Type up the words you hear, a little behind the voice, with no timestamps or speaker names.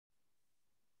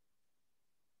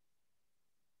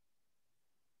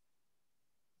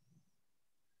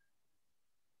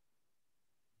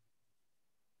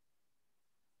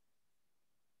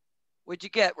What'd you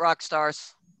get, rock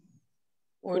stars?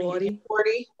 40.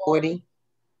 40.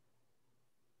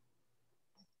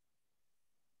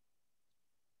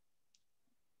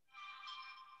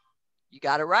 You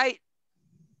got it right.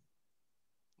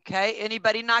 Okay,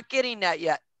 anybody not getting that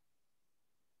yet?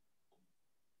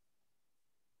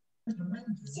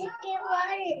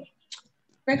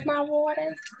 Drink my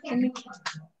water.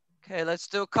 Okay, let's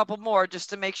do a couple more just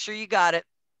to make sure you got it.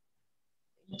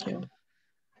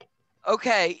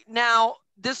 Okay, now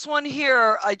this one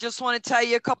here, I just want to tell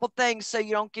you a couple things so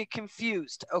you don't get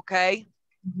confused, okay?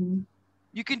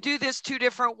 You can do this 2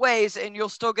 different ways and you'll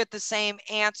still get the same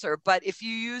answer. But if you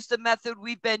use the method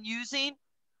we've been using,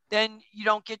 then you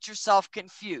don't get yourself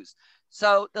confused.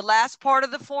 So the last part of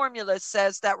the formula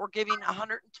says that we're giving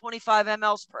 125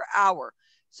 mLs per hour.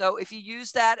 So if you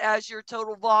use that as your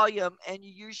total volume and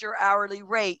you use your hourly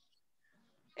rate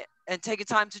and take a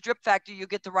time to drip factor, you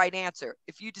get the right answer.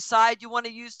 If you decide you want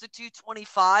to use the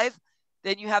 225,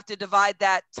 then you have to divide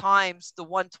that times the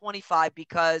 125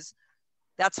 because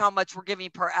that's how much we're giving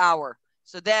per hour.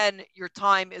 So then your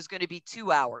time is going to be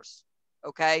 2 hours,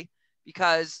 okay?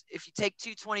 Because if you take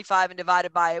 225 and divide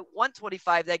it by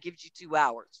 125, that gives you 2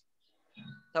 hours.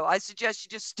 So I suggest you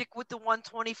just stick with the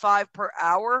 125 per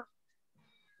hour.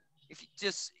 If you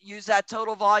just use that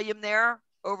total volume there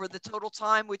over the total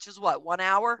time, which is what, 1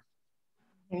 hour?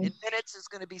 In minutes is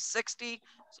going to be 60.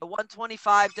 So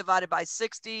 125 divided by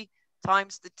 60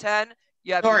 times the 10.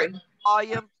 You have your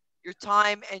volume, your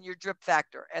time, and your drip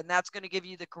factor. And that's going to give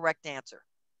you the correct answer.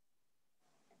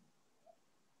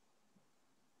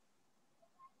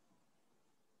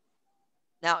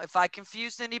 Now, if I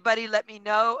confused anybody, let me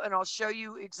know, and I'll show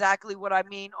you exactly what I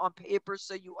mean on paper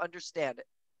so you understand it.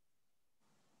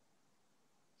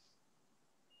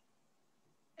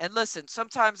 And listen,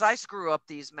 sometimes I screw up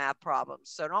these math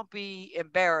problems, so don't be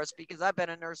embarrassed because I've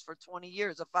been a nurse for 20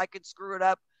 years. If I can screw it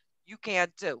up, you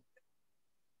can too.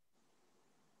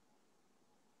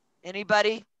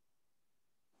 Anybody?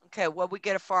 Okay, what we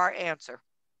get for our answer?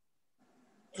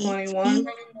 21.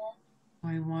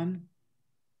 21.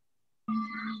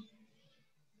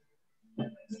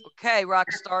 Okay,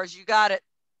 rock stars, you got it.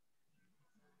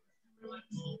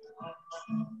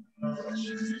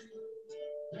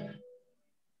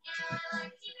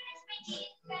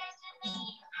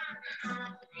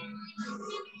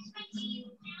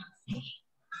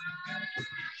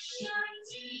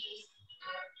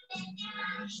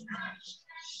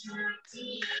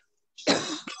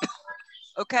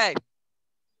 Okay.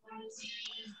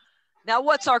 Now,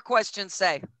 what's our question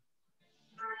say?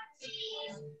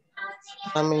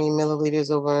 How many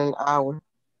milliliters over an hour?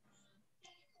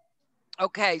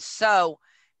 Okay, so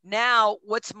now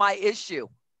what's my issue?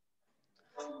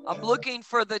 I'm looking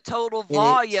for the total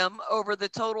volume over the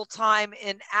total time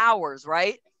in hours,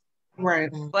 right?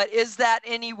 Right. But is that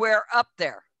anywhere up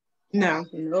there? No.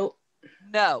 Nope.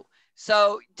 No.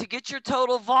 So to get your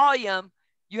total volume,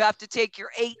 you have to take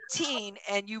your 18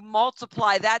 and you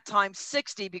multiply that times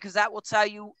 60 because that will tell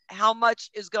you how much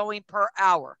is going per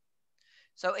hour.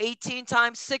 So 18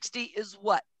 times 60 is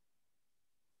what?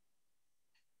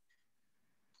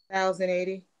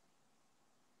 1,080.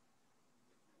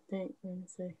 Let me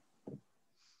see.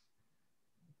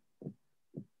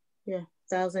 Yeah,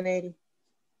 1,080.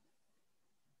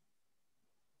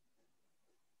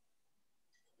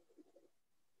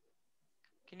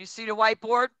 Can you see the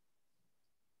whiteboard?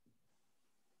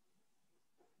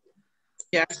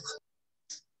 Yes.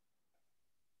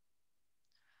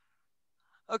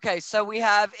 Okay, so we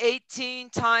have 18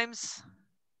 times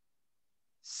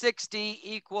 60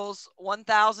 equals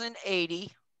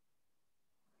 1,080.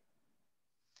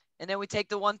 And then we take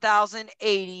the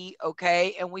 1,080,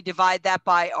 okay, and we divide that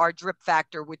by our drip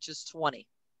factor, which is 20.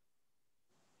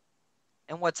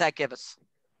 And what's that give us?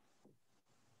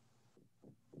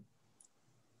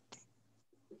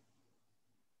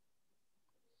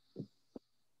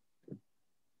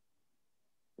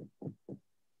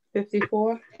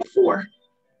 $54.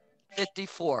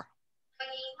 54.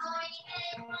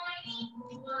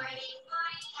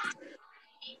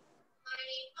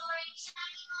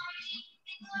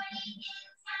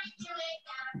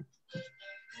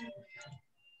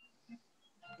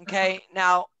 Okay,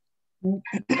 now,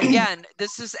 again,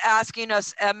 this is asking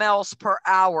us mLs per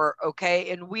hour, okay?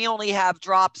 And we only have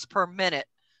drops per minute.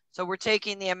 So we're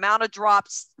taking the amount of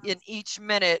drops in each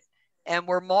minute and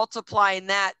we're multiplying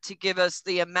that to give us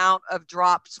the amount of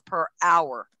drops per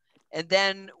hour. And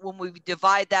then when we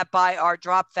divide that by our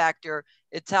drop factor,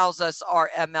 it tells us our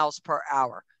mLs per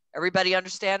hour. Everybody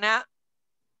understand that?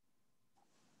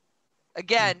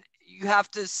 Again, you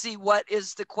have to see what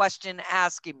is the question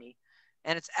asking me.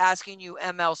 And it's asking you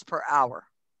mLs per hour.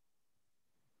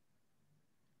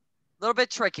 little bit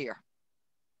trickier.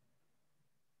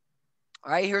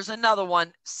 All right, here's another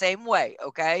one, same way,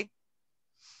 okay?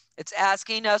 It's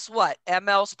asking us what?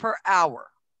 mLs per hour.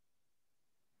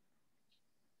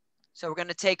 So we're going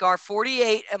to take our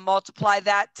 48 and multiply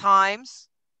that times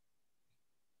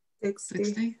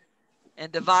 60.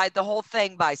 And divide the whole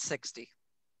thing by 60.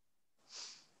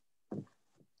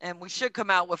 And we should come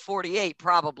out with 48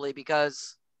 probably,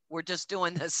 because we're just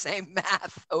doing the same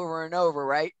math over and over,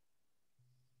 right?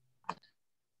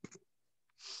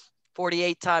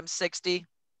 48 times 60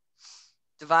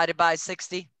 divided by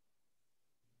 60.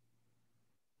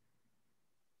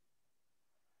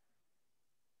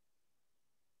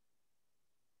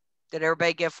 Did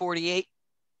everybody get 48?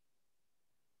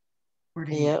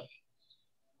 48. Yep.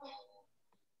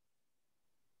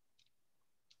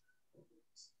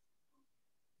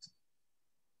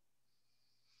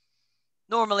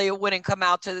 Normally it wouldn't come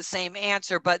out to the same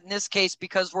answer, but in this case,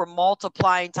 because we're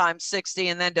multiplying times 60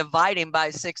 and then dividing by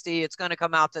 60, it's going to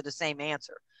come out to the same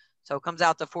answer. So it comes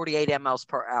out to 48 mLs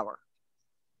per hour.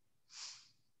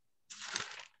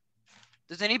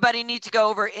 Does anybody need to go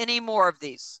over any more of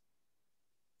these?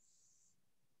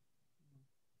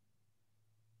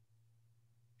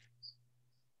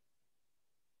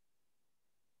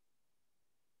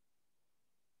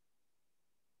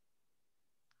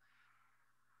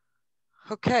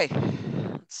 Okay,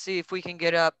 let's see if we can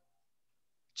get up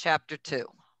chapter 2.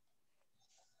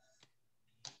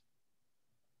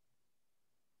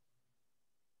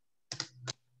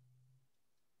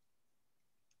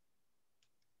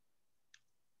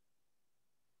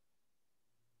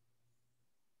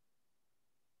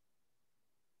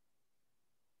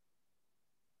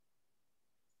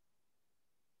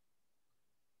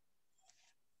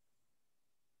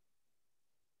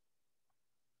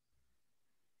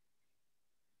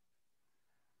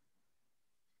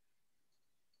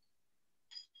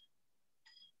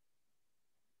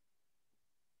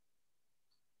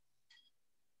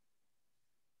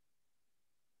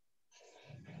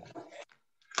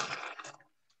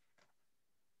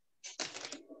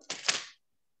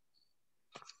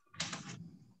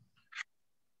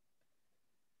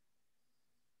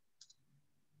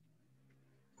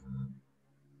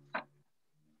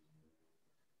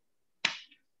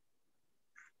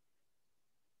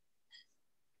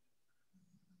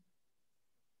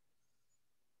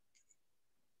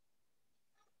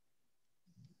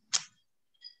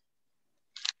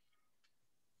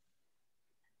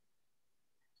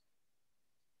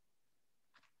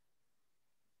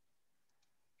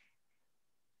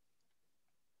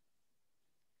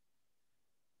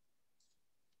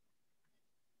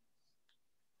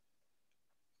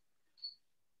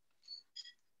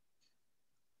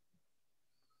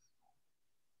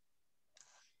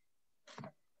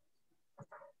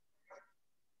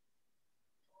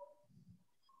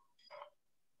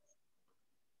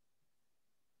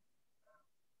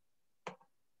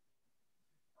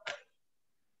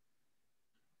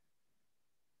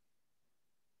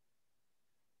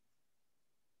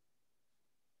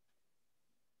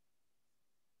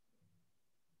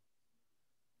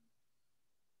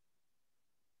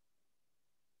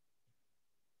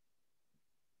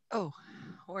 Oh,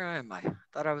 where am I?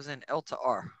 Thought I was in L to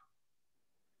R.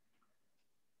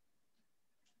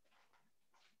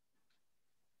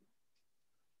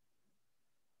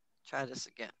 Try this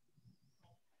again.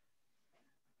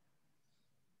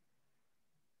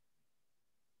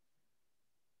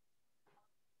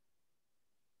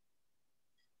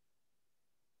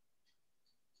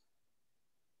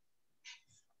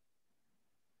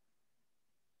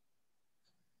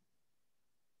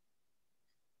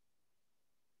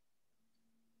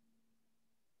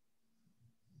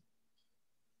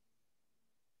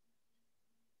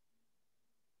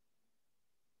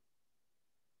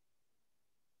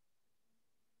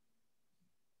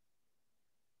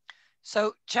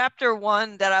 So chapter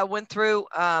 1 that I went through,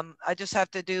 I just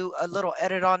have to do a little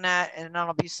edit on that, and then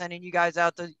I'll be sending you guys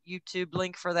out the YouTube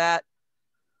link for that.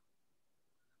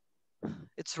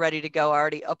 It's ready to go. I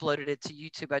already uploaded it to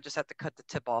YouTube. I just have to cut the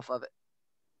tip off of it.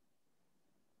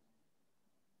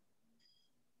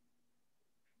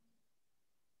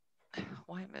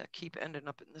 Why am I keep ending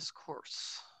up in this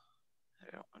course?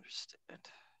 I don't understand.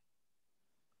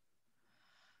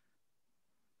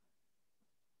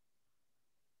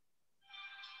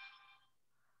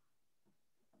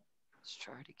 Let's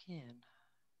try it again.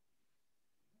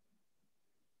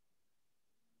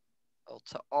 L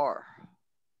to R.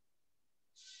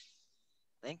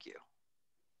 Thank you.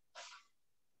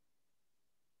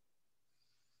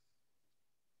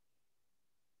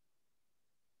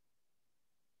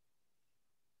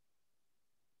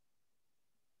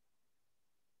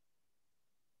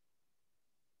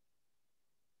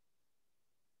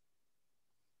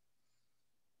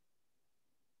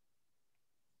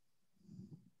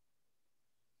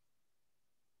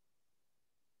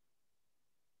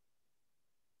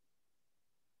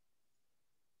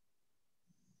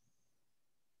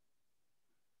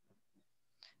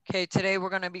 Okay, today we're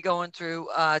going to be going through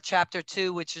chapter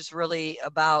 2, which is really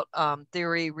about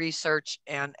theory, research,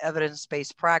 and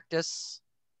evidence-based practice.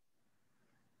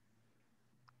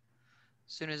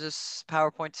 As soon as this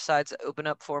PowerPoint decides to open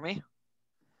up for me.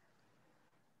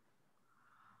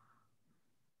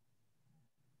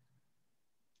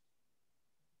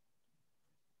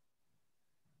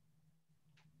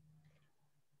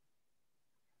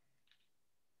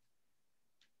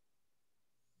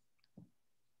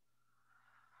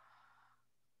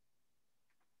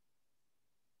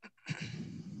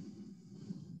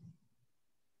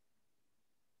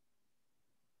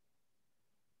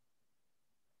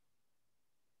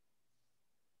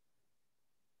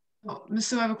 Oh, Miss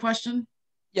Sue, I have a question.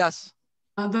 Yes.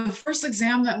 The first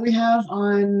exam that we have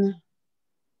on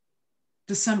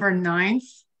December 9th,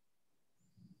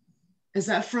 is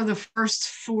that for the first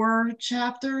 4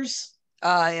 chapters?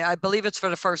 I believe it's for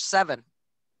the first 7.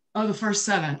 Oh, the first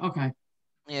 7. Okay.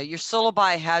 Yeah, your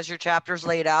syllabi has your chapters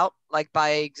laid out like by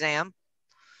exam.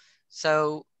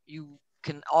 So you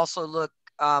can also look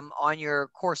on your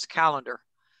course calendar.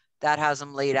 That has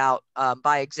them laid out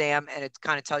by exam, and it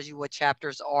kind of tells you what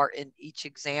chapters are in each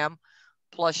exam.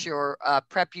 Plus your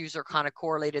prep U's are kind of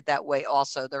correlated that way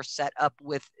also. They're set up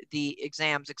with the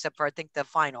exams, except for I think the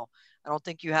final. I don't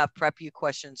think you have prep U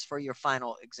questions for your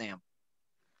final exam.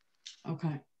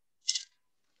 Okay.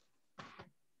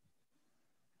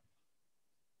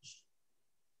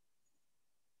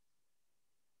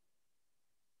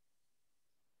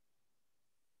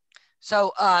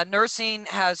 So nursing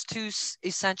has 2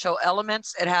 essential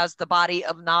elements. It has the body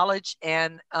of knowledge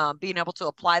and being able to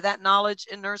apply that knowledge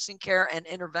in nursing care and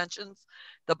interventions.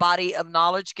 The body of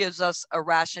knowledge gives us a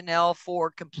rationale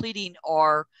for completing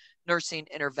our nursing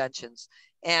interventions.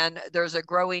 And there's a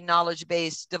growing knowledge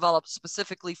base developed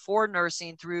specifically for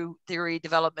nursing through theory,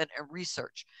 development, and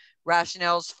research.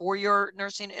 Rationales for your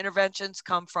nursing interventions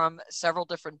come from several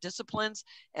different disciplines,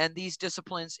 and these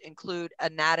disciplines include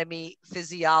anatomy,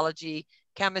 physiology,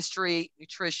 chemistry,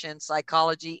 nutrition,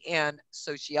 psychology, and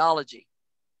sociology.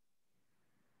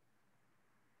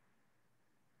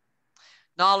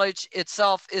 Knowledge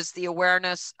itself is the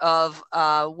awareness of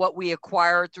what we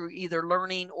acquire through either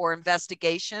learning or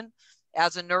investigation.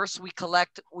 As a nurse, we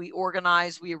collect, we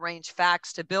organize, we arrange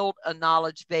facts to build a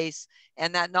knowledge base,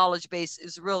 and that knowledge base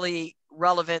is really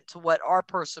relevant to what our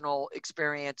personal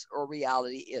experience or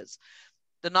reality is.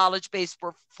 The knowledge base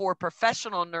for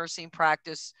professional nursing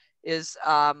practice is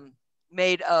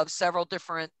made of several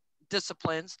different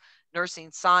disciplines: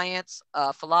 nursing science,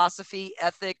 philosophy,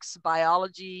 ethics,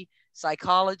 biology,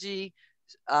 psychology.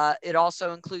 It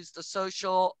also includes the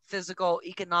social, physical,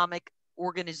 economic,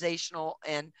 organizational,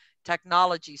 and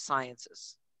technology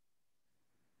sciences.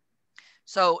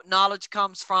 So knowledge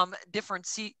comes from different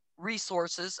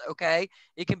resources, okay?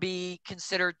 It can be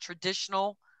considered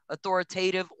traditional,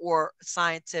 authoritative, or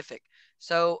scientific.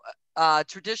 So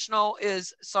traditional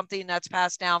is something that's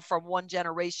passed down from one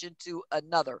generation to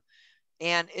another.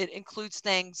 And it includes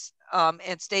things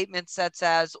and statements such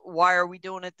as, why are we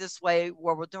doing it this way?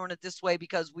 Well, we're doing it this way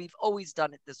because we've always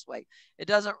done it this way. It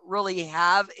doesn't really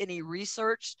have any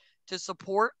research to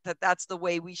support that that's the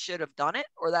way we should have done it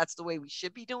or that's the way we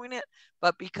should be doing it.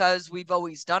 But because we've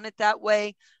always done it that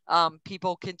way,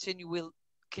 people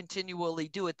continually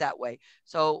do it that way.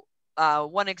 So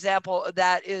one example of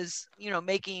that is,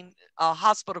 making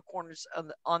hospital corners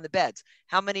on the beds.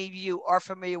 How many of you are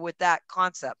familiar with that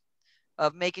concept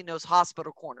of making those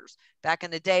hospital corners? Back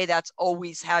in the day, that's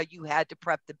always how you had to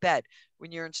prep the bed.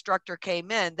 When your instructor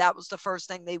came in, that was the first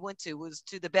thing they went to, was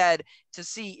to the bed to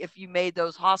see if you made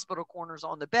those hospital corners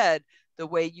on the bed the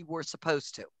way you were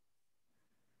supposed to.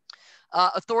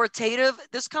 Authoritative,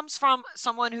 this comes from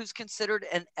someone who's considered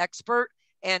an expert,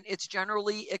 and it's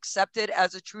generally accepted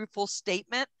as a truthful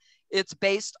statement. It's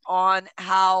based on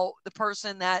how the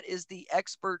person that is the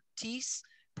expertise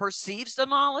perceives the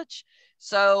knowledge.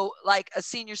 So like a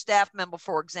senior staff member,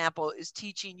 for example, is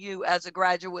teaching you as a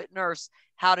graduate nurse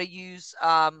how to use,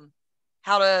 how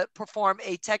to perform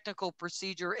a technical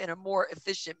procedure in a more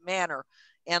efficient manner.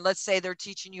 And let's say they're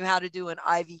teaching you how to do an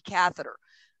IV catheter.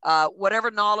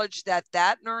 Whatever knowledge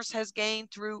that nurse has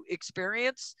gained through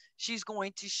experience, she's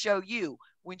going to show you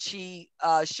when she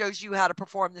shows you how to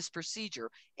perform this procedure.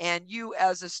 And you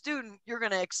as a student, you're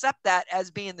going to accept that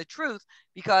as being the truth,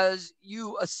 because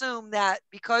you assume that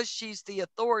because she's the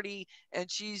authority and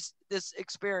she's this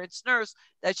experienced nurse,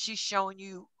 that she's showing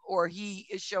you, or he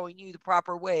is showing you, the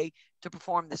proper way to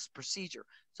perform this procedure.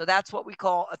 So that's what we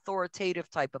call authoritative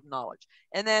type of knowledge.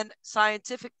 And then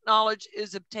scientific knowledge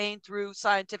is obtained through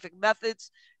scientific methods.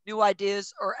 New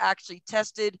ideas are actually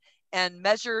tested and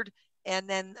measured, and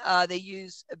then they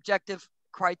use objective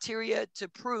criteria to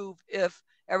prove if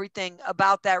everything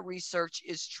about that research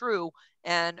is true.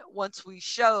 And once we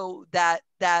show that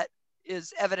that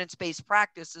is evidence-based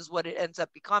practice is what it ends up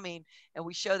becoming, and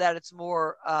we show that it's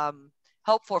more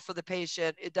helpful for the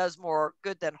patient, it does more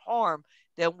good than harm,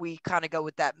 then we kind of go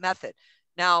with that method.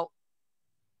 Now,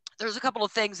 there's a couple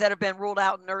of things that have been ruled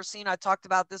out in nursing. I talked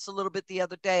about this a little bit the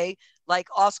other day, like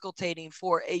auscultating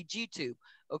for a G-tube,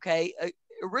 okay?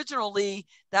 Originally,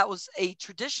 that was a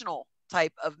traditional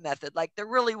type of method. Like there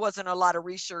really wasn't a lot of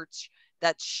research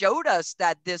that showed us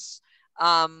that this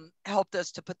helped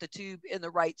us to put the tube in the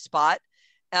right spot.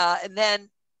 And then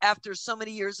after so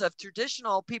many years of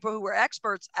traditional, people who were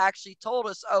experts actually told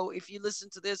us, oh, if you listen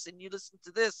to this and you listen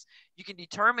to this, you can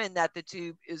determine that the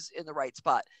tube is in the right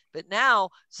spot. But now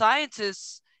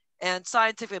scientists and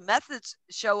scientific methods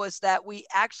show us that we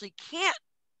actually can't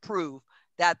prove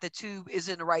that the tube is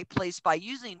in the right place by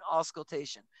using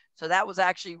auscultation. So that was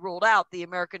actually ruled out. The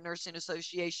American Nursing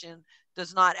Association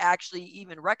does not actually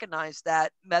even recognize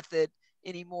that method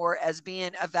anymore as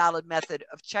being a valid method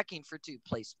of checking for tube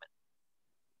placement.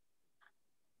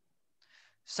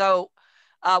 So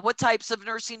what types of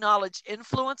nursing knowledge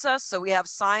influence us? So we have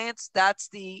science, that's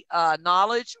the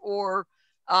knowledge or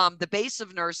the base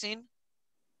of nursing.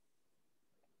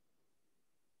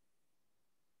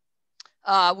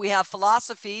 We have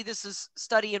philosophy, this is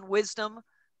study and wisdom,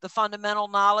 the fundamental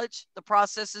knowledge, the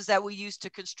processes that we use to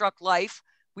construct life.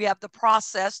 We have the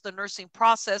process, the nursing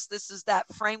process. This is that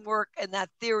framework and that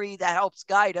theory that helps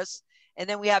guide us. And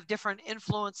then we have different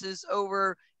influences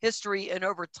over history and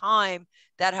over time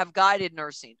that have guided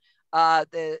nursing.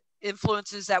 The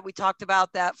influences that we talked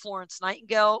about that Florence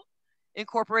Nightingale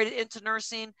incorporated into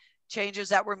nursing, changes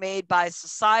that were made by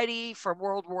society from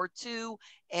World War II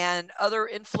and other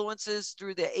influences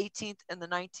through the 18th and the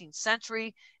 19th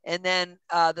century, and then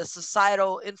the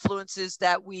societal influences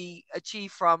that we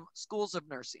achieve from schools of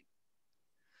nursing.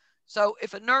 So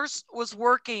if a nurse was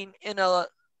working in a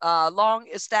long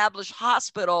established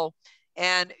hospital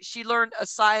and she learned a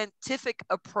scientific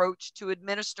approach to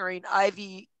administering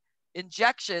IV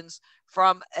injections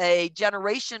from a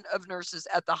generation of nurses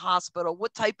at the hospital,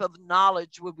 what type of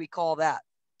knowledge would we call that?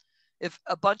 If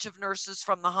a bunch of nurses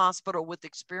from the hospital with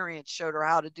experience showed her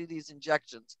how to do these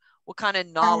injections, what kind of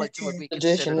knowledge would we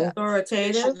consider that?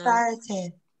 Authoritative. I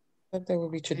think it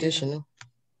would be traditional.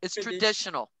 It's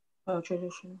traditional. Oh,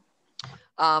 traditional.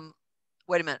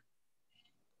 Wait a minute.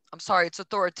 I'm sorry, it's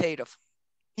authoritative.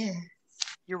 Yeah.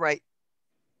 You're right.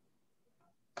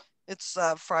 It's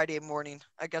Friday morning.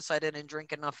 I guess I didn't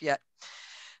drink enough yet.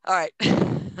 All right.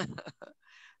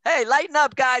 Hey, lighten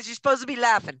up, guys. You're supposed to be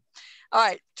laughing. All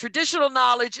right. Traditional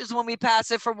knowledge is when we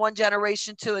pass it from one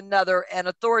generation to another, and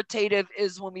authoritative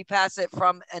is when we pass it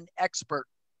from an expert.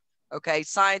 Okay.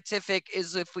 Scientific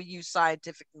is if we use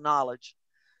scientific knowledge.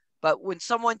 But when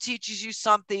someone teaches you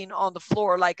something on the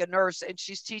floor, like a nurse, and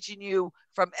she's teaching you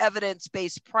from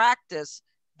evidence-based practice,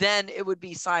 then it would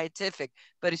be scientific.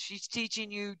 But if she's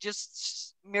teaching you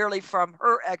just merely from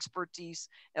her expertise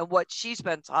and what she's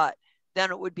been taught, then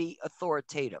it would be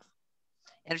authoritative.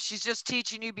 And if she's just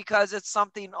teaching you because it's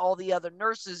something all the other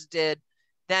nurses did,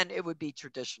 then it would be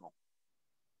traditional.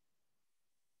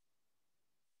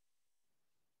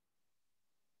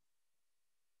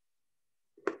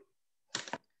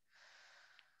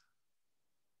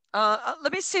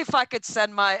 Let me see if I could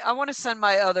send I want to send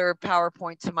my other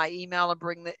PowerPoint to my email and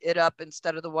bring it up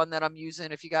instead of the one that I'm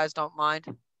using, if you guys don't mind.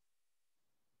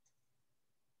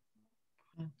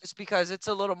 Just because it's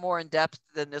a little more in depth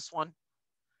than this one.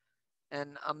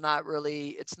 And I'm not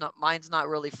really, mine's not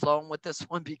really flowing with this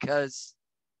one because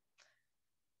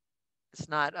it's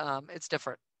not, it's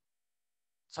different.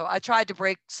 So I tried to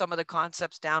break some of the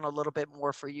concepts down a little bit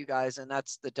more for you guys, and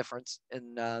that's the difference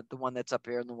in the one that's up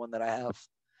here and the one that I have.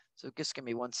 So just give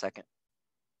me 1 second.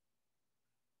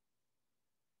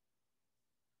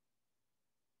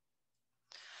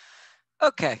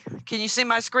 Okay, can you see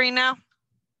my screen now?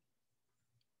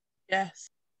 Yes.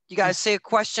 You guys see a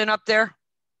question up there?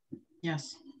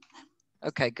 Yes.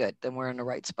 Okay, good. Then we're in the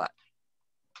right spot.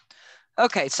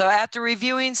 Okay, so after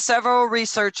reviewing several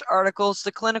research articles,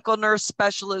 the clinical nurse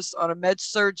specialist on a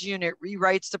med-surg unit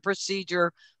rewrites the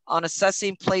procedure on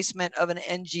assessing placement of an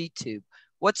NG tube.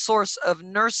 What source of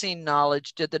nursing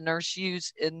knowledge did the nurse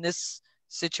use in this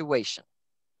situation?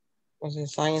 Was it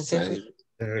scientific?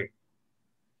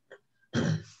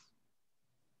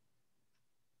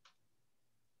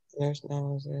 Nurse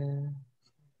knowledge.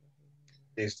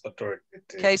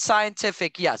 Okay,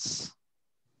 scientific, yes.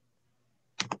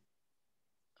 I'm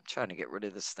trying to get rid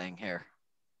of this thing here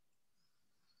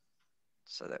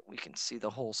so that we can see the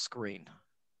whole screen.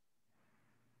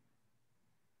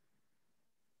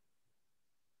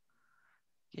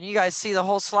 Can you guys see the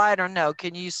whole slide or no?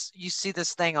 Can you see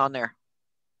this thing on there?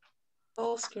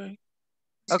 Full screen.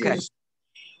 Okay.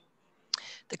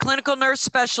 The clinical nurse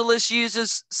specialist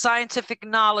uses scientific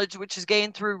knowledge, which is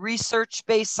gained through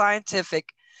research-based scientific.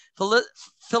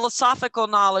 Philosophical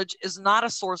knowledge is not a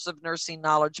source of nursing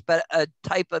knowledge, but a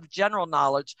type of general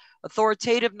knowledge.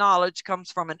 Authoritative knowledge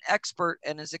comes from an expert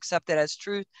and is accepted as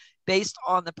truth based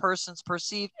on the person's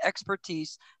perceived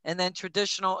expertise. And then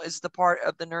traditional is the part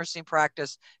of the nursing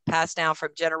practice passed down from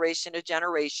generation to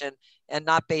generation and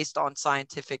not based on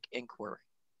scientific inquiry.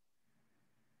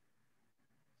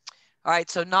 All right,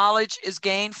 so knowledge is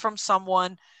gained from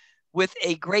someone with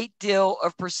a great deal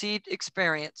of perceived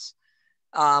experience.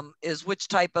 Is which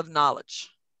type of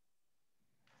knowledge?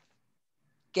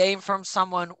 Gained from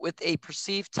someone with a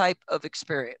perceived type of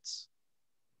experience.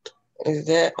 Is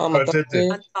that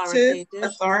Authoritative?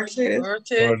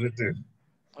 Authoritative.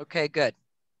 Okay, good.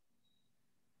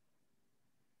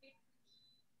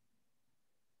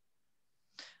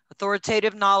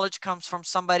 Authoritative knowledge comes from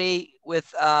somebody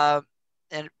with a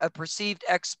perceived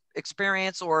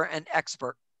experience or an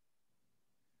expert.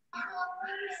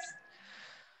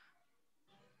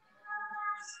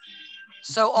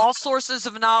 So all sources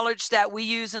of knowledge that we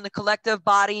use in the collective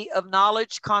body of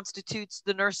knowledge constitutes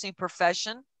the nursing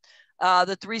profession.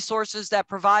 The three sources that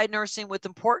provide nursing with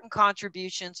important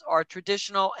contributions are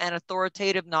traditional and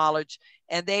authoritative knowledge,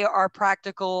 and they are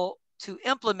practical to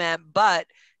implement, but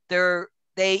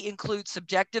they include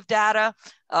subjective data.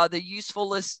 The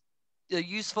usefulness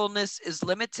is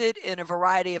limited in a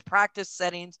variety of practice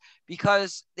settings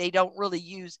because they don't really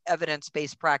use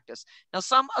evidence-based practice. Now,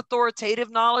 some authoritative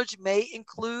knowledge may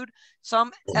include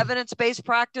some evidence-based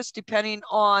practice depending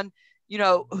on,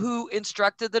 who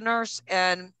instructed the nurse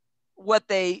and what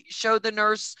they showed the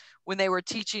nurse when they were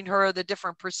teaching her the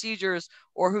different procedures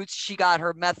or who she got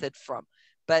her method from.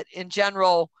 But in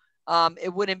general,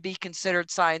 it wouldn't be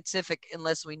considered scientific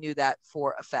unless we knew that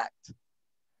for a fact.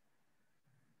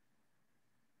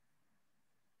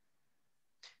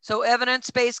 So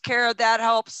evidence-based care, that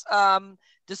helps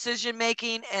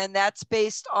decision-making, and that's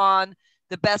based on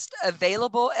the best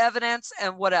available evidence.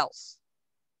 And what else?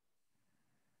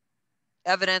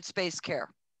 Evidence-based care.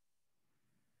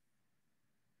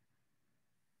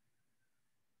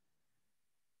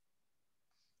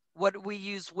 What do we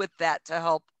use with that to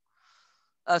help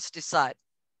us decide?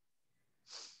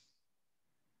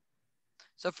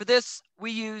 So for this, we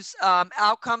use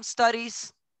outcome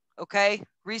studies, okay?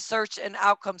 Research and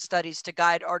outcome studies to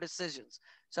guide our decisions.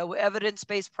 So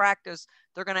evidence-based practice,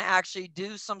 they're gonna actually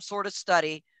do some sort of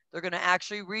study. They're gonna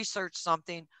actually research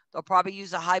something. They'll probably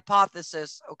use a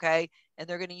hypothesis, okay? And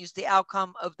they're gonna use the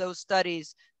outcome of those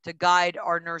studies to guide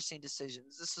our nursing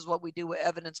decisions. This is what we do with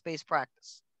evidence-based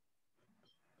practice.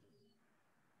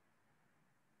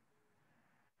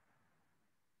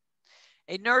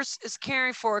 A nurse is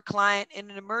caring for a client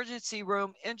in an emergency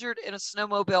room injured in a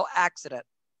snowmobile accident.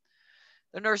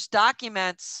 The nurse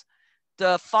documents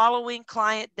the following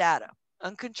client data: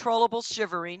 uncontrollable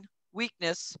shivering,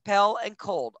 weakness, pale and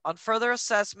cold. On further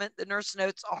assessment, the nurse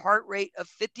notes a heart rate of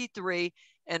 53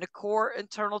 and a core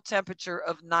internal temperature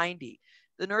of 90.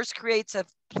 The nurse creates a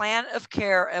plan of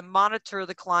care and monitors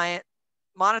the client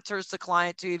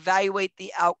to evaluate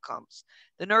the outcomes.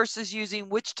 The nurse is using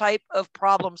which type of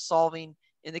problem solving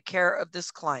in the care of this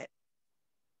client?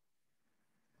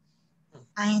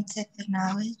 Scientific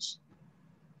knowledge.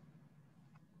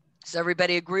 Does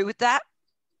everybody agree with that?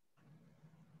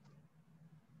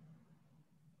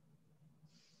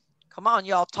 Come on,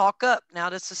 y'all, talk up. Now,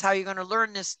 this is how you're going to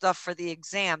learn this stuff for the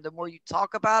exam. The more you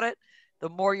talk about it, the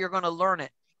more you're going to learn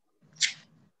it.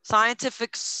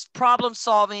 Scientific problem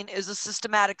solving is a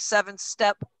systematic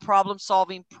 7-step problem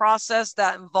solving process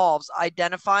that involves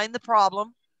identifying the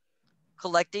problem,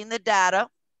 collecting the data,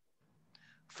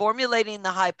 formulating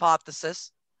the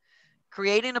hypothesis,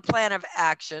 creating a plan of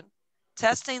action,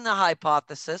 testing the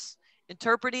hypothesis,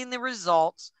 interpreting the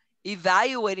results,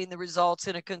 evaluating the results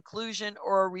in a conclusion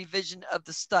or a revision of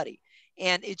the study.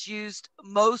 And it's used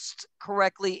most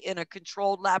correctly in a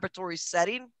controlled laboratory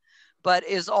setting, but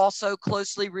is also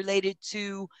closely related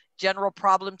to general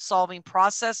problem-solving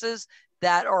processes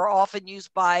that are often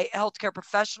used by healthcare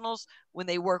professionals when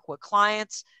they work with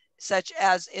clients, such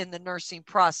as in the nursing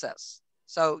process.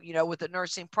 So, with the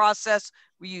nursing process,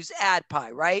 we use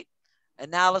ADPI, right?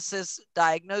 Analysis,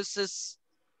 diagnosis,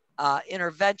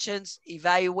 interventions,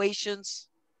 evaluations.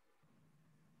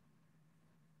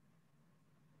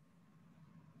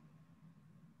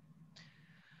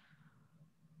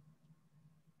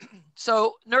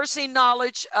 So nursing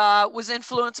knowledge was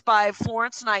influenced by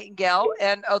Florence Nightingale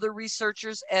and other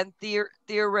researchers and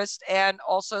theorists, and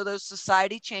also those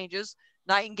society changes.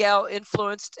 Nightingale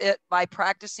influenced it by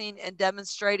practicing and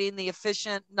demonstrating the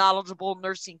efficient, knowledgeable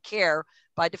nursing care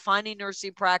by defining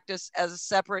nursing practice as a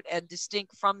separate and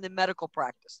distinct from the medical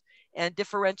practice and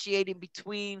differentiating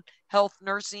between health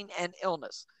nursing and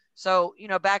illness. So, you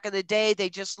know, back in the day, they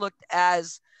just looked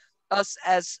as us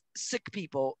as sick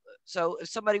people. So if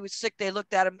somebody was sick, they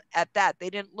looked at them at that. They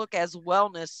didn't look as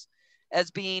wellness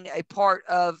as being a part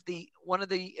of the one of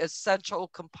the essential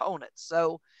components.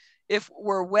 So if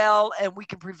we're well and we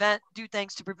can do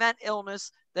things to prevent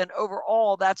illness, then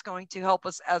overall that's going to help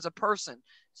us as a person.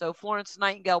 So Florence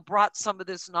Nightingale brought some of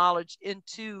this knowledge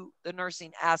into the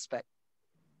nursing aspect.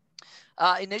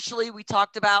 Initially, we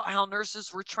talked about how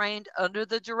nurses were trained under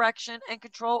the direction and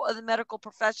control of the medical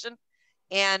profession.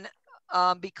 And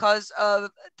because of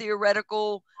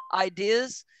theoretical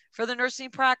ideas for the nursing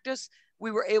practice,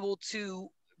 we were able to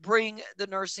bring the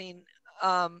nursing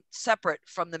separate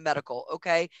from the medical,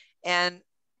 okay? And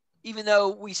even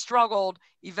though we struggled,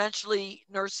 eventually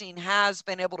nursing has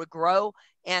been able to grow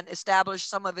and establish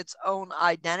some of its own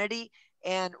identity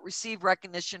and receive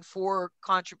recognition for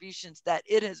contributions that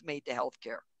it has made to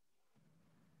healthcare.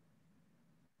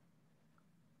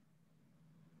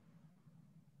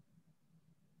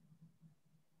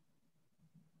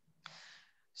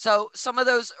 So some of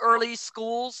those early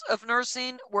schools of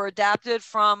nursing were adapted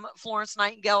from Florence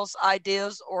Nightingale's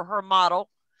ideas or her model,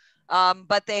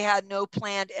 but they had no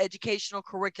planned educational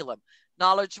curriculum.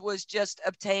 Knowledge was just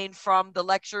obtained from the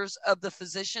lectures of the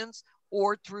physicians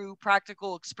or through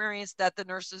practical experience that the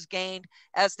nurses gained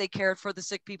as they cared for the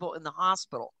sick people in the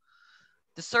hospital.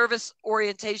 The service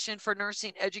orientation for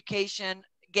nursing education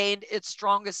gained its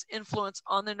strongest influence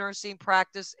on the nursing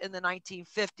practice in the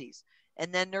 1950s.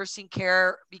 And then nursing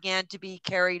care began to be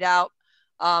carried out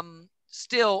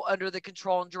still under the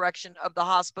control and direction of the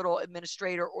hospital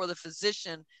administrator or the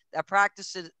physician that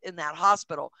practices in that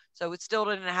hospital. So it still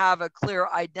didn't have a clear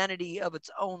identity of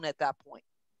its own at that point.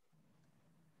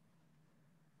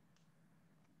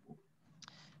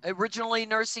 Originally,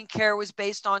 nursing care was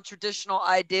based on traditional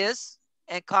ideas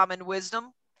and common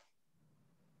wisdom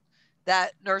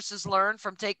that nurses learned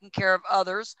from taking care of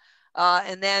others.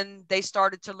 And then they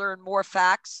started to learn more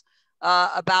facts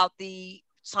about the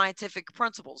scientific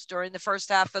principles. During the first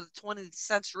half of the 20th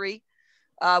century,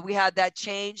 we had that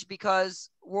change because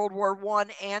World War I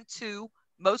and II,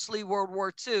 mostly World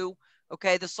War II,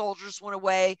 okay, the soldiers went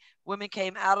away, women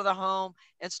came out of the home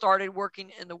and started working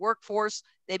in the workforce.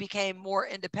 They became more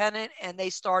independent and they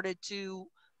started to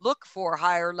look for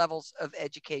higher levels of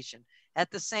education.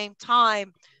 At the same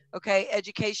time, okay,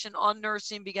 education on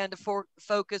nursing began to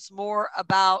focus more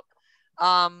about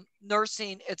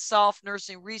nursing itself,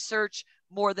 nursing research,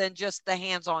 more than just the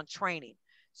hands-on training.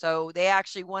 So they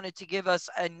actually wanted to give us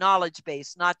a knowledge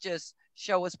base, not just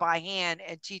show us by hand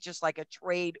and teach us like a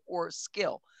trade or a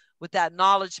skill. With that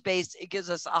knowledge base, it gives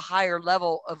us a higher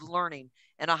level of learning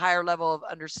and a higher level of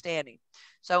understanding.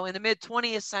 So in the mid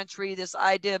 20th century, this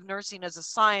idea of nursing as a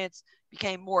science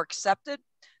became more accepted.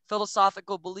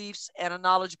 Philosophical beliefs and a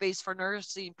knowledge base for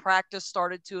nursing practice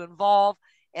started to evolve.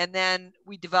 And then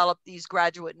we developed these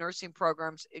graduate nursing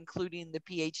programs, including the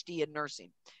PhD in nursing.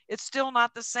 It's still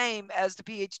not the same as the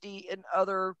PhD in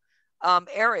other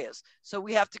areas. So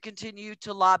we have to continue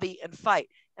to lobby and fight.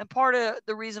 And part of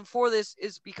the reason for this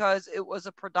is because it was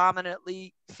a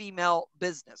predominantly female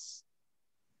business.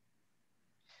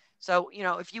 So, you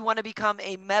know, if you want to become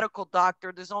a medical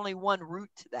doctor, there's only one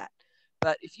route to that.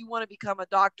 But if you want to become a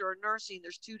doctor in nursing,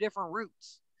 there's two different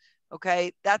routes.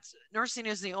 Okay, that's nursing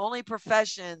is the only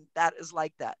profession that is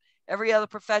like that. Every other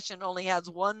profession only has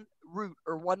one route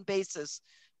or one basis,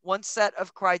 one set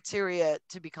of criteria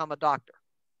to become a doctor.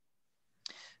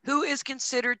 Who is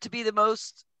considered to be the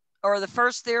most or the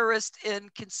first theorist in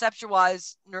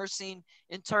conceptualized nursing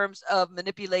in terms of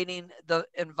manipulating the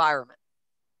environment?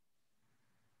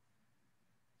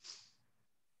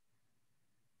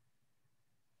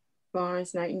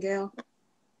 Florence Nightingale.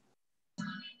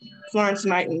 Florence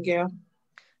Nightingale.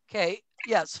 Okay,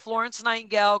 yes, Florence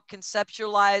Nightingale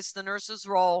conceptualized the nurse's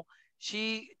role.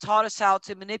 She taught us how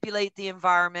to manipulate the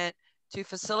environment to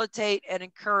facilitate and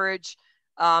encourage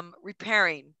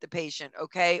repairing the patient,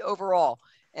 okay, overall.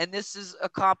 And this is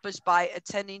accomplished by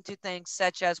attending to things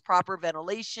such as proper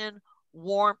ventilation,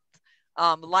 warmth,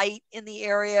 light in the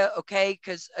area, okay,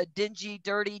 because a dingy,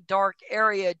 dirty, dark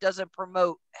area doesn't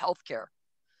promote healthcare.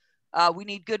 We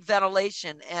need good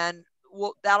ventilation, and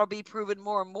that'll be proven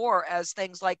more and more as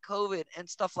things like COVID and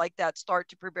stuff like that start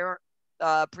to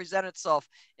present itself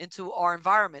into our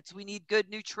environments. We need good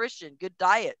nutrition, good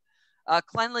diet,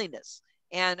 cleanliness,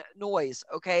 and noise.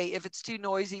 Okay, if it's too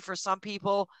noisy for some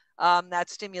people, that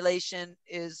stimulation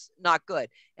is not good,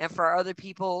 and for other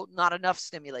people, not enough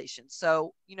stimulation.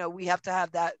 So we have to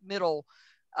have that middle,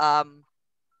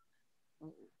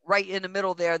 right in the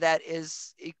middle there, that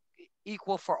is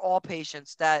equal for all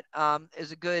patients, that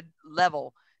is a good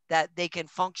level that they can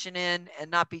function in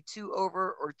and not be too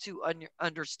over or too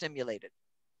understimulated.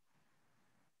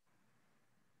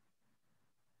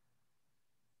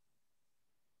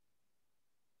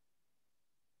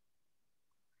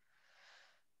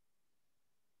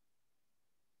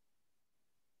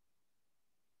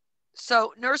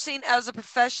 So nursing as a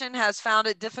profession has found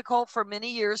it difficult for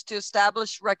many years to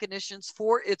establish recognitions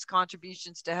for its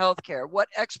contributions to healthcare. What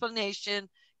explanation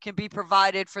can be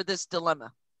provided for this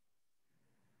dilemma?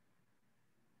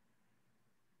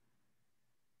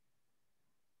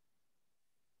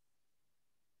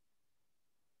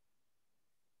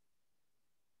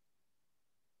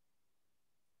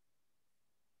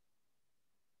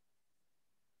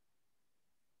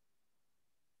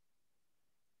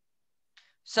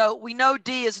 So we know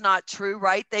D is not true,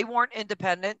 right? They weren't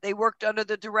independent. They worked under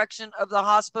the direction of the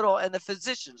hospital and the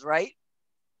physicians, right?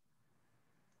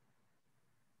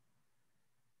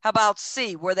 How about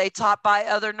C? Were they taught by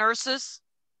other nurses?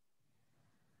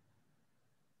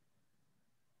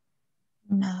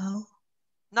 No.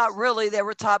 Not really. They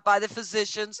were taught by the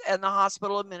physicians and the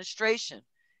hospital administration.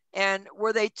 And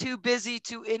were they too busy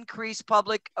to increase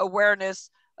public awareness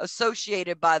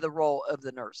associated by the role of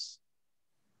the nurse?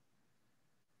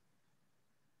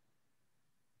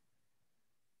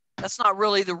 That's not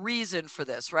really the reason for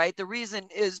this, right? The reason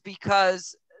is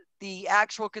because the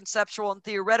actual conceptual and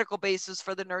theoretical basis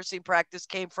for the nursing practice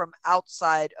came from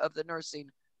outside of the nursing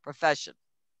profession.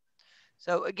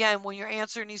 So again, when you're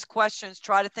answering these questions,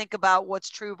 try to think about what's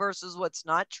true versus what's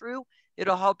not true.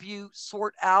 It'll help you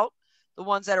sort out the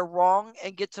ones that are wrong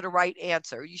and get to the right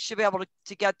answer. You should be able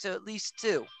to get to at least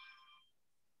two.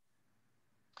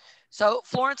 So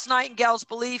Florence Nightingale's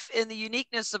belief in the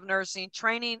uniqueness of nursing,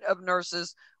 training of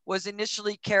nurses, was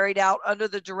initially carried out under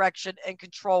the direction and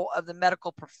control of the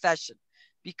medical profession.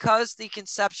 Because the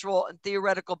conceptual and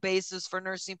theoretical basis for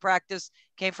nursing practice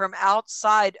came from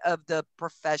outside of the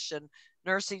profession,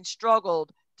 nursing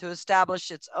struggled to establish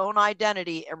its own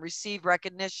identity and receive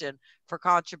recognition for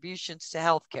contributions to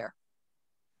healthcare.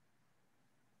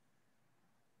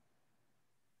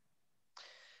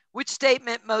 Which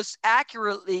statement most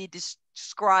accurately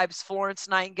describes Florence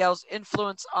Nightingale's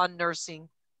influence on nursing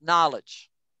knowledge?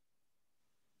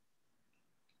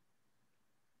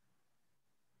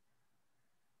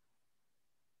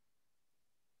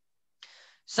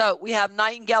 So we have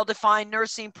Nightingale defined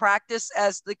nursing practice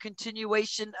as the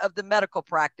continuation of the medical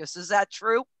practice. Is that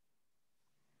true?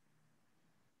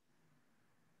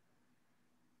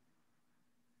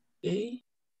 B.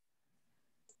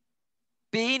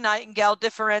 B, Nightingale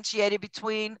differentiated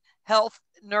between health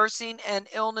nursing and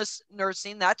illness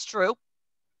nursing. That's true.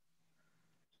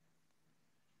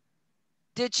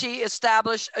 Did she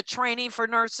establish a training for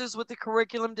nurses with a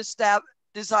curriculum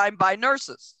designed by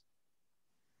nurses?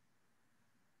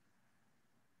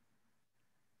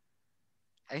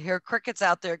 I hear crickets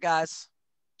out there, guys.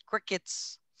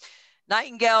 Crickets.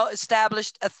 Nightingale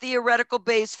established a theoretical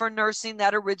base for nursing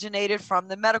that originated from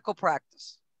the medical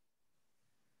practice.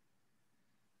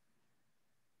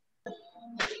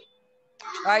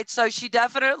 Right, so she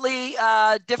definitely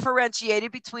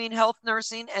differentiated between health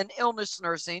nursing and illness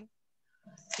nursing.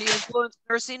 She influenced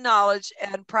nursing knowledge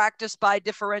and practice by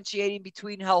differentiating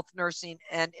between health nursing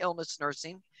and illness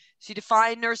nursing. She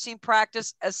defined nursing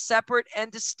practice as separate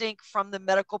and distinct from the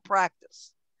medical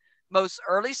practice. Most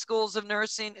early schools of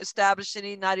nursing established in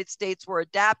the United States were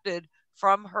adapted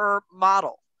from her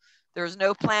model. There is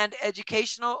no planned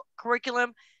educational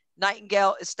curriculum.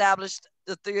 Nightingale established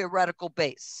the theoretical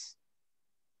base.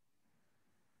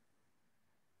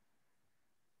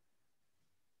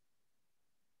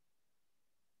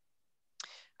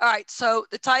 All right, so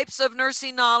the types of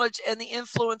nursing knowledge and the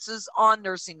influences on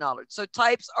nursing knowledge. So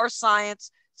types are science.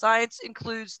 Science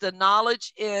includes the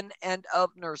knowledge in and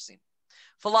of nursing.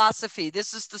 Philosophy,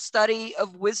 this is the study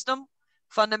of wisdom,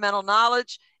 fundamental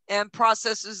knowledge, and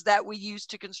processes that we use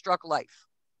to construct life.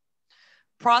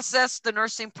 Process, the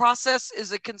nursing process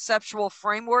is a conceptual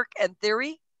framework and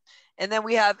theory. And then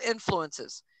we have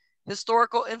influences.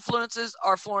 Historical influences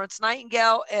are Florence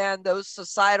Nightingale and those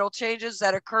societal changes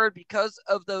that occurred because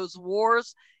of those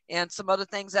wars and some other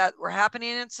things that were happening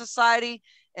in society.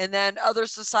 And then other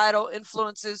societal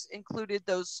influences included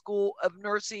those school of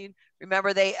nursing.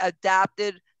 Remember, they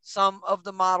adapted some of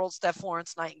the models that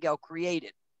Florence Nightingale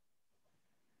created.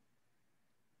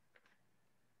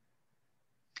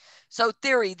 So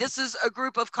theory, this is a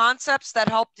group of concepts that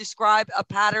help describe a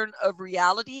pattern of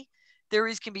reality.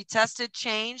 Theories can be tested,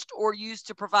 changed, or used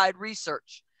to provide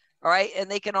research. All right. And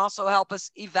they can also help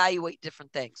us evaluate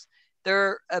different things.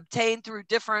 They're obtained through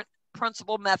different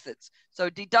principal methods. So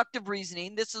deductive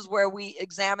reasoning, this is where we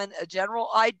examine a general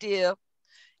idea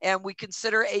and we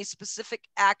consider a specific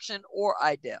action or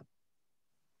idea.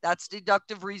 That's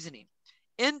deductive reasoning.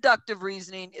 Inductive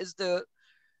reasoning is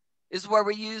where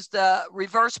we use the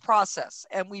reverse process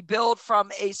and we build from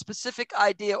a specific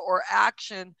idea or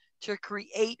action to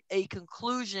create a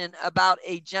conclusion about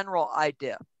a general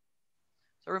idea.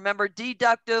 So remember,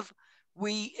 deductive,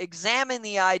 we examine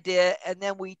the idea and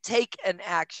then we take an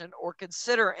action or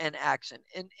consider an action.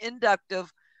 In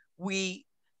inductive, we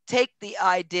take the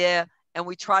idea and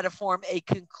we try to form a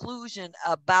conclusion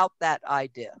about that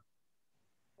idea.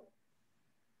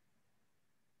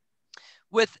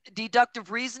 With deductive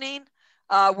reasoning,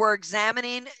 we're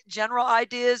examining general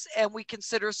ideas and we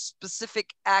consider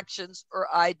specific actions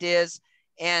or ideas.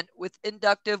 And with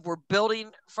inductive, we're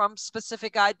building from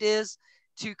specific ideas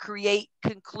to create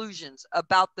conclusions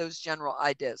about those general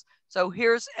ideas. So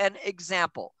here's an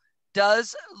example.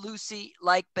 Does Lucy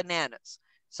like bananas?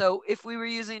 So if we were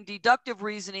using deductive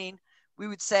reasoning, we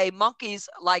would say monkeys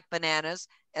like bananas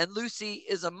and Lucy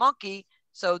is a monkey.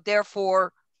 So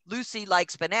therefore, Lucy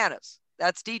likes bananas.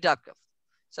 That's deductive.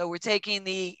 So we're taking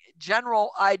the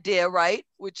general idea, right,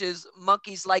 which is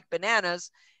monkeys like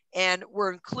bananas, and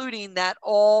we're including that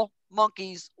all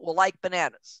monkeys will like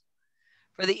bananas.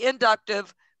 For the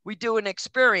inductive, we do an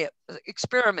experiment,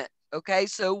 okay?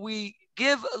 So we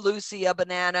give Lucy a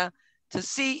banana to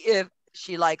see if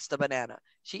she likes the banana.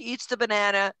 She eats the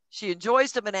banana, she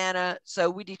enjoys the banana, so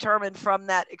we determine from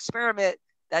that experiment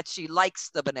that she likes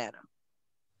the banana.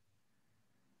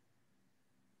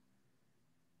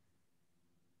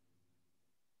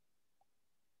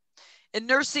 In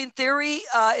nursing theory,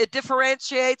 it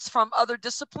differentiates from other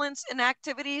disciplines and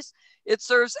activities. It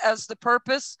serves as the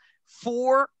purpose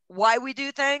for why we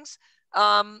do things,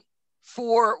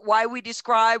 for why we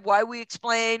describe, why we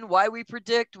explain, why we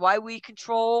predict, why we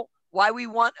control, why we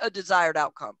want a desired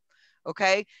outcome.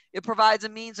 Okay, it provides a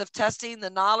means of testing the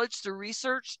knowledge through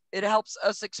research. It helps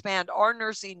us expand our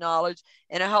nursing knowledge,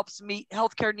 and it helps meet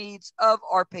healthcare needs of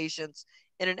our patients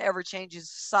in an ever-changing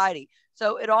society.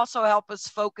 So it also helps us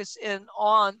focus in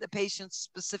on the patient's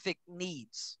specific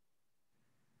needs.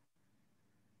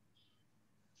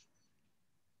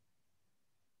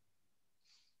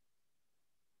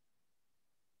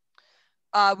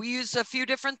 We use a few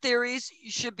different theories.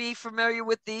 You should be familiar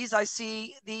with these. I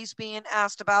see these being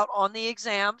asked about on the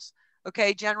exams.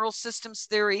 Okay, general systems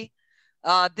theory.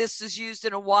 This is used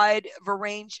in a wide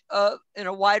range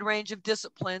of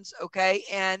disciplines. Okay,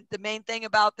 and the main thing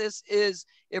about this is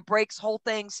it breaks whole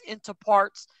things into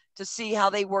parts to see how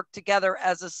they work together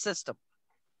as a system.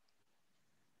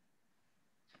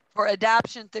 For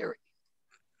adaptation theory,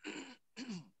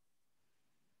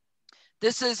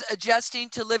 this is adjusting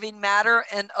to living matter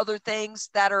and other things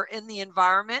that are in the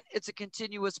environment. It's a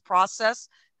continuous process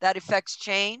that affects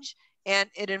change, and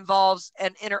it involves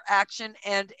an interaction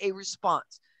and a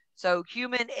response. So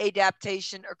human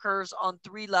adaptation occurs on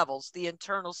 3 levels: the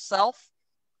internal self,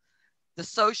 the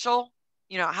social,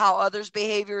 how others'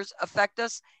 behaviors affect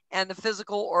us, and the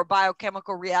physical or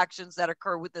biochemical reactions that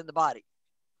occur within the body.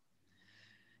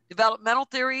 Developmental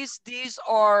theories, these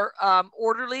are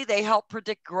orderly. They help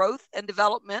predict growth and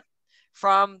development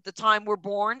from the time we're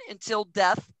born until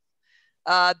death.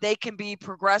 They can be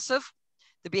progressive.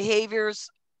 The behaviors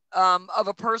of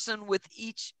a person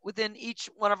within each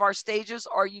one of our stages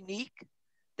are unique.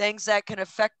 Things that can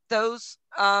affect those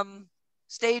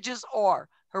stages are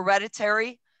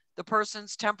hereditary, the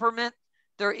person's temperament,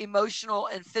 their emotional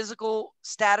and physical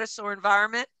status or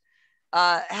environment,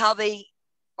 how they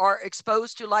are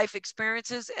exposed to life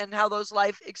experiences and how those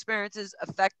life experiences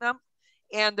affect them,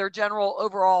 and their general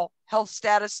overall health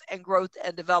status and growth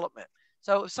and development.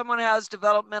 So if someone has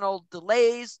developmental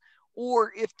delays,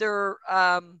 or if they're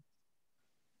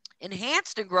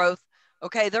enhanced in growth,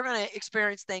 okay, they're going to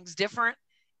experience things different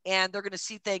and they're going to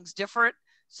see things different.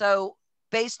 So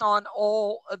based on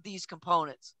all of these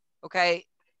components, okay,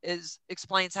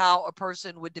 explains how a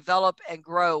person would develop and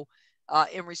grow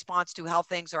in response to how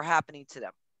things are happening to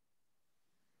them.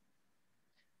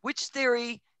 Which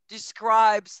theory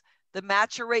describes the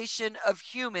maturation of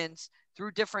humans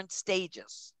through different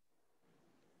stages?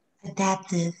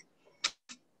 Adaptive.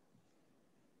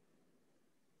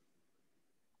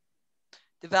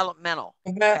 Developmental.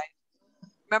 Okay.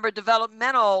 Remember,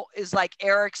 developmental is like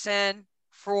Erickson,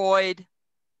 Freud,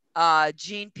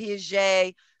 Jean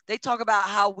Piaget. They talk about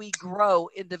how we grow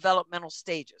in developmental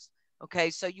stages. Okay,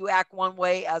 so you act one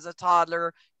way as a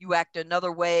toddler, you act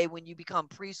another way when you become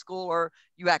preschooler,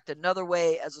 you act another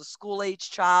way as a school-age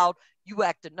child, you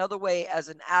act another way as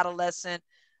an adolescent,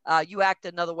 you act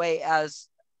another way as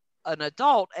an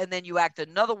adult, and then you act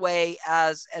another way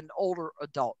as an older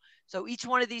adult. So each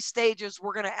one of these stages,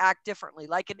 we're going to act differently,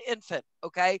 like an infant,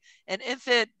 okay? An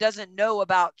infant doesn't know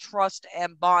about trust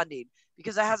and bonding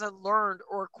because it hasn't learned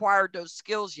or acquired those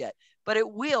skills yet, but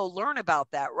it will learn about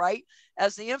that, right?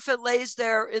 As the infant lays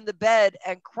there in the bed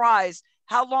and cries,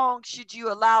 how long should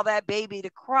you allow that baby to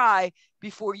cry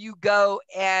before you go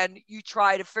and you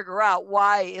try to figure out,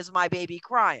 why is my baby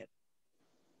crying?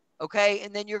 Okay,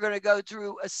 and then you're going to go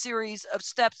through a series of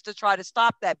steps to try to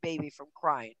stop that baby from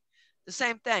crying. The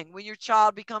same thing, when your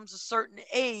child becomes a certain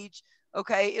age,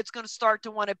 okay, it's going to start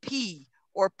to want to pee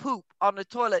or poop on the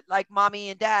toilet like mommy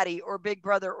and daddy or big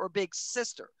brother or big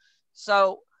sister.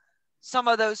 So some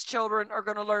of those children are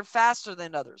going to learn faster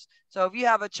than others. So if you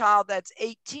have a child that's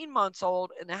 18 months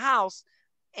old in the house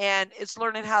and it's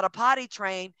learning how to potty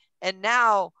train, and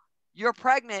now you're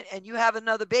pregnant and you have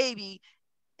another baby,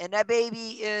 and that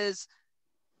baby is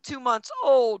 2 months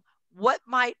old, what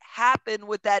might happen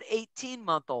with that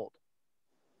 18-month-old?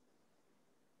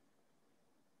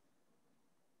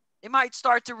 It might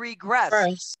start to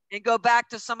regress and go back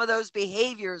to some of those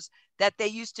behaviors that they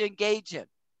used to engage in.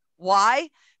 Why?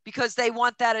 Because they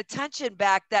want that attention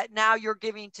back that now you're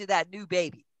giving to that new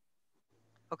baby.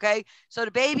 Okay, so the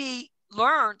baby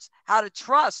learns how to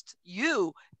trust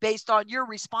you based on your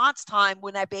response time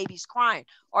when that baby's crying.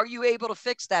 Are you able to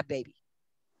fix that baby?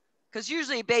 Because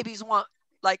usually babies want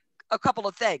like a couple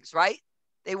of things, right?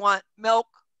 They want milk,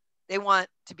 they want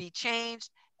to be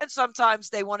changed, and sometimes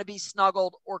they want to be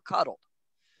snuggled or cuddled.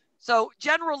 So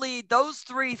generally, those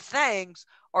three things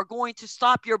are going to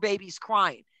stop your baby's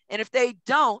crying. And if they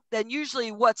don't, then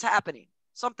usually what's happening?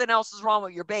 Something else is wrong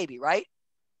with your baby, right?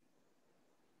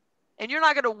 And you're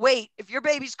not going to wait. If your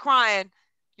baby's crying,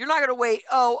 you're not going to wait,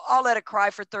 oh, I'll let it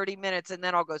cry for 30 minutes and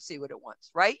then I'll go see what it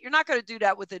wants, right? You're not going to do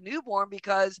that with a newborn,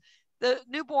 because the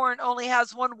newborn only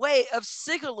has one way of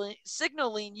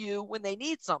signaling you when they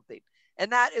need something,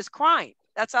 and that is crying.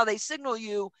 That's how they signal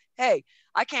you, hey,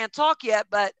 I can't talk yet,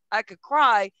 but I could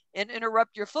cry and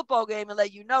interrupt your football game and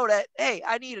let you know that, hey,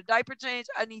 I need a diaper change,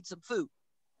 I need some food.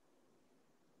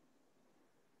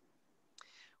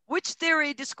 Which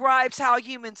theory describes how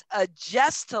humans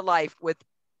adjust to life with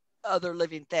other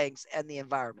living things and the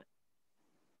environment?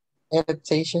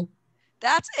 Adaptation.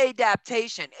 That's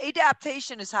adaptation.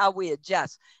 Adaptation is how we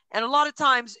adjust. And a lot of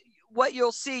times what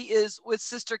you'll see is with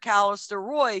Sister Callister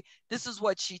Roy, this is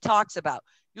what she talks about.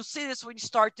 You'll see this when you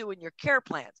start doing your care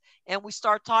plans and we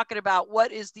start talking about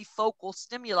what is the focal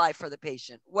stimuli for the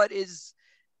patient, what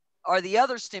are the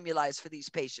other stimuli for these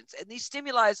patients. And these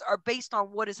stimuli are based on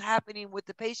what is happening with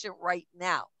the patient right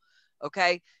now.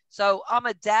 Okay, so I'm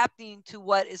adapting to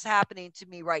what is happening to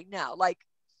me right now. Like,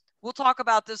 we'll talk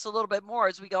about this a little bit more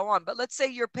as we go on, but let's say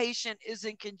your patient is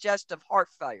in congestive heart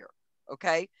failure,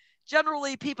 okay?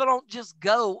 Generally, people don't just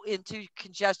go into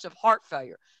congestive heart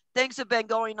failure. Things have been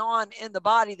going on in the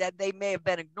body that they may have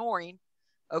been ignoring,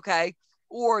 okay?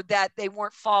 Or that they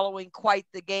weren't following quite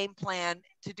the game plan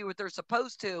to do what they're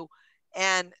supposed to.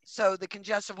 And so the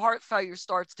congestive heart failure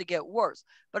starts to get worse.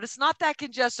 But it's not that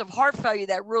congestive heart failure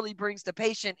that really brings the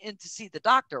patient in to see the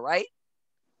doctor, right?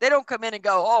 They don't come in and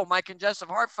go, oh, my congestive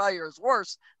heart failure is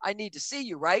worse, I need to see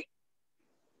you, right?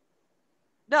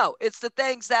 No, it's the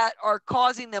things that are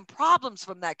causing them problems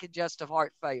from that congestive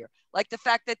heart failure, like the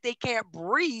fact that they can't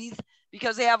breathe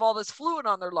because they have all this fluid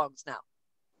on their lungs now.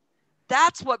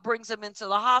 That's what brings them into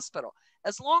the hospital.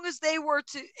 As long as they were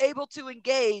able to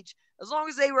engage, as long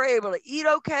as they were able to eat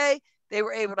okay, they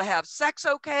were able to have sex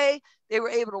okay, they were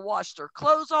able to wash their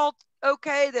clothes all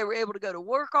okay, they were able to go to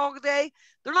work all day,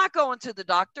 they're not going to the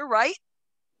doctor, right?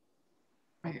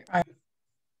 Right.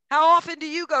 How often do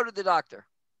you go to the doctor?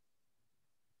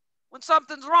 When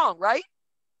something's wrong, right?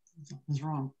 Something's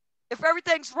wrong. If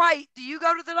everything's right, do you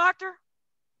go to the doctor?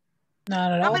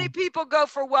 Not at How all. many people go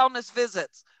for wellness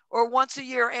visits or once a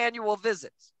year annual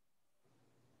visits?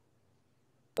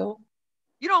 You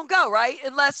don't go, right?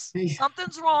 Unless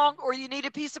something's wrong or you need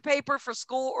a piece of paper for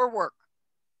school or work.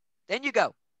 Then you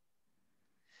go.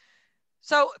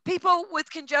 So people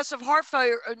with congestive heart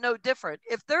failure are no different.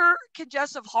 If their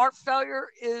congestive heart failure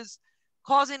is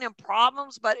causing them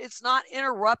problems, but it's not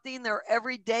interrupting their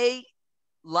everyday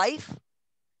life,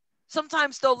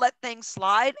 sometimes they'll let things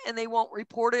slide and they won't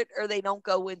report it, or they don't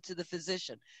go into the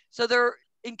physician. So they're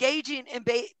engaging in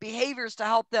behaviors to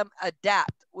help them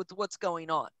adapt with what's going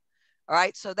on. All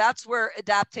right, so that's where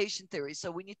adaptation theory.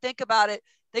 So when you think about it,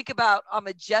 think about I'm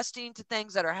adjusting to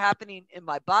things that are happening in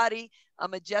my body.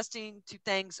 I'm adjusting to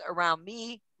things around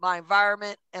me, my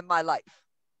environment, and my life.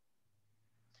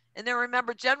 And then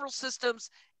remember, general systems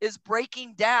is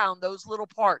breaking down those little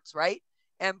parts, right?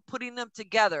 And putting them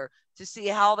together to see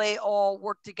how they all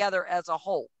work together as a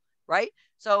whole, right?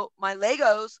 So my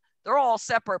Legos, they're all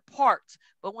separate parts.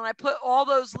 But when I put all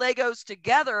those Legos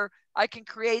together, I can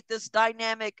create this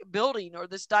dynamic building or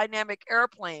this dynamic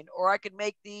airplane, or I can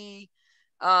make the,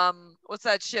 what's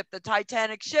that ship? The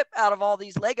Titanic ship out of all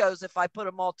these Legos if I put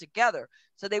them all together.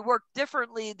 So they work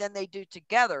differently than they do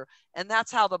together. And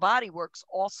that's how the body works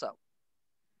also.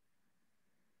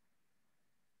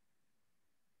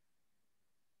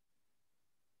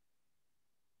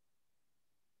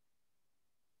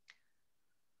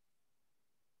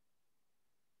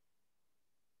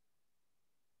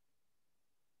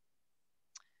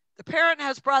 The parent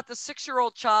has brought the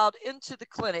 6-year-old child into the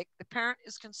clinic. The parent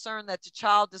is concerned that the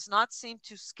child does not seem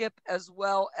to skip as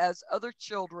well as other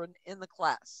children in the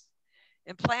class.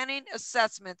 In planning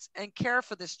assessments and care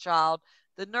for this child,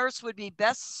 the nurse would be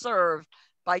best served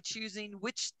by choosing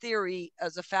which theory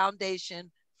as a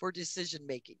foundation for decision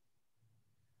making.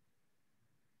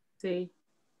 C.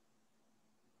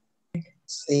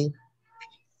 C.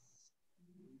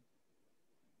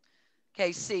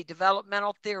 Okay, C,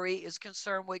 developmental theory is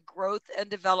concerned with growth and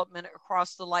development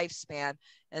across the lifespan,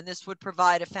 and this would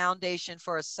provide a foundation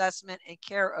for assessment and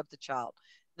care of the child.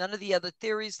 None of the other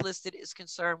theories listed is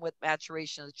concerned with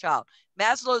maturation of the child.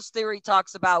 Maslow's theory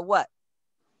talks about what?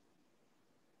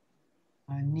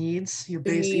 Needs, your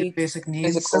basic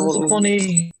needs. Physical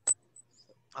needs.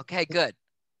 Okay, good.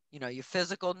 You know, your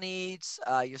physical needs,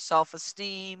 your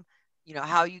self-esteem, you know,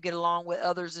 how you get along with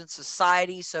others in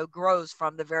society. So it grows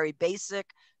from the very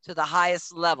basic to the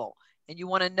highest level. And you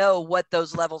want to know what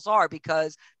those levels are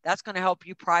because that's going to help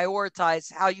you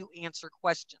prioritize how you answer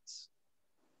questions.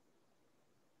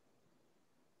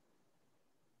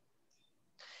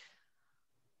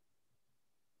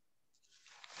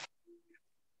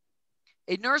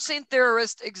 A nursing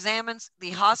theorist examines the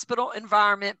hospital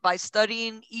environment by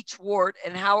studying each ward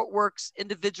and how it works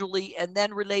individually and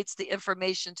then relates the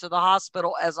information to the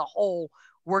hospital as a whole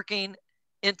working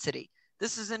entity.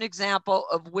 This is an example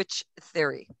of which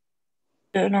theory?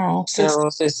 General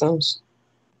systems.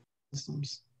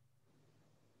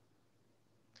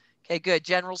 Okay, good.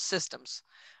 General systems.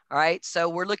 All right. So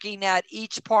we're looking at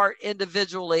each part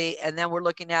individually, and then we're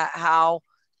looking at how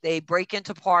they break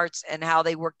into parts and how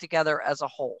they work together as a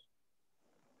whole.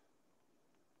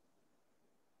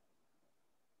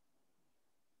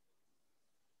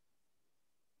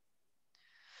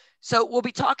 So we'll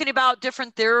be talking about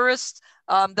different theorists,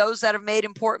 those that have made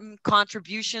important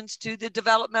contributions to the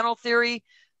developmental theory.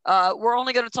 We're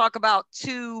only going to talk about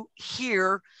 2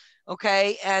 here,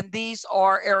 okay? And these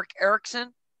are Erik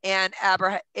Erikson and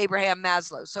Abraham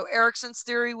Maslow. So Erikson's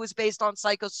theory was based on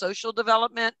psychosocial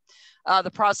development, the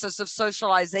process of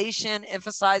socialization,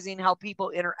 emphasizing how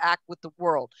people interact with the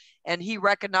world. And he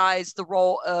recognized the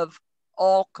role of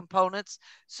all components,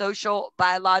 social,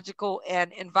 biological,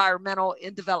 and environmental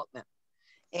in development.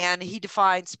 And he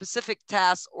defined specific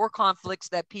tasks or conflicts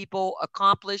that people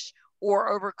accomplish or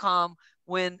overcome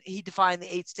when he defined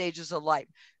the 8 stages of life.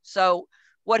 So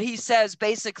what he says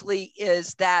basically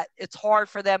is that it's hard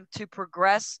for them to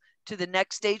progress to the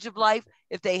next stage of life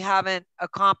if they haven't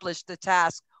accomplished the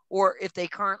task or if they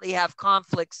currently have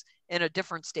conflicts in a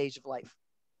different stage of life.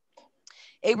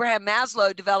 Abraham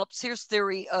Maslow develops his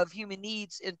theory of human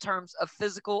needs in terms of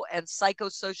physical and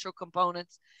psychosocial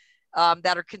components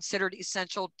that are considered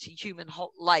essential to human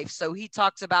life. So he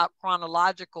talks about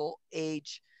chronological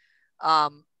age.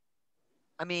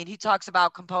 He talks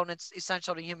about components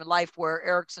essential to human life, where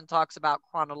Erikson talks about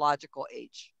chronological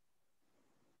age.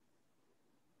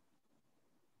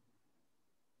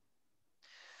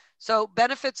 So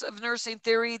benefits of nursing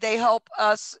theory, they help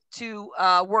us to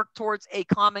work towards a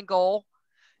common goal.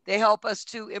 They help us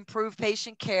to improve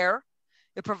patient care.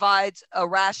 It provides a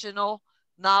rational,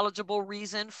 knowledgeable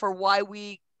reason for why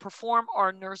we perform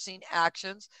our nursing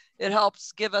actions. It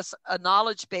helps give us a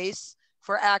knowledge base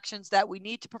for actions that we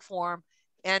need to perform,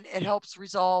 and it helps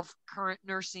resolve current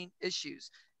nursing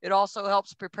issues. It also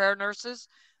helps prepare nurses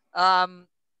to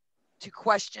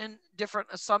question different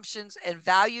assumptions and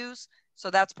values. So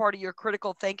that's part of your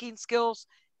critical thinking skills,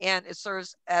 and it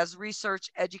serves as research,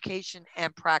 education,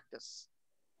 and practice.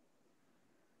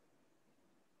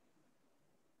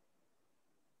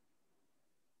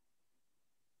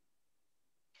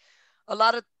 A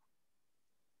lot of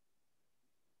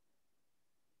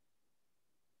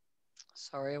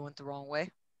Sorry, I went the wrong way.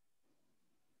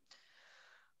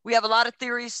 We have a lot of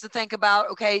theories to think about.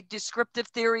 Okay, descriptive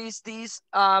theories. These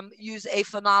use a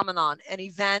phenomenon, an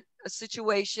event, a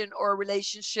situation, or a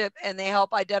relationship, and they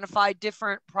help identify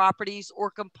different properties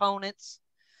or components,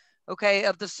 okay,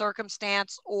 of the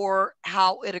circumstance or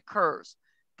how it occurs.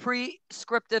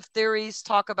 Prescriptive theories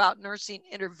talk about nursing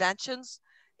interventions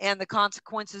and the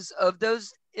consequences of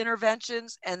those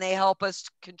interventions, and they help us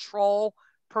control,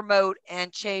 promote,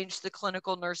 and change the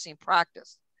clinical nursing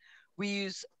practice. We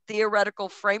use theoretical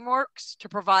frameworks to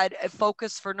provide a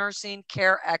focus for nursing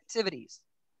care activities.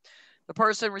 The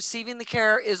person receiving the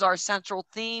care is our central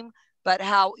theme, but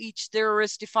how each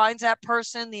theorist defines that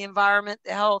person, the environment,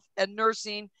 the health, and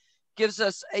nursing gives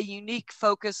us a unique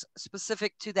focus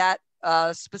specific to that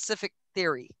specific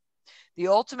theory. The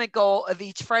ultimate goal of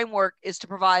each framework is to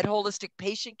provide holistic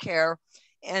patient care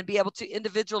and be able to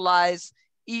individualize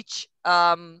each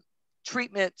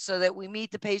treatment so that we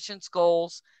meet the patient's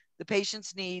goals, the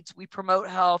patient's needs, we promote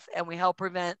health, and we help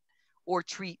prevent or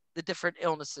treat the different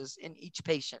illnesses in each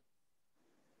patient.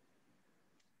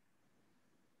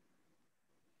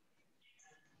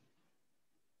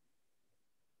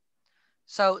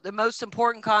 So the most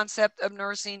important concept of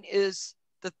nursing is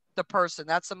the person.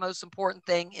 That's the most important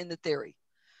thing in the theory.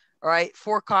 All right,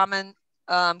 4 common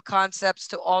concepts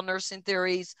to all nursing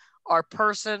theories are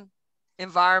person,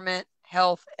 environment,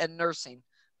 health, and nursing.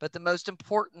 But the most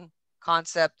important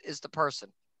concept is the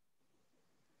person.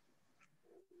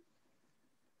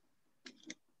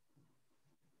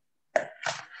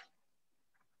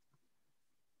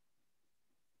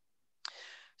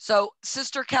 So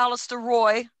Sister Callister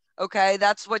Roy, okay,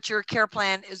 that's what your care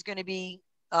plan is going to be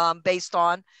based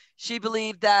on. She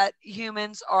believed that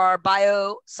humans are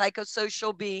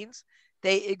biopsychosocial beings.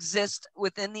 They exist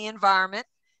within the environment,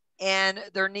 and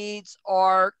their needs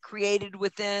are created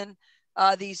within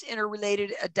these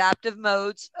interrelated adaptive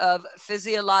modes of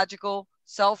physiological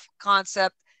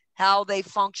self-concept, how they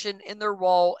function in their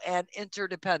role, and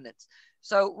interdependence.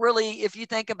 So really, if you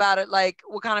think about it, like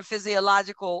what kind of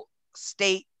physiological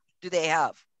state do they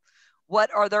have?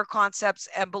 What are their concepts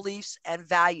and beliefs and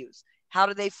values? How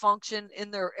do they function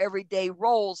in their everyday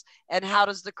roles? And how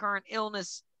does the current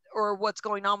illness or what's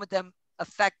going on with them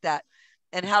affect that?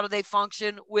 And how do they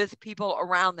function with people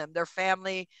around them, their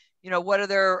family? You know, what are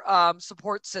their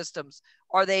support systems?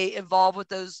 Are they involved with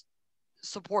those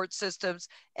support systems?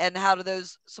 And how do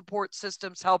those support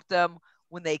systems help them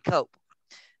when they cope?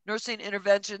 Nursing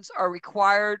interventions are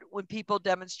required when people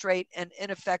demonstrate an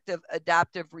ineffective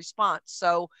adaptive response.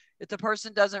 So if the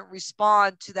person doesn't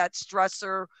respond to that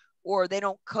stressor, or they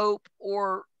don't cope,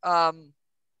 or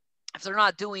if they're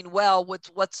not doing well with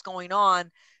what's going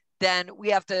on, then we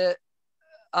have to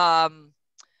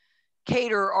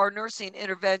cater our nursing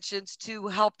interventions to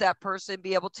help that person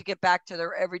be able to get back to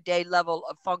their everyday level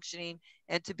of functioning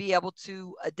and to be able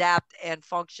to adapt and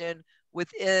function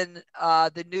within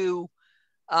the new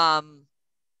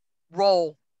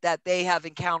role that they have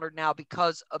encountered now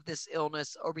because of this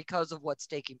illness or because of what's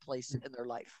taking place in their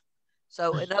life.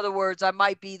 So in other words, I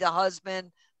might be the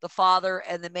husband, the father,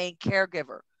 and the main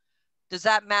caregiver. Does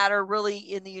that matter really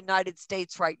in the United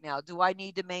States right now? Do I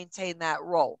need to maintain that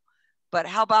role? But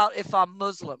how about if I'm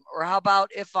Muslim, or how about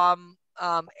if I'm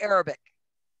Arabic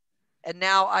and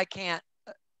now I can't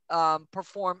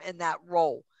perform in that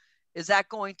role? Is that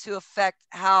going to affect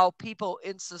how people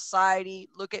in society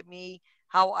look at me,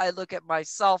 how I look at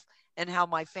myself, and how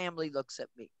my family looks at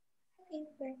me?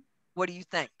 What do you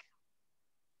think?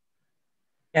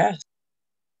 Yes.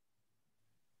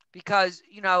 Because,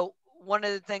 you know, one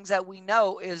of the things that we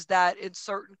know is that in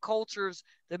certain cultures,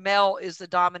 the male is the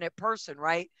dominant person,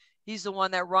 right? He's the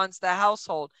one that runs the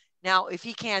household. Now, if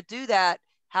he can't do that,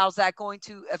 how's that going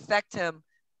to affect him,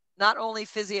 not only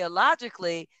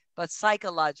physiologically, but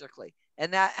psychologically?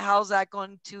 And that, how's that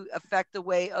going to affect the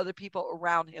way other people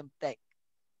around him think?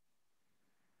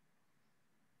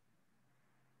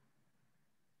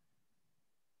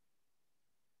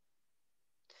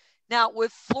 Now,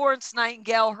 with Florence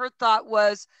Nightingale, her thought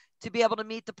was to be able to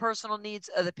meet the personal needs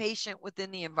of the patient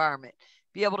within the environment,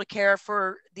 be able to care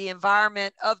for the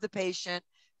environment of the patient.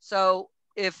 So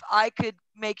if I could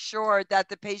make sure that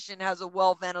the patient has a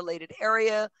well-ventilated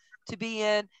area to be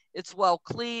in, it's well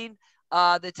cleaned,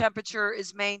 the temperature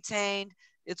is maintained,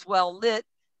 it's well lit,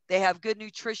 they have good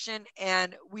nutrition,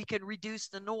 and we can reduce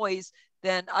the noise,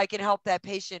 then I can help that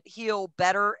patient heal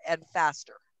better and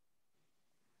faster.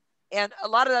 And a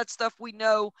lot of that stuff we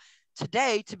know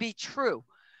today to be true,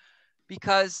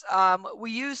 because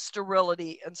we use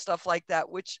sterility and stuff like that,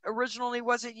 which originally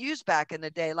wasn't used back in the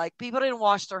day. Like, people didn't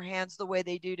wash their hands the way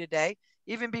they do today,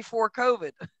 even before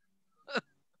COVID.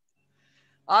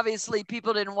 Obviously,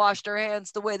 people didn't wash their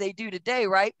hands the way they do today,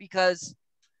 right? Because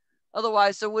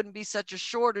otherwise there wouldn't be such a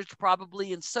shortage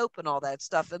probably in soap and all that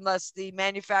stuff, unless the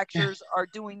manufacturers are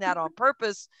doing that on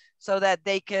purpose so that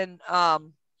they can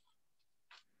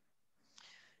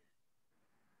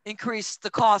increase the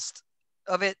cost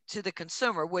of it to the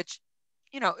consumer, which,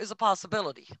 is a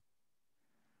possibility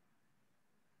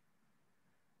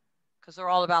because they're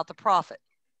all about the profit.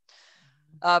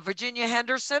 Virginia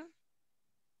Henderson,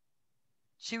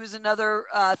 she was another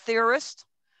theorist.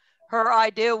 Her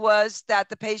idea was that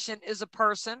the patient is a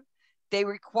person. They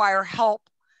require help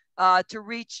to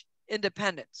reach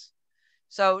independence.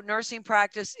 So nursing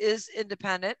practice is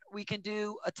independent. We can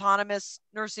do autonomous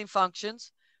nursing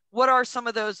functions. What are some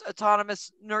of those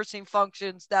autonomous nursing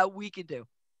functions that we can do?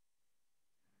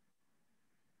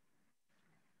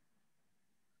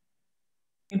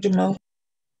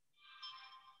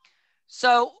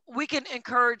 So we can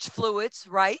encourage fluids,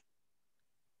 right?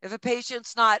 If a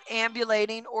patient's not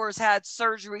ambulating or has had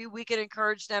surgery, we can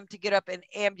encourage them to get up and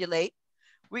ambulate.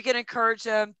 We can encourage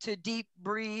them to deep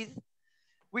breathe.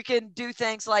 We can do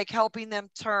things like helping them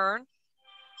turn,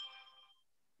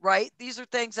 right? These are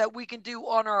things that we can do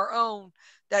on our own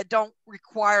that don't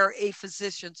require a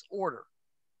physician's order.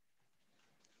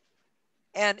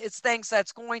 And it's things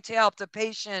that's going to help the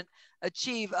patient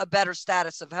achieve a better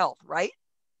status of health, right?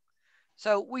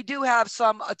 So we do have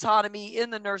some autonomy in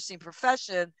the nursing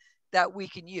profession that we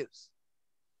can use.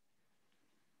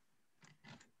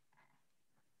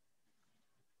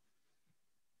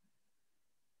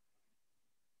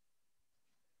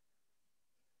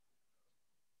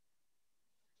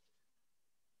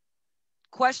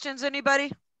 Questions,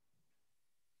 anybody?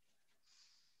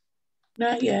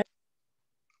 Not yet.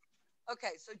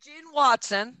 Okay, so Jean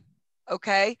Watson,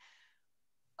 okay,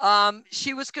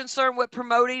 she was concerned with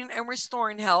promoting and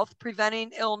restoring health,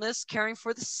 preventing illness, caring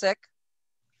for the sick.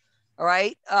 All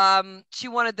right. She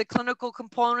wanted the clinical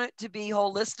component to be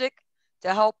holistic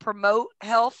to help promote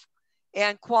health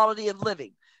and quality of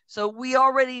living. So we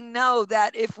already know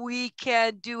that if we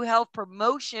can do health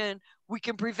promotion, we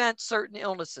can prevent certain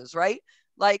illnesses, right?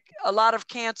 Like a lot of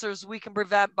cancers we can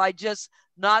prevent by just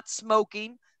not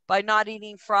smoking, by not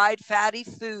eating fried fatty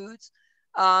foods,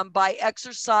 by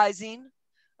exercising,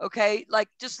 okay? Like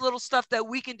just little stuff that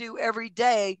we can do every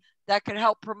day that can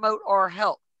help promote our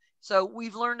health. So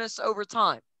we've learned this over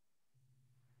time.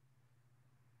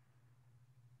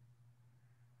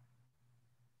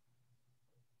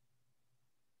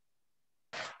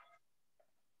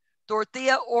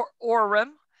 Dorothea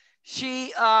Orem,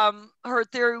 she, her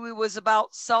theory was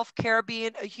about self-care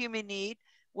being a human need.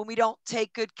 When we don't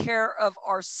take good care of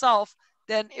ourselves,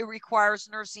 then it requires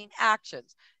nursing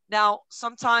actions. Now,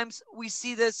 sometimes we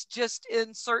see this just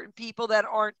in certain people that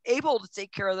aren't able to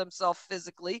take care of themselves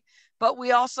physically, but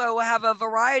we also have a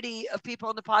variety of people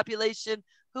in the population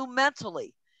who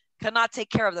mentally cannot take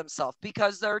care of themselves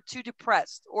because they're too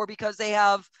depressed or because they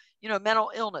have,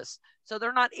 mental illness. So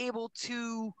they're not able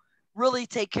to really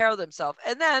take care of themselves.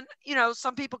 And then,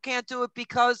 some people can't do it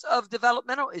because of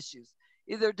developmental issues.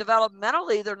 Either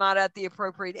developmentally, they're not at the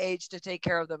appropriate age to take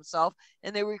care of themselves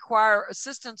and they require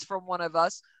assistance from one of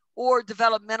us, or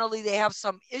developmentally, they have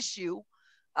some issue.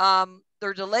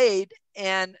 They're delayed.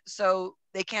 And so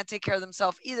they can't take care of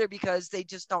themselves either because they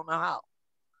just don't know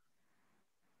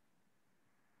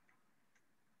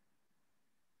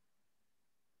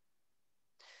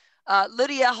how.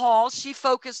 Lydia Hall, she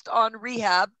focused on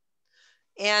rehab,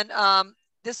 and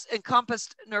this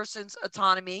encompassed nursing's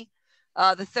autonomy,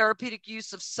 the therapeutic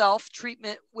use of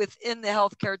self-treatment within the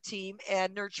healthcare team,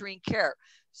 and nurturing care.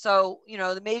 So,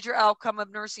 the major outcome of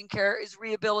nursing care is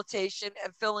rehabilitation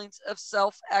and feelings of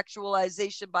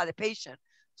self-actualization by the patient.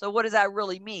 So what does that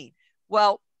really mean?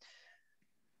 Well,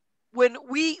 when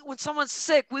someone's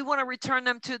sick, we want to return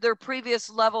them to their previous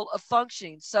level of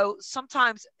functioning. So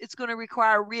sometimes it's going to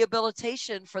require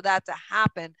rehabilitation for that to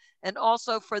happen, and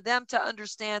also for them to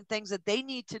understand things that they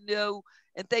need to know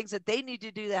and things that they need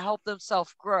to do to help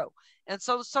themselves grow. And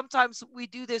so sometimes we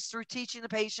do this through teaching the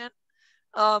patient,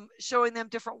 showing them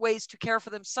different ways to care for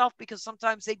themselves, because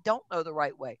sometimes they don't know the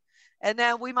right way. And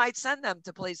then we might send them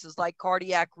to places like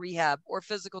cardiac rehab or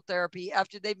physical therapy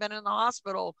after they've been in the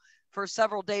hospital for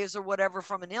several days or whatever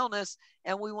from an illness.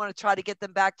 And we want to try to get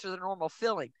them back to the normal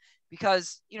feeling,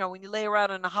 because, when you lay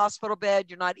around in a hospital bed,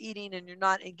 you're not eating and you're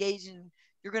not engaging,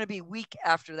 you're going to be weak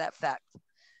after that fact.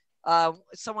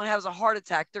 Someone has a heart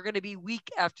attack, they're going to be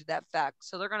weak after that fact.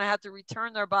 So they're going to have to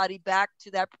return their body back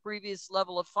to that previous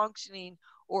level of functioning,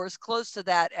 or as close to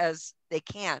that as they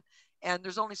can. And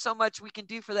there's only so much we can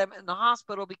do for them in the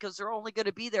hospital because they're only going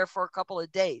to be there for a couple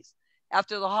of days.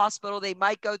 After the hospital, they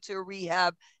might go to a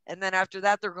rehab, and then after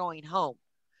that, they're going home.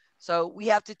 So we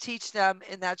have to teach them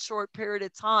in that short period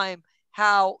of time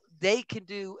how they can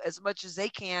do as much as they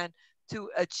can to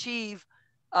achieve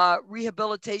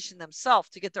rehabilitation themselves,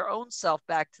 to get their own self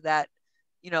back to that,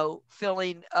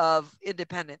 feeling of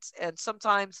independence. And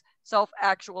sometimes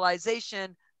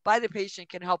self-actualization by the patient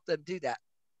can help them do that.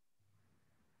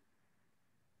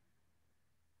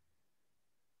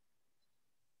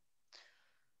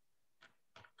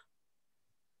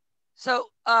 So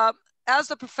as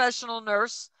a professional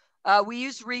nurse, we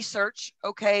use research,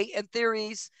 okay, and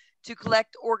theories to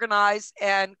collect, organize,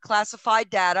 and classify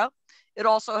data. It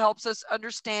also helps us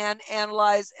understand,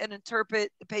 analyze, and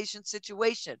interpret the patient's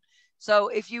situation. So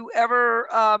if you ever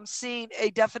seen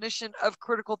a definition of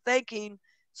critical thinking,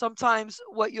 sometimes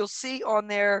what you'll see on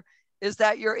there is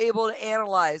that you're able to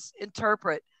analyze,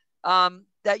 interpret,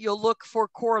 that you'll look for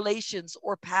correlations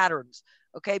or patterns,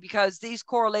 okay, because these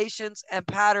correlations and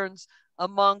patterns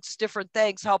amongst different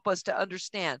things help us to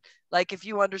understand. Like if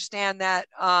you understand that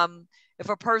if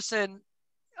a person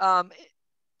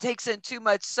takes in too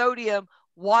much sodium,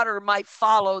 water might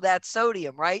follow that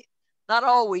sodium, right? Not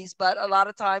always, but a lot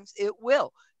of times it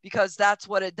will, because that's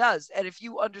what it does. And if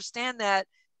you understand that,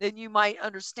 then you might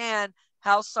understand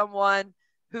how someone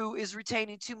who is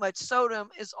retaining too much sodium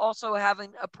is also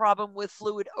having a problem with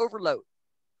fluid overload.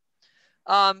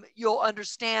 You'll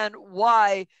understand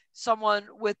why someone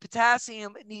with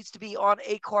potassium needs to be on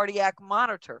a cardiac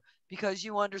monitor, because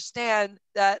you understand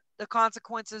that the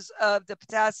consequences of the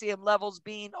potassium levels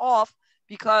being off,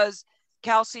 because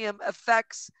calcium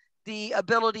affects the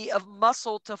ability of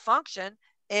muscle to function,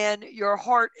 and your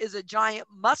heart is a giant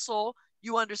muscle.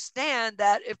 You understand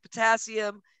that if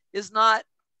potassium is not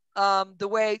the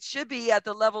way it should be, at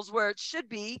the levels where it should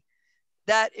be,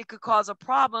 that it could cause a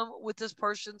problem with this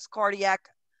person's cardiac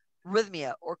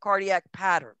rhythmia or cardiac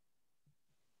pattern.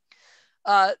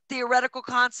 Theoretical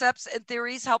concepts and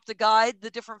theories help to guide the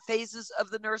different phases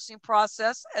of the nursing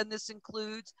process, and this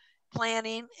includes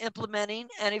planning, implementing,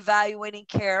 and evaluating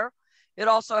care. It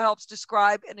also helps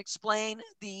describe and explain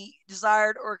the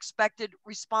desired or expected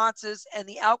responses and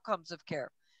the outcomes of care.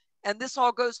 And this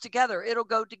all goes together. It'll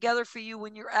go together for you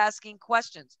when you're asking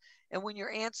questions and when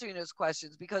you're answering those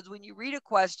questions, because when you read a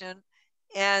question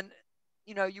and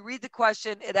you read the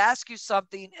question, it asks you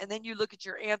something, and then you look at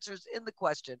your answers in the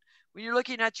question. When you're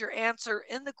looking at your answer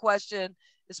in the question,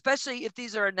 especially if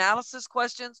these are analysis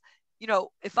questions,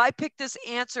 if I pick this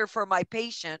answer for my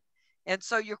patient, and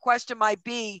so your question might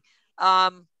be,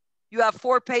 you have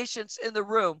 4 patients in the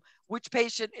room, which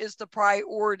patient is the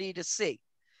priority to see?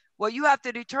 Well, you have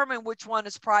to determine which one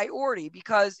is priority,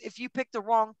 because if you pick the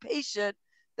wrong patient,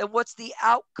 then what's the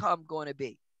outcome going to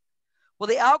be? Well,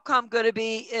 the outcome going to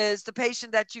be is the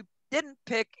patient that you didn't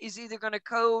pick is either going to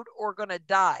code or going to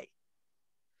die.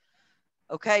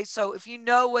 Okay, so if you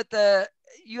know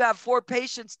you have 4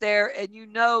 patients there, and you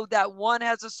know that one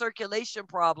has a circulation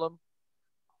problem,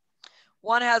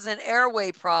 one has an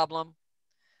airway problem,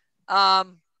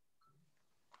 one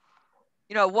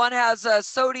has a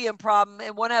sodium problem,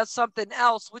 and one has something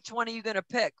else, which one are you going to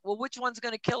pick? Well, which one's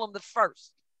going to kill them the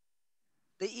first?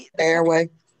 The airway.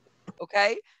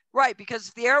 Okay, right, because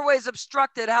if the airway is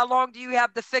obstructed, how long do you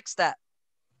have to fix that?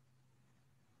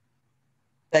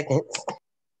 Seconds.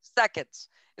 Seconds.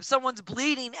 If someone's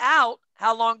bleeding out,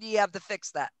 how long do you have to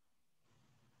fix that?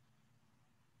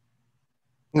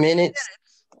 Minutes.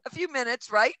 A few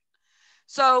minutes, right?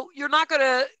 So you're not going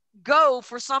to go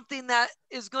for something that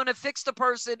is going to fix the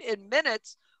person in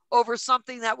minutes over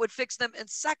something that would fix them in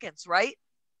seconds, right?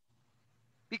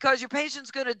 Because your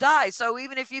patient's going to die. So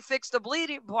even if you fix the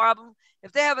bleeding problem,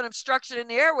 if they have an obstruction in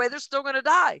the airway, they're still going to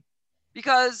die,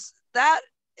 because that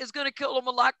is going to kill them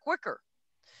a lot quicker.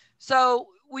 So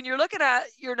when you're looking at,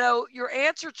 your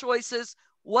answer choices,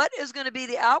 what is going to be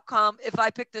the outcome if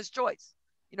I pick this choice?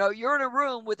 You're in a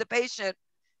room with a patient,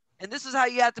 and this is how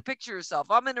you have to picture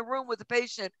yourself. I'm in a room with a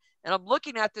patient, and I'm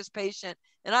looking at this patient,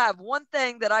 and I have one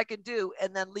thing that I can do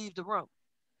and then leave the room.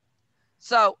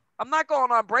 So I'm not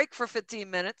going on break for 15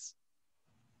 minutes.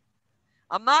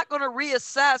 I'm not going to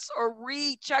reassess or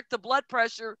recheck the blood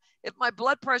pressure if my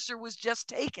blood pressure was just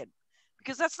taken,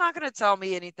 because that's not going to tell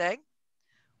me anything.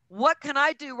 What can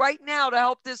I do right now to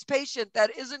help this patient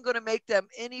that isn't going to make them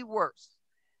any worse?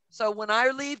 So when I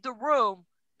leave the room,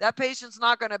 that patient's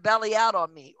not going to belly out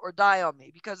on me or die on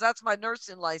me, because that's my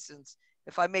nursing license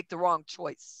if I make the wrong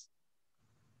choice.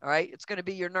 All right, it's going to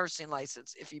be your nursing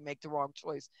license if you make the wrong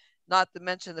choice, not to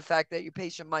mention the fact that your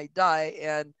patient might die,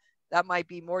 and that might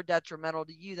be more detrimental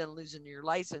to you than losing your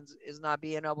license, is not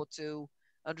being able to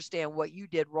understand what you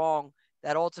did wrong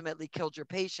that ultimately killed your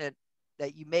patient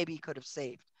that you maybe could have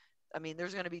saved. I mean,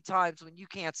 there's going to be times when you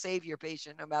can't save your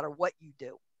patient no matter what you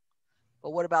do. But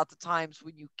what about the times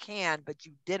when you can, but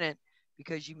you didn't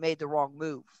because you made the wrong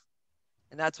move?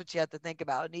 And that's what you have to think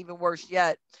about. And even worse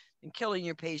yet than killing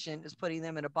your patient is putting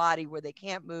them in a body where they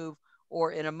can't move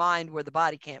or in a mind where the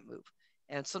body can't move.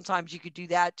 And sometimes you could do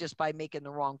that just by making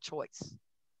the wrong choice.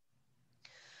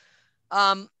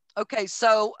 Okay,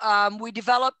 so we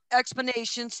develop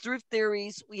explanations through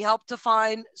theories. We help to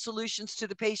find solutions to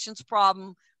the patient's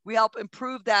problem. We help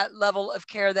improve that level of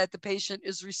care that the patient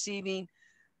is receiving.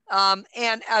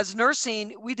 And as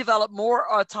nursing, we develop more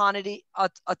autonomy,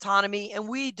 and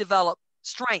we develop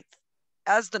strength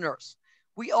as the nurse.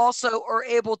 We also are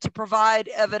able to provide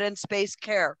evidence-based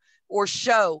care or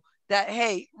show that,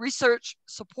 hey, research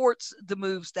supports the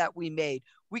moves that we made.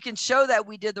 We can show that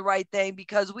we did the right thing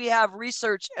because we have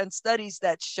research and studies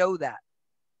that show that.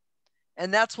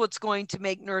 And that's what's going to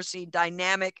make nursing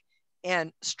dynamic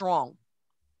and strong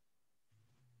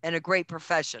and a great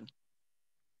profession.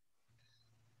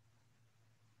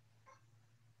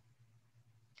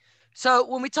 So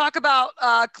when we talk about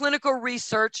clinical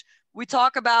research, we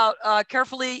talk about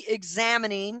carefully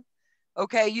examining,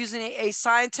 okay, using a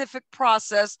scientific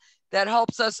process that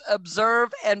helps us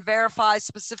observe and verify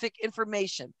specific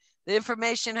information. The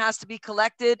information has to be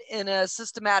collected in a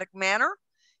systematic manner,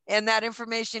 and that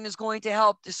information is going to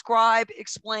help describe,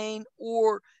 explain,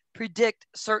 or predict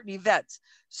certain events.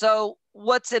 So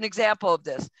what's an example of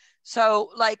this? So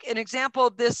like an example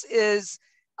of this is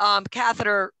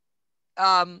catheter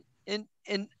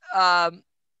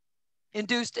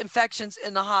induced infections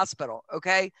in the hospital,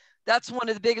 okay? That's one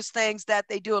of the biggest things that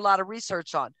they do a lot of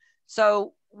research on.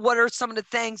 So what are some of the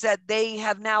things that they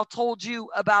have now told you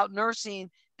about nursing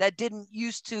that didn't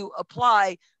used to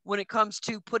apply when it comes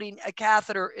to putting a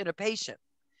catheter in a patient?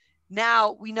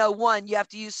 Now we know, one, you have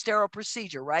to use sterile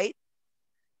procedure, right?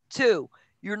 Two,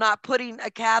 you're not putting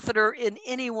a catheter in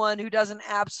anyone who doesn't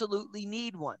absolutely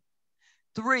need one.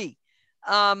 Three,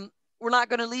 we're not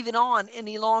going to leave it on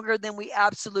any longer than we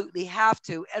absolutely have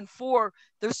to. And four,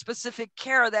 there's specific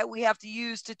care that we have to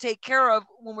use to take care of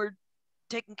when we're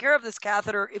taking care of this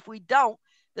catheter. If we don't,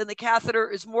 then the catheter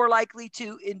is more likely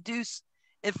to induce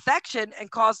infection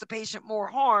and cause the patient more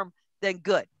harm than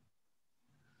good.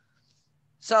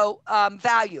 So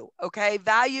value, okay?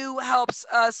 Value helps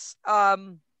us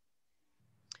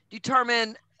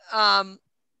determine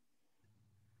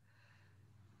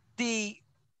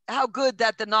how good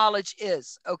that the knowledge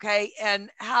is, okay? And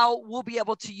how we'll be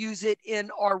able to use it in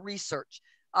our research.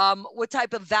 What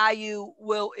type of value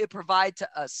will it provide to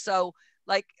us? So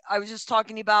like I was just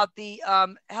talking about the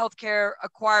healthcare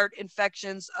acquired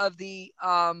infections of the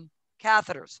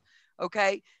catheters,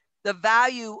 okay? The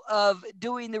value of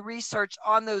doing the research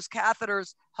on those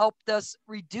catheters helped us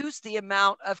reduce the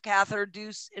amount of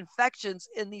catheter-induced infections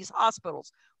in these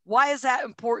hospitals. Why is that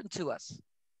important to us?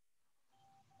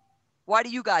 Why do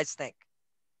you guys think?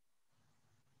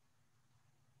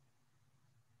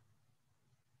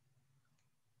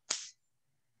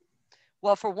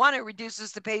 Well, for one, it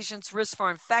reduces the patient's risk for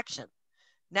infection.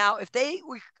 Now, if they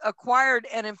acquired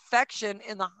an infection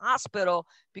in the hospital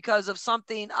because of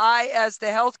something I, as the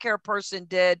healthcare person,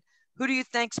 did, who do you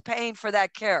think's paying for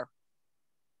that care?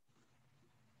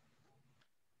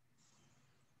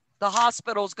 The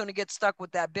hospital is going to get stuck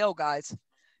with that bill, guys,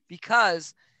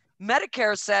 because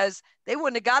Medicare says they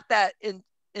wouldn't have got that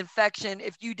infection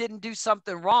if you didn't do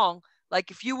something wrong.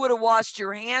 Like if you would have washed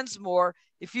your hands more,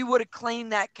 if you would have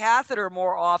cleaned that catheter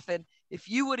more often, if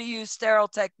you would have used sterile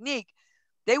technique,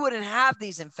 they wouldn't have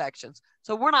these infections.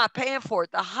 So we're not paying for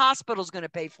it. The hospital's going to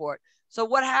pay for it. So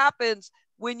what happens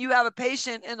when you have a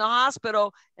patient in the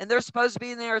hospital and they're supposed to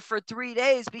be in there for 3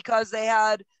 days because they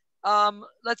had,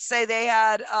 let's say they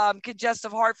had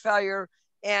congestive heart failure,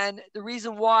 and the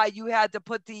reason why you had to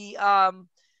put the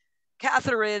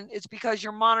catheter in is because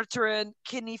you're monitoring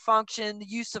kidney function, the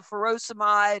use of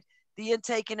furosemide, the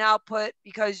intake and output,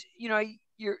 because you know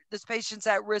this patient's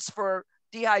at risk for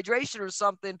dehydration or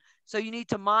something, so you need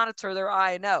to monitor their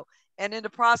I&O. And in the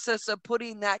process of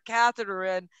putting that catheter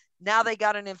in, now they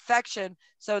got an infection,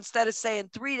 so instead of staying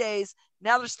 3 days,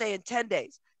 now they're staying 10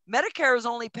 days. Medicare is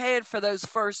only paying for those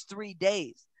first 3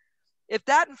 days. If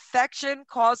that infection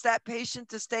caused that patient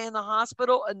to stay in the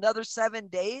hospital another 7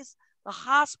 days, the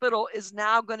hospital is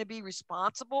now going to be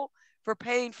responsible for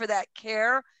paying for that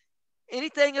care,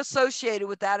 anything associated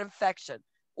with that infection.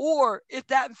 Or if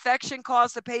that infection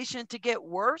caused the patient to get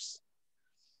worse,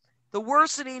 the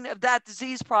worsening of that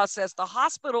disease process, the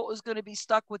hospital is going to be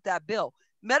stuck with that bill.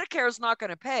 Medicare is not going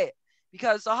to pay it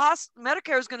because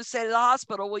Medicare is going to say to the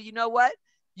hospital, well, you know what?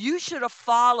 You should have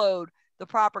followed the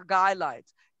proper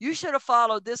guidelines. You should have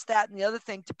followed this, that, and the other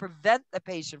thing to prevent the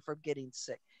patient from getting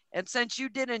sick. And since you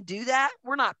didn't do that,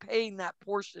 we're not paying that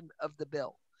portion of the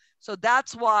bill. So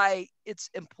that's why it's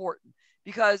important,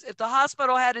 because if the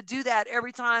hospital had to do that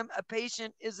every time a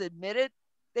patient is admitted,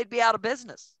 they'd be out of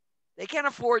business. They can't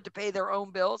afford to pay their own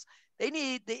bills. They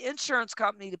need the insurance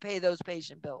company to pay those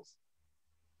patient bills.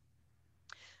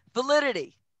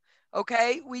 Validity.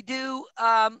 Okay, we do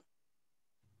a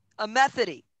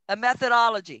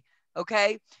methodology,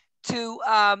 okay, to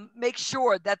make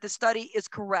sure that the study is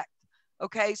correct.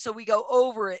 Okay, so we go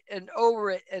over it and over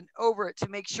it and over it to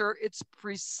make sure it's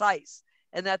precise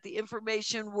and that the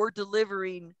information we're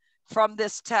delivering from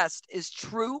this test is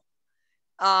true,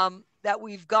 that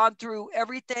we've gone through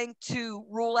everything to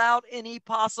rule out any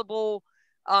possible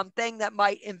thing that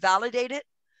might invalidate it,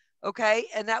 okay,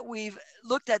 and that we've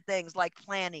looked at things like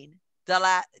planning,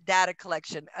 data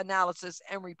collection, analysis,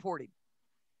 and reporting.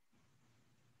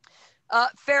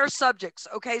 Fair subjects,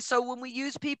 okay, so when we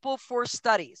use people for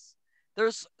studies,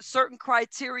 there's certain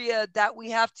criteria that we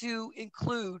have to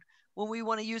include when we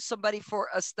want to use somebody for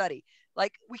a study.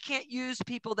 Like, we can't use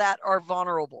people that are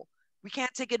vulnerable. We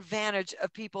can't take advantage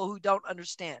of people who don't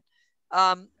understand.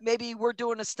 Maybe we're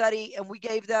doing a study and we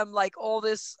gave them like all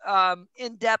this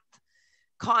in-depth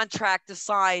contract to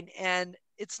sign and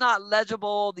it's not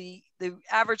legible. The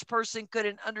average person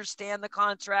couldn't understand the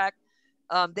contract.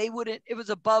 They wouldn't, it was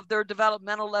above their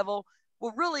developmental level.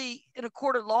 Well, really, in a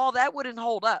court of law, that wouldn't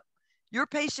hold up. Your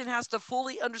patient has to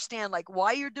fully understand like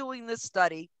why you're doing this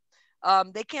study.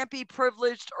 They can't be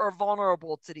privileged or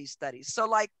vulnerable to these studies. So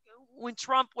like when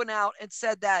Trump went out and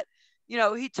said that, you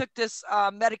know, he took this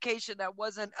medication that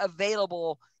wasn't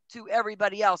available to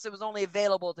everybody else. It was only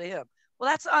available to him. Well,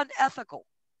 that's unethical.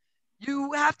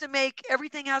 You have to make,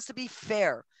 everything has to be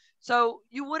fair. So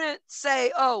you wouldn't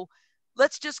say, oh,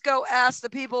 let's just go ask the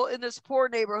people in this poor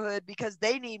neighborhood because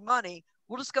they need money.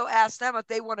 We'll just go ask them if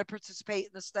they want to participate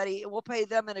in the study and we'll pay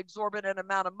them an exorbitant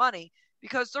amount of money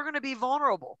because they're going to be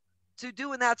vulnerable to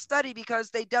doing that study because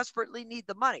they desperately need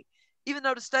the money. Even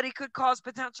though the study could cause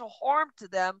potential harm to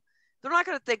them, they're not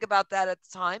going to think about that at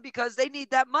the time because they need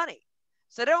that money.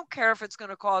 So they don't care if it's going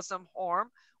to cause them harm.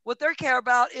 What they care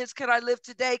about is, can I live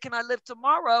today? Can I live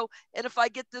tomorrow? And if I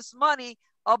get this money,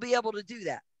 I'll be able to do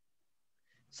that.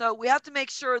 So we have to make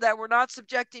sure that we're not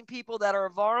subjecting people that are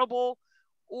vulnerable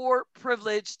or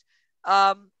privileged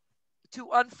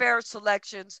to unfair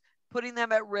selections, putting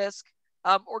them at risk,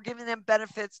 or giving them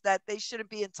benefits that they shouldn't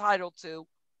be entitled to,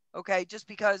 okay, just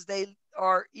because they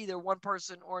are either one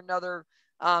person or another,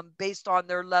 based on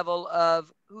their level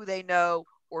of who they know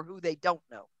or who they don't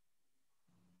know.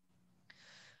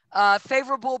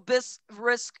 Favorable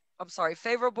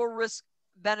risk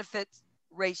benefit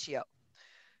ratio.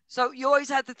 So you always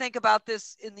have to think about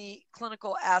this in the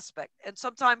clinical aspect, and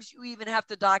sometimes you even have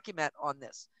to document on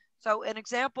this. So an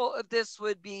example of this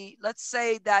would be, let's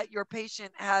say that your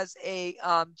patient has a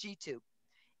G-tube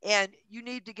and you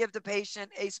need to give the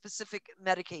patient a specific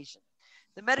medication.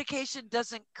 The medication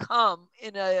doesn't come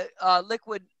in a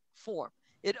liquid form.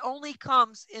 It only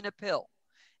comes in a pill.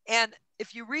 And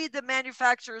if you read the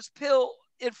manufacturer's pill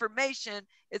information,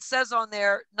 it says on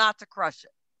there not to crush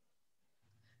it.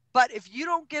 But if you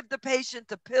don't give the patient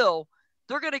the pill,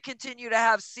 they're going to continue to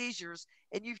have seizures.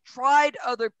 And you've tried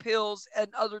other pills and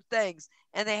other things,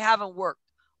 and they haven't worked.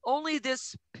 Only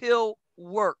this pill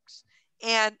works.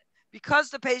 And because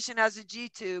the patient has a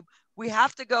G-tube, we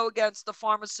have to go against the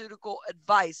pharmaceutical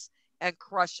advice and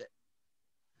crush it.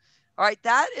 All right,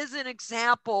 that is an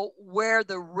example where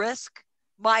the risk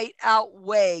might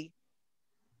outweigh,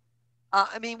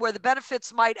 where the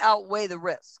benefits might outweigh the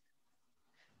risk.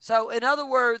 So in other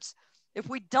words, if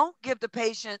we don't give the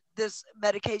patient this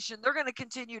medication, they're going to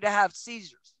continue to have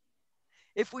seizures.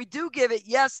 If we do give it,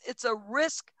 yes, it's a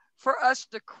risk for us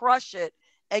to crush it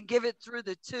and give it through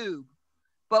the tube.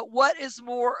 But what is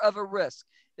more of a risk?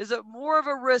 Is it more of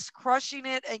a risk crushing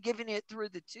it and giving it through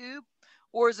the tube?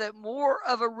 Or is it more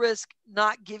of a risk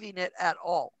not giving it at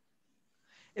all?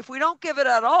 If we don't give it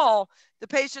at all, the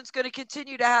patient's going to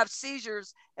continue to have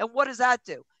seizures. And what does that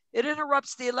do? It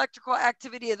interrupts the electrical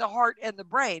activity of the heart and the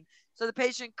brain. So the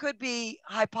patient could be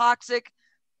hypoxic.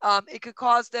 It could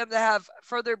cause them to have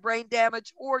further brain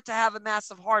damage or to have a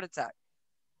massive heart attack.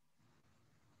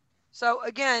 So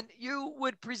again, you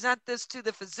would present this to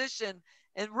the physician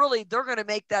and really they're going to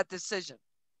make that decision.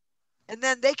 And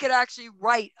then they could actually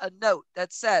write a note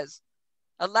that says,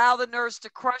 allow the nurse to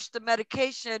crush the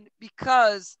medication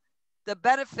because the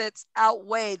benefits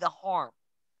outweigh the harm.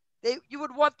 You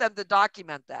would want them to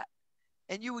document that.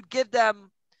 And you would give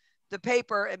them the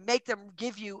paper and make them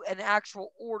give you an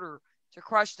actual order to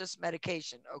crush this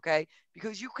medication, okay?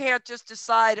 Because you can't just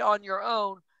decide on your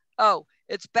own, oh,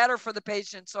 it's better for the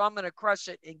patient, so I'm going to crush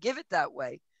it and give it that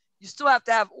way. You still have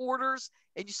to have orders,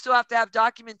 and you still have to have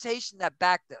documentation that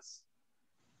back this.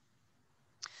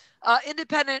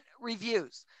 Independent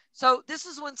reviews. So this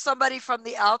is when somebody from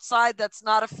the outside that's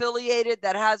not affiliated,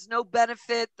 that has no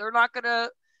benefit, they're not going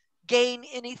to gain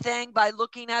anything by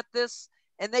looking at this,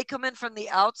 and they come in from the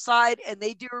outside and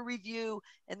they do a review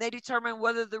and they determine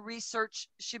whether the research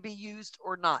should be used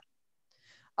or not.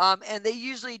 And they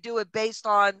usually do it based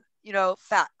on,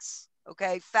 facts,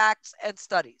 okay, facts and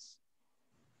studies.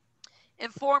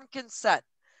 Informed consent.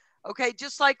 Okay,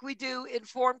 just like we do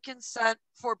informed consent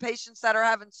for patients that are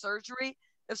having surgery,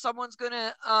 if someone's going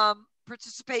to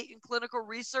participate in clinical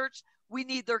research, we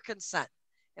need their consent.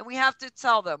 And we have to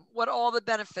tell them what all the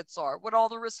benefits are, what all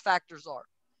the risk factors are.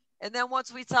 And then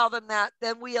once we tell them that,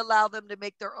 then we allow them to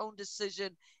make their own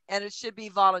decision, and it should be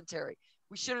voluntary.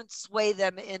 We shouldn't sway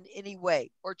them in any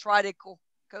way or try to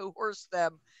coerce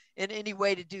them in any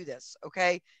way to do this,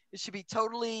 okay? It should be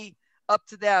totally up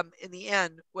to them in the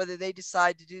end whether they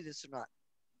decide to do this or not.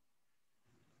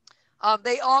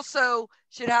 They also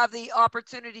should have the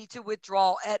opportunity to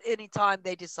withdraw at any time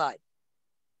they decide.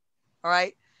 All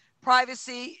right.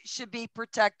 Privacy should be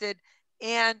protected,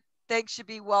 and things should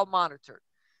be well monitored.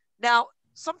 Now,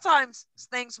 sometimes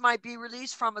things might be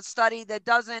released from a study that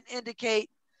doesn't indicate,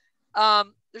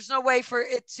 there's no way for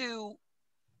it to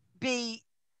be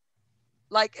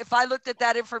like, if I looked at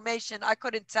that information, I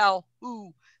couldn't tell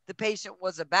who the patient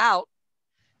was about.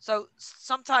 So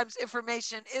sometimes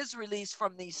information is released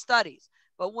from these studies,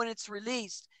 but when it's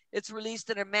released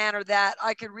in a manner that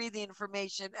I can read the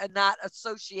information and not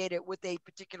associate it with a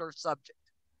particular subject.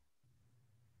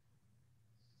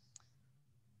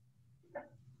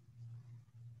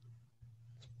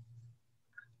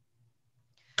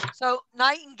 So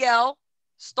Nightingale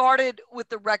started with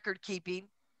the record keeping,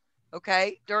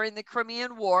 okay, during the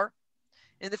Crimean War.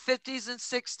 In the 50s and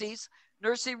 60s,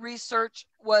 nursing research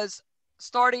was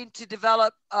starting to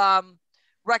develop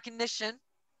recognition,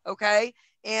 okay,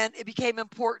 and it became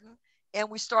important, and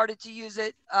we started to use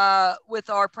it with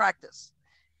our practice.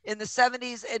 In the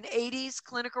 70s and 80s,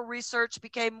 clinical research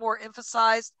became more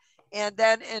emphasized, and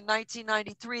then in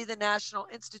 1993, the National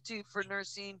Institute for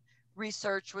Nursing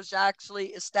Research was actually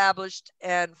established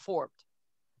and formed.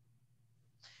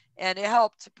 And it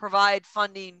helped provide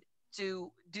funding to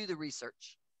do the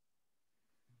research.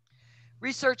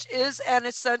 Research is an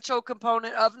essential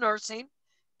component of nursing,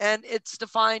 and it's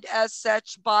defined as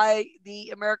such by the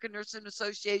American Nursing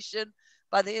Association,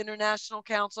 by the International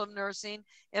Council of Nursing,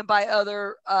 and by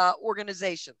other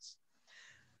organizations.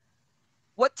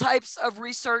 What types of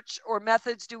research or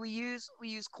methods do we use? We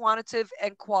use quantitative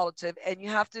and qualitative, and you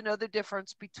have to know the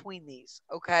difference between these,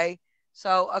 okay?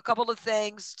 So a couple of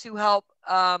things to help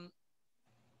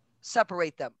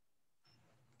separate them.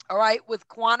 All right, with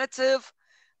quantitative,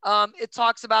 it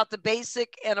talks about the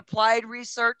basic and applied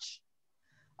research.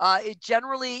 It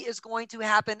generally is going to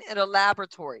happen in a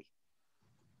laboratory.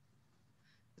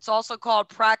 It's also called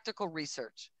practical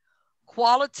research.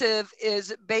 Qualitative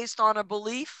is based on a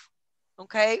belief,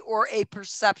 okay, or a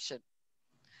perception.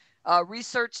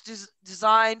 Research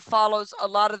design follows a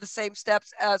lot of the same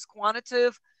steps as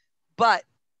quantitative, but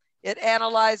it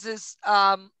analyzes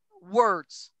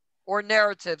words or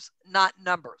narratives, not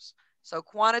numbers. So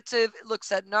quantitative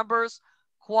looks at numbers,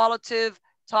 qualitative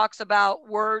talks about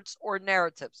words or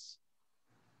narratives.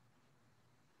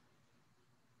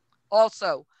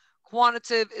 Also,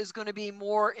 quantitative is going to be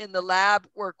more in the lab,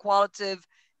 where qualitative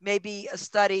may be a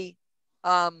study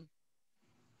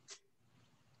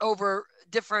over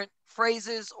different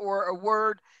phrases or a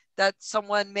word that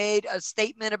someone made a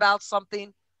statement about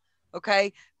something.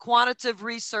 Okay, quantitative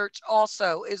research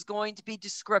also is going to be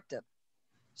descriptive.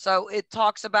 So it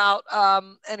talks about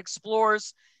and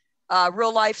explores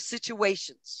real life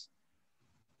situations.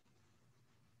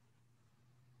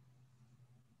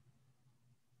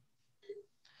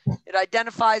 It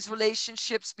identifies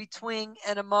relationships between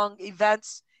and among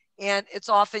events, and it's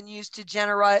often used to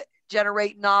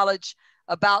generate knowledge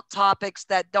about topics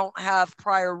that don't have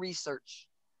prior research.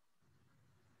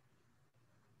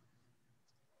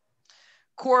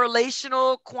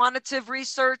 Correlational quantitative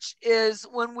research is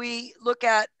when we look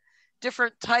at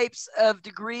different types of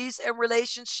degrees and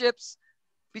relationships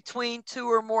between two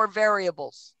or more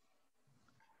variables.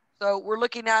 So we're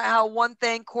looking at how one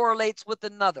thing correlates with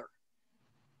another.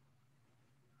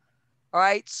 All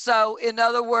right, so in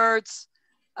other words,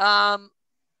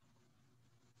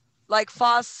 like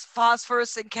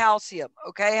phosphorus and calcium,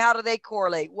 okay, how do they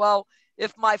correlate? Well,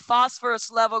 if my phosphorus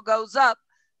level goes up,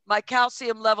 my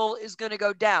calcium level is going to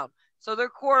go down. So they're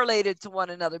correlated to one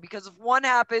another, because if one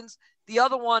happens, the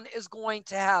other one is going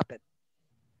to happen.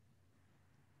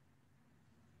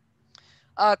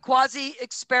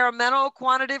 Quasi-experimental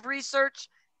quantitative research.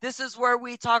 This is where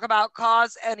we talk about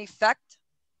cause and effect.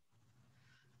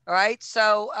 All right,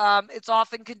 so it's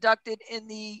often conducted in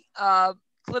the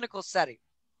clinical setting.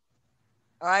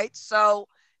 All right, so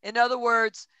in other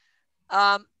words,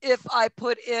 if I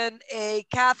put in a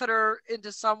catheter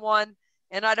into someone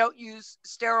and I don't use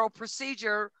sterile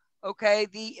procedure, okay,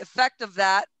 the effect of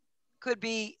that could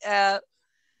be an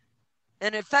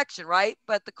infection, right?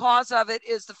 But the cause of it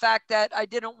is the fact that I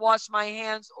didn't wash my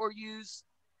hands or use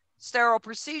sterile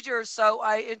procedure, so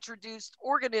I introduced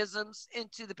organisms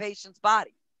into the patient's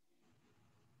body.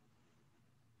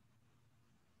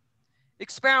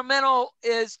 Experimental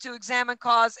is to examine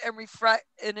cause and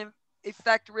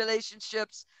effect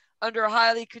relationships under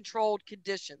highly controlled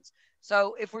conditions.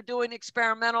 So if we're doing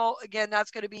experimental, again,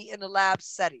 that's going to be in a lab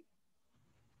setting.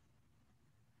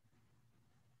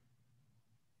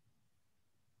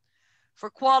 For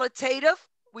qualitative,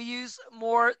 we use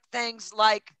more things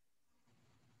like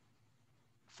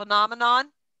phenomenon.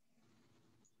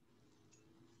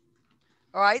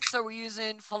 All right, so we're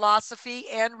using philosophy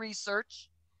and research.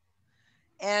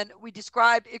 And we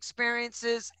describe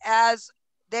experiences as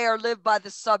they are lived by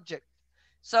the subject.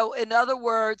 So in other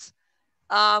words,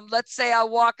 let's say I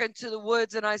walk into the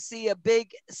woods and I see a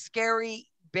big, scary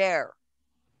bear.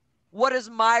 What is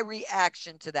my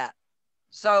reaction to that?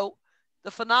 So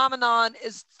the phenomenon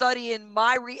is studying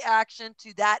my reaction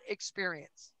to that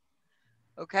experience.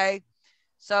 Okay,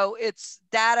 so it's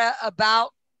data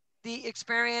about the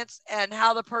experience and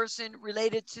how the person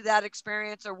related to that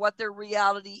experience, or what their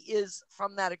reality is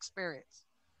from that experience.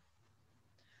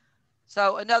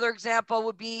 So another example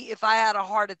would be if I had a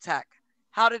heart attack.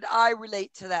 How did I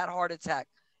relate to that heart attack?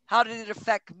 How did it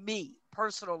affect me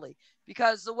personally?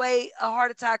 Because the way a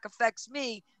heart attack affects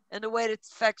me and the way it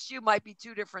affects you might be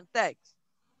two different things,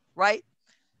 right?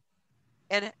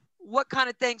 And what kind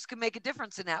of things can make a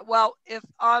difference in that? Well, if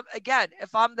I'm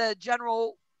the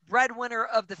general breadwinner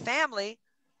of the family,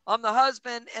 I'm the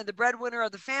husband and the breadwinner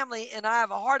of the family, and I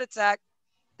have a heart attack,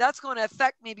 that's going to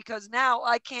affect me, because now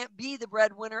I can't be the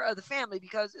breadwinner of the family,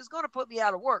 because it's going to put me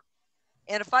out of work.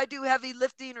 And if I do heavy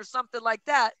lifting or something like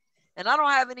that, and I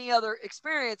don't have any other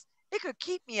experience, it could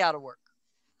keep me out of work.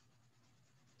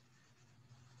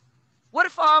 What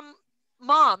if I'm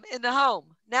mom in the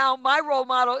home? Now my role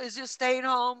model is just staying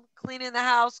home, cleaning the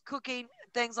house, cooking,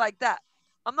 things like that.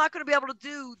 I'm not going to be able to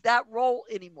do that role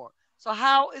anymore. So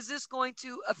how is this going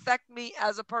to affect me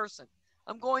as a person?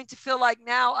 I'm going to feel like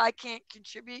now I can't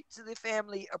contribute to the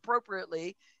family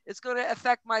appropriately. It's going to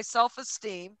affect my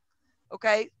self-esteem.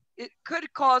 Okay. It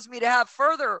could cause me to have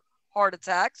further heart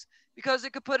attacks, because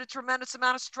it could put a tremendous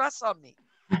amount of stress on me.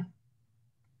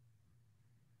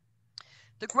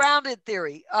 The grounded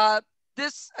theory.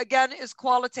 This, again, is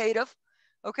qualitative.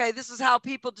 Okay, this is how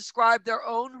people describe their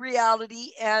own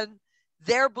reality and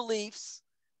their beliefs,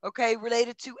 okay,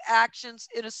 related to actions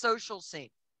in a social scene.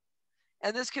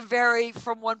 And this can vary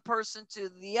from one person to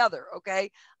the other, okay?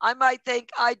 I might think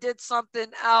I did something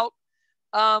out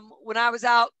when I was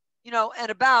out, and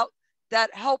about,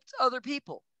 that helped other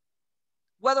people.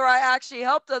 Whether I actually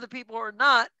helped other people or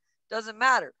not doesn't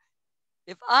matter,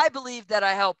 if I believe that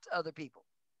I helped other people.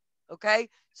 Okay,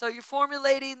 so you're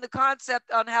formulating the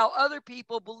concept on how other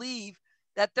people believe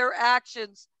that their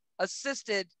actions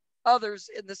assisted others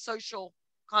in the social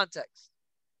context.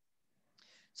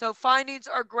 So findings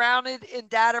are grounded in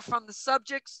data from the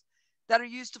subjects that are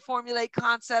used to formulate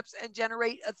concepts and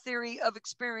generate a theory of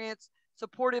experience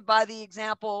supported by the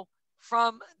example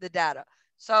from the data.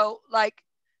 So like,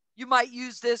 you might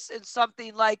use this in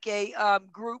something like a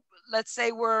group, let's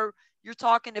say, where you're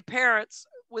talking to parents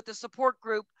with a support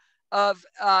group of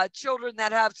children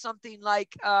that have something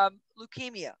like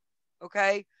leukemia,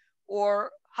 okay,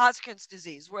 or Hodgkin's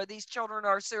disease, where these children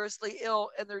are seriously ill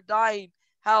and they're dying.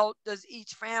 How does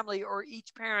each family or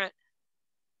each parent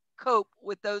cope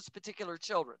with those particular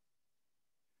children?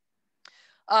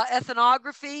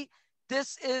 Ethnography,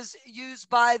 this is used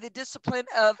by the discipline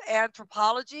of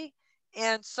anthropology.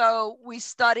 And so we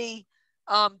study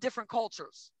different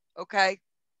cultures, okay,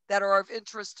 that are of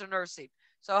interest to nursing.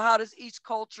 So how does each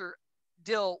culture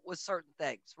deal with certain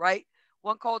things, right?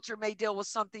 One culture may deal with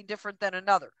something different than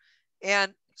another.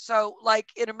 And so like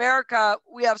in America,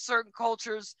 we have certain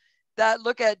cultures that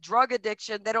look at drug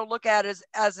addiction. They don't look at it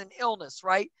as an illness,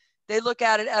 right? They look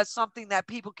at it as something that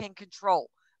people can control.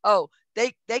 Oh,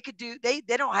 they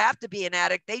don't have to be an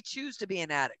addict. They choose to be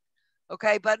an addict.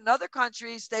 Okay. But in other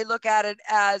countries, they look at it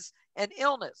as an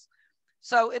illness.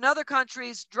 So in other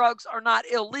countries, drugs are not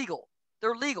illegal.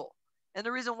 they're legal. And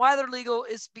the reason why they're legal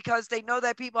is because they know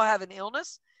that people have an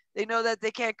illness. They know that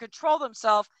they can't control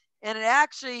themselves. And it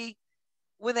actually,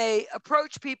 when they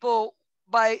approach people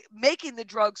by making the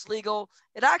drugs legal,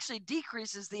 it actually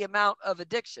decreases the amount of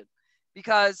addiction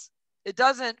because it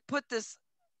doesn't put this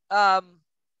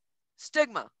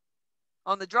stigma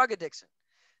on the drug addiction.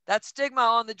 That stigma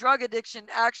on the drug addiction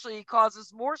actually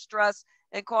causes more stress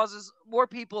and causes more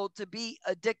people to be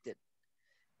addicted.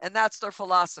 And that's their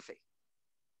philosophy.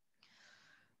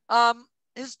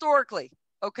 Historically,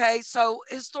 okay, so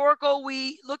historical,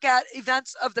 we look at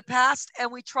events of the past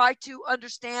and we try to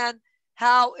understand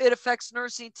how it affects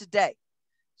nursing today.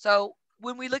 So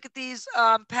when we look at these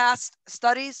past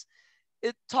studies,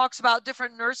 it talks about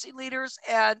different nursing leaders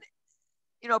and,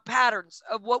 you know, patterns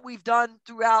of what we've done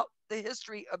throughout the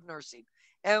history of nursing.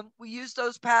 And we use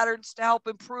those patterns to help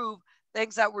improve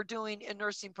things that we're doing in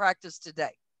nursing practice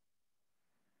today.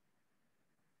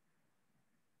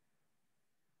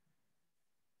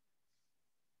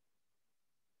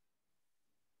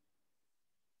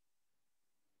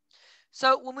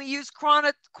 So when we use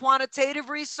quantitative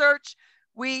research,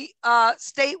 we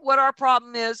state what our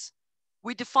problem is.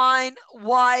 We define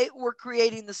why we're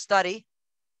creating the study.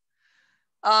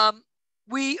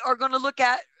 We are going to look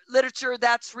at literature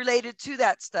that's related to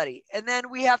that study. And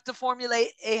then we have to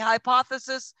formulate a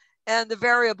hypothesis and the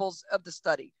variables of the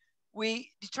study. We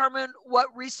determine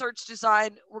what research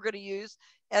design we're going to use.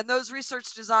 And those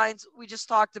research designs we just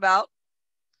talked about,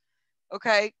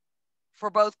 okay, for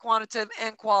both quantitative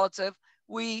and qualitative.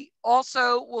 We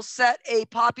also will set a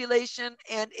population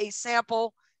and a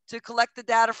sample to collect the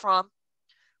data from.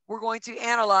 We're going to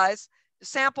analyze. The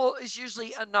sample is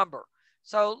usually a number.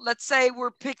 So let's say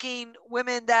we're picking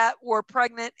women that were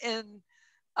pregnant in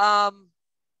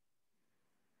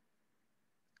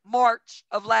March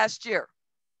of last year,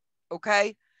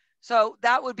 okay? So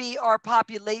that would be our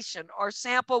population. Our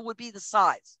sample would be the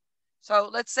size. So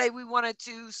let's say we wanted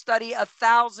to study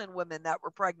 1,000 women that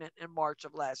were pregnant in March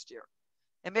of last year.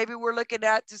 And maybe we're looking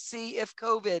at to see if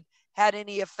COVID had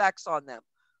any effects on them,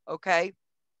 okay?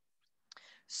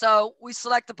 So we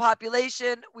select the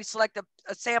population, we select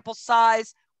a sample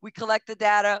size, we collect the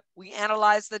data, we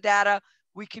analyze the data,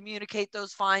 we communicate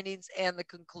those findings and the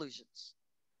conclusions.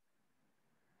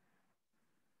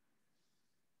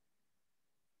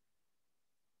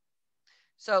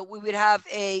 So we would have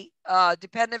a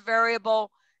dependent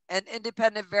variable, an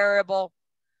independent variable,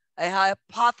 a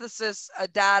hypothesis, a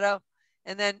data,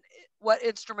 and then what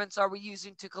instruments are we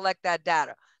using to collect that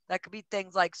data? That could be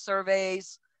things like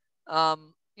surveys,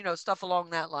 you know, stuff along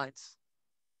that lines.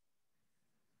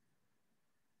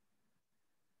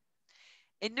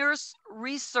 A nurse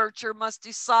researcher must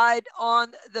decide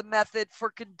on the method for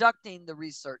conducting the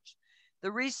research.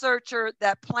 The researcher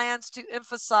that plans to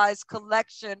emphasize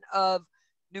collection of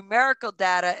numerical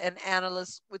data and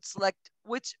analysts would select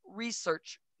which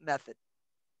research method.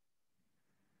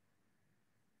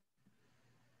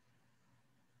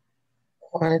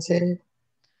 Quantitative.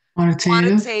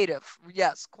 Quantitative,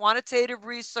 yes. Quantitative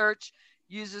research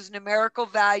uses numerical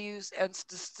values and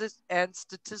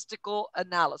statistical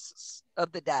analysis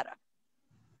of the data.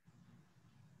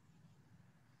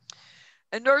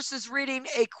 A nurse is reading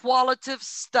a qualitative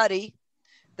study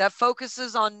that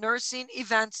focuses on nursing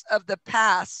events of the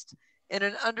past in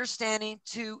an in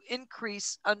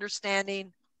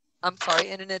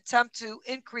an attempt to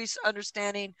increase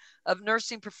understanding of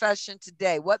nursing profession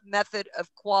today. What method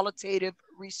of qualitative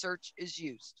research is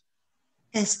used?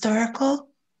 Historical.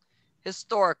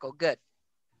 Historical, good.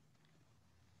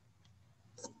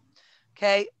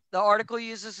 Okay, the article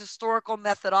uses historical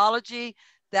methodology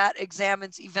that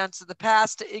examines events of the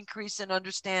past to increase an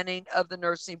understanding of the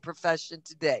nursing profession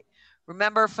today.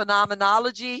 Remember,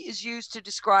 phenomenology is used to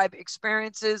describe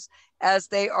experiences as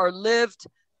they are lived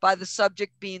by the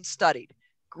subject being studied.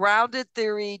 Grounded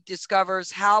theory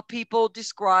discovers how people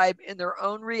describe in their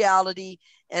own reality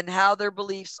and how their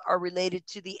beliefs are related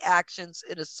to the actions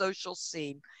in a social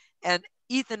scene. And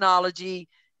ethnology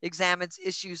examines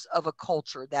issues of a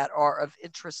culture that are of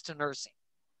interest to nursing.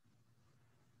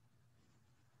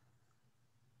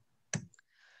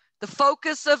 The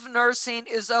focus of nursing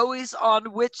is always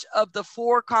on which of the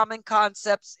four common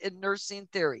concepts in nursing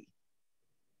theory?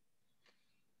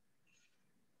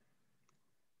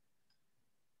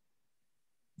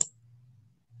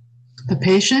 The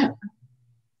patient.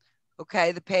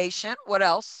 Okay, the patient. What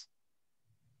else?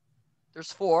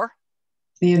 There's four.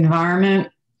 The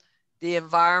environment. The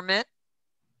environment.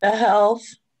 The health.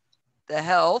 The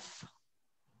health.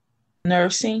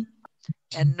 Nursing.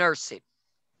 And nursing.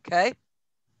 Okay.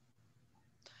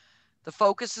 The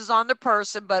focus is on the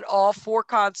person, but all four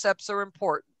concepts are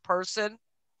important. person,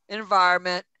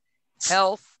 environment,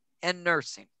 health, and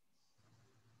nursing.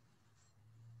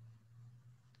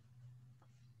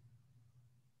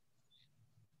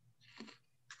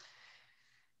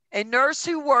 A nurse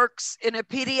who works in a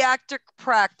pediatric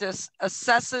practice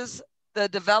assesses the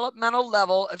developmental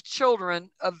level of children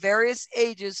of various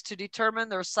ages to determine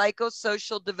their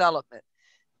psychosocial development.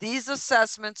 These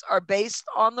assessments are based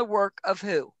on the work of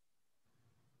who?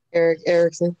 Eric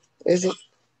Erickson. Is it?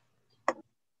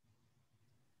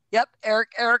 Yep,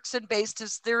 Erik Erikson based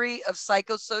his theory of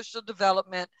psychosocial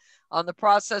development on the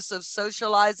process of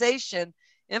socialization,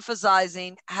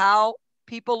 emphasizing how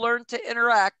people learn to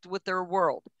interact with their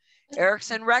world.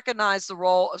 Erikson recognized the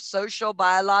role of social,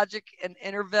 biologic, and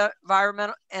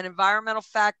environmental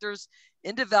factors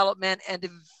in development and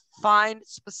defined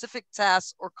specific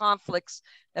tasks or conflicts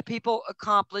that people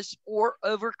accomplish or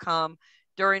overcome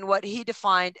during what he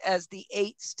defined as the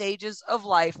 8 stages of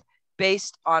life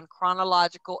based on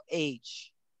chronological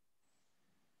age.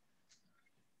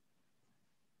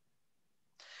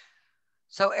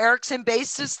 So Erikson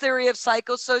based his theory of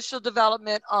psychosocial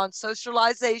development on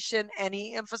socialization, and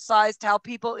he emphasized how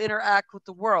people interact with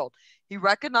the world. He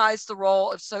recognized the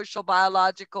role of social,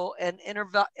 biological, and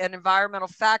environmental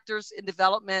factors in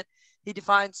development. He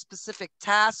defined specific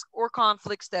tasks or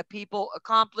conflicts that people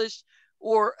accomplish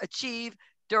or achieve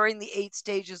during the 8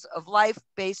 stages of life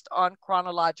based on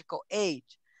chronological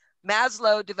age.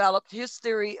 Maslow developed his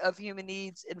theory of human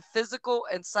needs in physical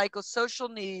and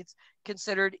psychosocial needs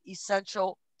considered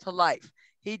essential to life.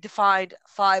 He defined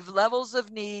 5 levels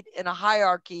of need in a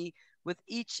hierarchy with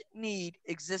each need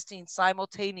existing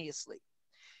simultaneously.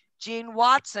 Jean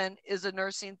Watson is a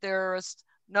nursing theorist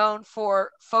known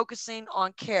for focusing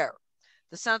on care.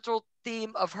 The central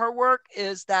theme of her work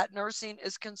is that nursing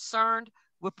is concerned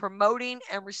with promoting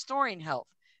and restoring health,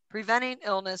 preventing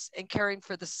illness, and caring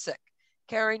for the sick.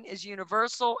 Caring is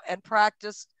universal and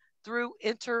practiced through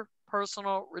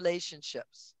interpersonal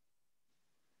relationships.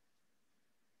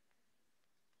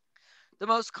 The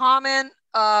most common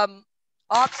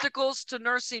obstacles to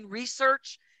nursing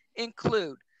research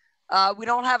include we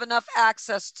don't have enough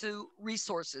access to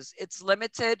resources. It's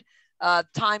limited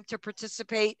time to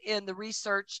participate in the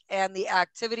research and the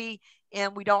activity,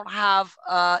 and we don't have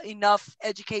enough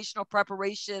educational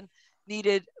preparation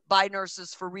needed by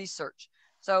nurses for research.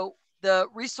 So the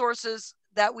resources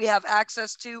that we have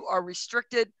access to are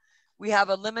restricted. We have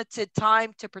a limited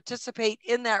time to participate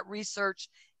in that research,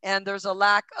 and there's a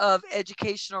lack of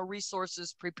educational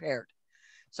resources prepared.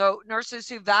 So nurses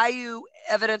who value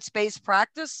evidence-based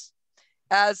practice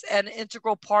as an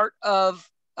integral part of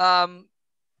their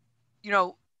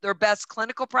best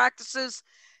clinical practices,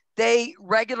 they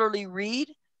regularly read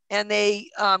and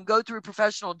they go through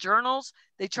professional journals.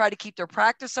 They try to keep their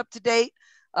practice up to date.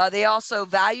 They also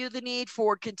value the need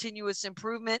for continuous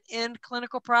improvement in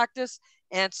clinical practice.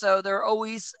 And so they're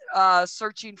always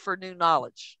searching for new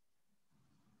knowledge.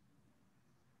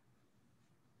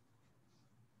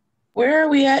 Where are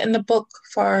we at in the book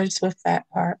as far as with that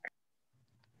part?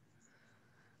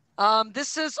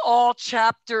 This is all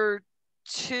chapter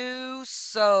 2.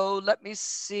 So let me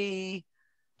see.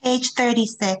 Page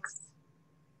 36.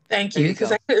 Thank you,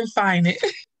 because I couldn't find it.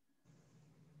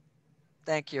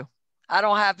 Thank you. I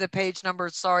don't have the page number,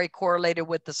 sorry, correlated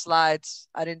with the slides.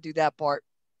 I didn't do that part.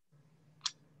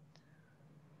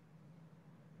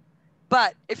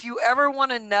 But if you ever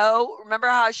want to know, remember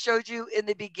how I showed you in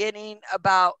the beginning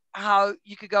about how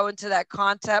you could go into that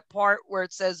content part where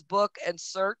it says book and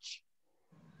search?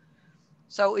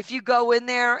 So if you go in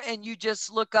there and you just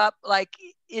look up like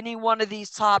any one of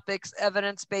these topics,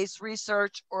 evidence-based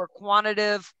research or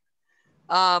quantitative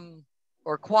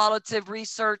or qualitative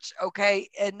research, okay,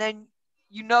 and then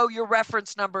you know your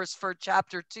reference numbers for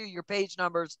chapter 2, your page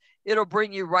numbers, it'll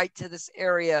bring you right to this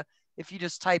area if you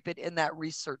just type it in that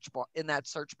research bar, in that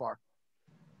search bar.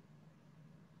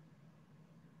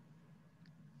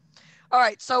 All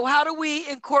right, so how do we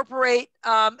incorporate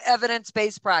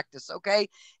evidence-based practice, okay?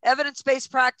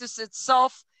 Evidence-based practice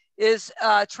itself is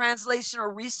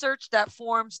translational research that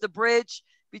forms the bridge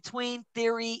between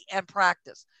theory and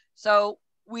practice. So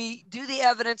we do the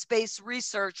evidence-based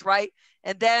research, right?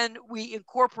 And then we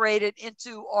incorporate it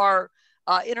into our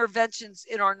interventions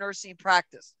in our nursing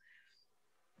practice.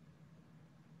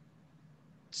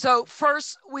 So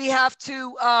first we have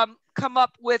to come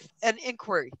up with an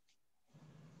inquiry.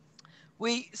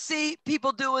 We see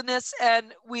people doing this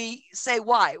and we say,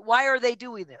 why? Why are they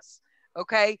doing this?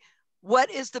 Okay. What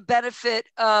is the benefit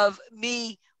of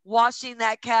me washing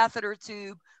that catheter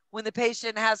tube when the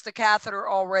patient has the catheter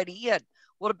already in?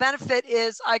 Well, the benefit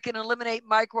is I can eliminate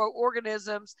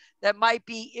microorganisms that might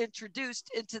be introduced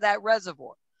into that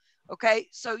reservoir. Okay,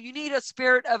 so you need a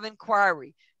spirit of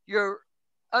inquiry. You're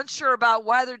unsure about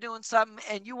why they're doing something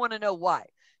and you want to know why.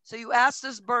 So you ask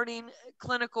this burning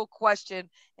clinical question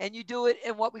and you do it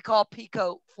in what we call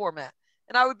PICO format.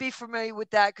 And I would be familiar with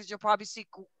that because you'll probably see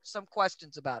some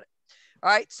questions about it. All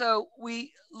right, so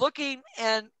we looking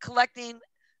and collecting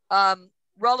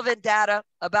relevant data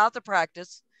about the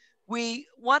practice. We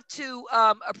want to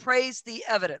appraise the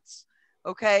evidence,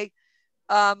 okay?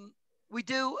 We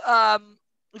do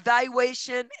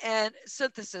evaluation and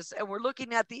synthesis, and we're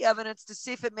looking at the evidence to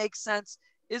see if it makes sense.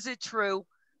 Is it true?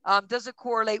 Does it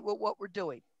correlate with what we're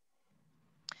doing?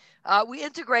 We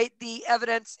integrate the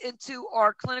evidence into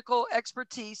our clinical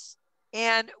expertise,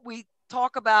 and we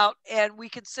talk about and we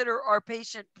consider our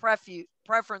patient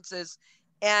preferences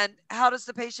and how does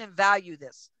the patient value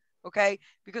this, okay?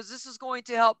 Because this is going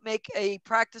to help make a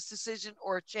practice decision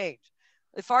or a change.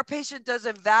 If our patient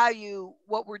doesn't value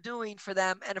what we're doing for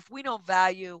them, and if we don't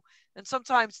value, then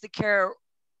sometimes the care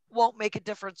won't make a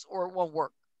difference or it won't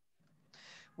work.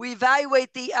 We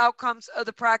evaluate the outcomes of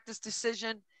the practice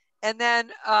decision, and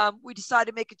then we decide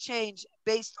to make a change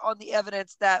based on the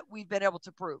evidence that we've been able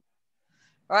to prove.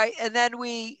 All right, and then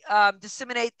we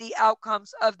disseminate the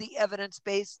outcomes of the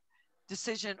evidence-based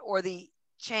decision or the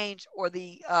change or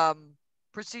the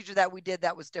procedure that we did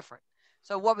that was different.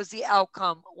 So what was the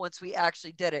outcome once we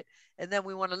actually did it? And then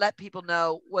we want to let people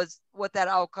know what that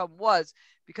outcome was,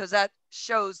 because that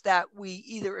shows that we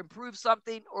either improved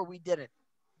something or we didn't.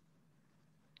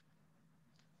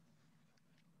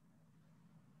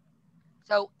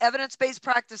 So evidence-based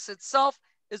practice itself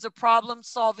is a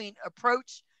problem-solving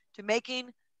approach to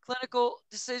making clinical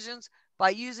decisions by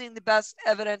using the best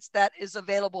evidence that is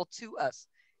available to us.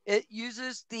 It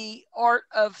uses the art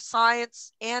of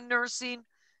science and nursing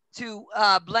to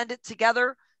blend it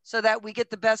together so that we get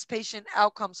the best patient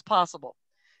outcomes possible.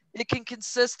 It can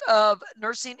consist of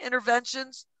nursing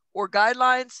interventions or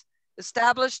guidelines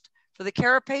established for the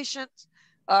care of patients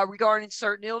regarding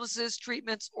certain illnesses,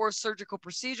 treatments, or surgical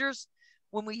procedures.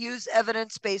 When we use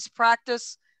evidence-based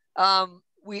practice,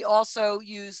 we also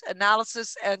use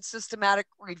analysis and systematic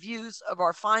reviews of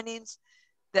our findings.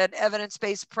 Then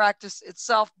evidence-based practice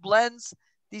itself blends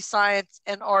the science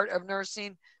and art of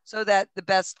nursing so that the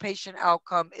best patient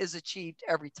outcome is achieved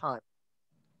every time.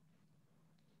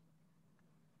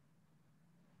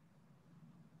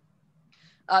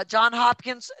 Johns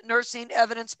Hopkins Nursing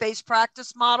Evidence-Based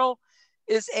Practice Model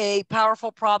is a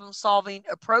powerful problem-solving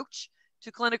approach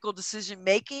to clinical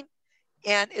decision-making,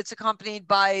 and it's accompanied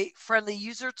by friendly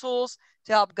user tools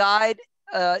to help guide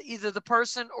either the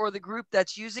person or the group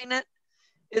that's using it.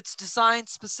 It's designed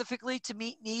specifically to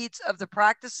meet needs of the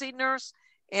practicing nurse,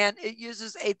 and it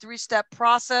uses a 3-step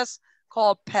process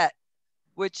called PET,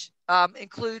 which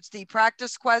includes the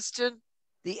practice question,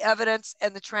 the evidence,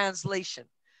 and the translation.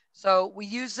 So we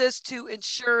use this to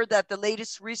ensure that the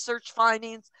latest research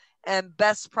findings and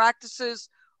best practices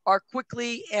are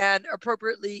quickly and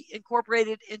appropriately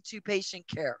incorporated into patient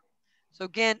care. So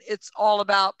again, it's all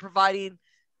about providing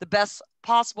the best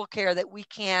possible care that we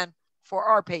can for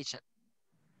our patient.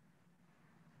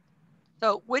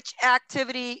 So which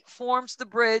activity forms the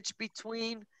bridge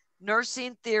between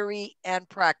nursing theory and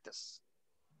practice?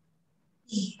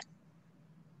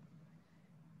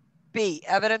 B,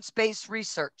 evidence-based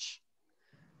research.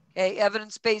 Okay,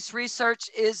 evidence-based research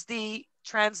is the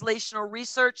translational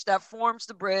research that forms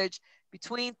the bridge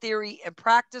between theory and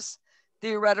practice.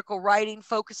 Theoretical writing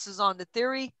focuses on the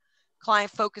theory.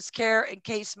 Client-focused care and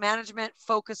case management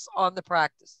focus on the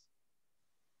practice.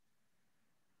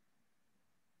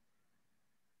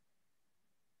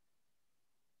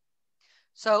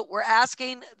 So we're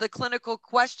asking the clinical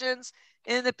questions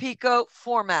in the PICO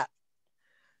format.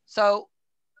 So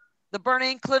the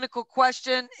burning clinical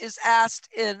question is asked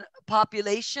in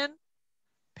population,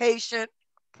 patient,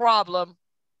 problem.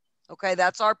 Okay,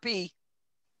 that's our P.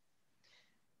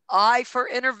 I for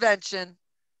intervention,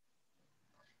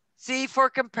 C for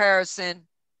comparison,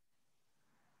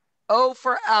 O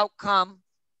for outcome,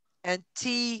 and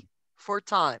T for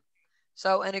time.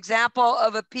 So an example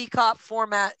of a PCOP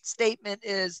format statement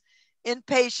is in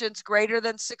patients greater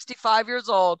than 65 years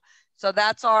old. So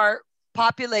that's our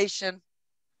population.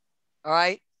 All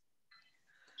right.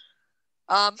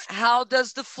 How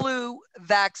does the flu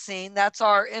vaccine, that's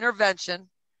our intervention,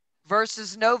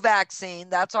 versus no vaccine,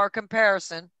 that's our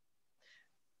comparison,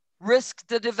 risk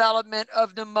the development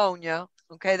of pneumonia?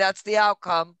 Okay, that's the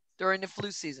outcome during the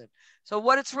flu season. So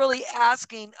what it's really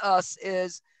asking us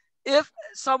is, if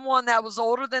someone that was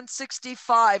older than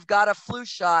 65 got a flu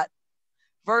shot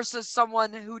versus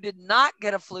someone who did not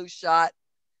get a flu shot,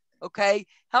 okay,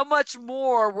 how much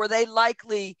more were they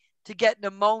likely to get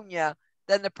pneumonia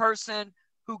than the person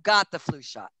who got the flu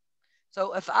shot.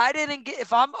 So if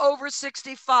I'm over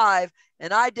 65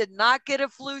 and I did not get a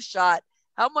flu shot,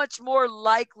 how much more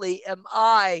likely am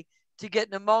I to get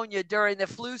pneumonia during the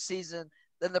flu season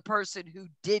than the person who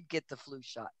did get the flu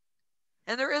shot?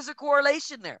 And there is a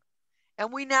correlation there.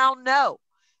 And we now know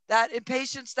that in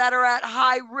patients that are at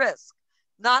high risk,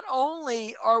 not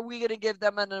only are we going to give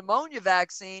them a pneumonia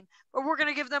vaccine, but we're going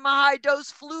to give them a high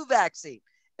dose flu vaccine,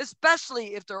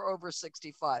 especially if they're over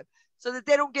 65, so that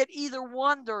they don't get either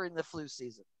one during the flu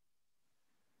season.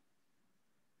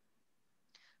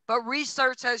 But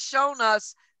research has shown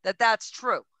us that that's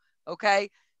true, okay?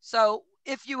 So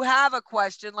if you have a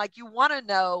question, like you want to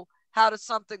know how does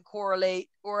something correlate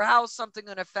or how is something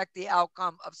going to affect the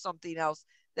outcome of something else,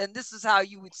 then this is how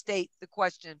you would state the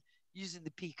question using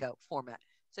the PICO format.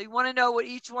 So you want to know what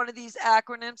each one of these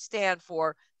acronyms stand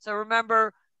for. So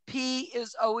remember, P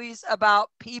is always about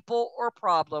people or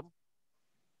problem.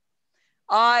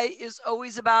 I is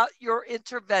always about your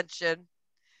intervention.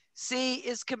 C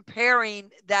is comparing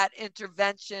that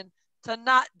intervention to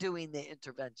not doing the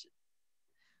intervention.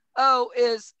 O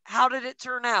is how did it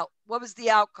turn out? What was the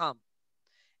outcome?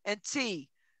 And T,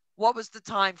 what was the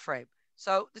time frame?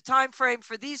 So the time frame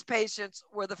for these patients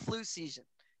were the flu season.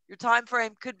 Your time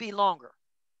frame could be longer.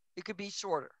 It could be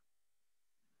shorter.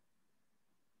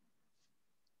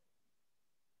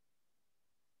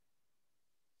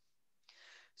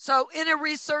 So in a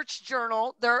research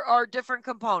journal, there are different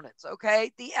components,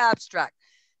 okay? The abstract.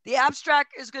 The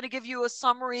abstract is going to give you a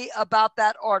summary about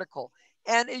that article.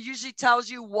 And it usually tells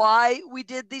you why we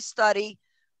did the study,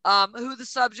 who the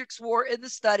subjects were in the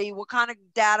study, what kind of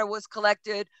data was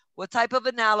collected, what type of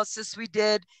analysis we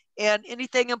did, and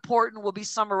anything important will be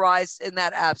summarized in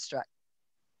that abstract.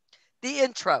 The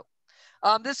intro.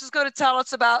 This is going to tell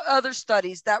us about other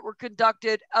studies that were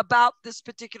conducted about this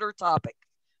particular topic.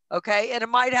 Okay, and it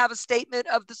might have a statement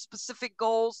of the specific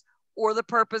goals or the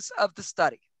purpose of the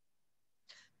study.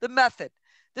 The method.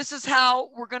 This is how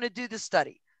we're going to do the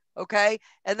study. Okay,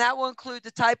 and that will include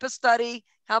the type of study,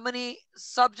 how many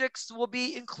subjects will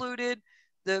be included,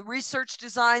 the research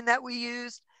design that we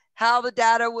used, how the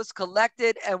data was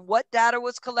collected and what data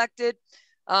was collected,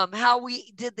 how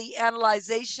we did the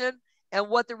analyzation and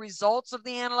what the results of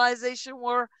the analyzation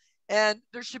were. And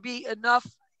there should be enough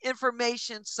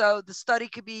information so the study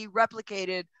could be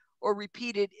replicated or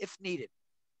repeated if needed.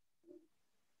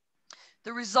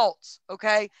 The results,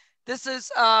 okay? This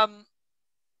is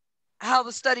how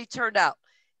the study turned out.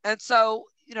 And so,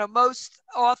 you know, most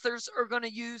authors are going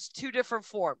to use two different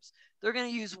forms. They're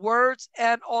going to use words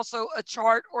and also a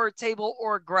chart or a table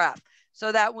or a graph,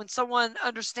 so that when someone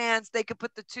understands, they can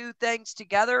put the two things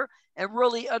together and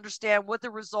really understand what the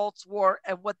results were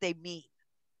and what they mean.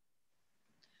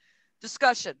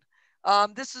 Discussion.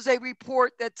 This is a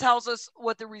report that tells us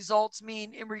what the results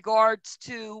mean in regards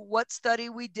to what study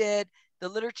we did, the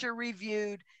literature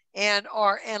reviewed, and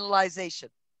our analyzation.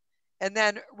 And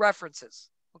then references.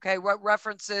 Okay, what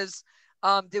references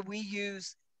did we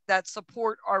use that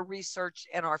support our research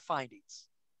and our findings?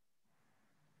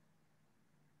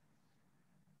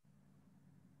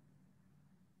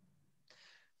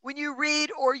 When you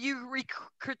read or you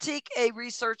critique a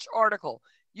research article,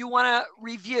 you want to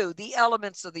review the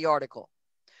elements of the article.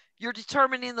 You're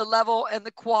determining the level and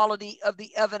the quality of the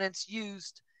evidence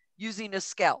used using a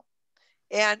scale.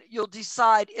 And you'll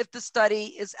decide if the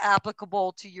study is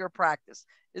applicable to your practice.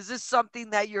 Is this something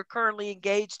that you're currently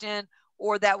engaged in,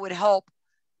 or that would help,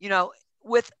 you know,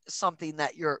 with something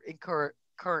that you're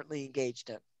currently engaged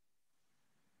in?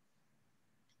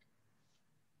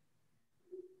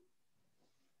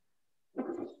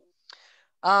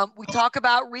 We talk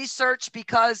about research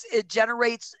because it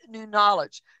generates new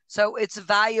knowledge. So it's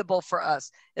valuable for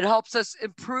us. It helps us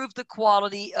improve the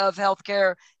quality of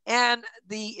healthcare and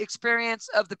the experience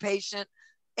of the patient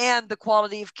and the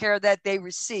quality of care that they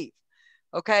receive.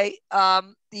 Okay.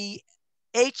 The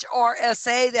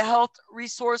HRSA, the Health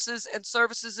Resources and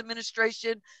Services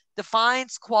Administration,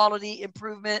 defines quality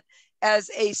improvement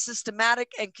as a systematic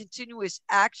and continuous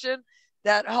action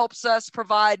that helps us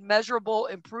provide measurable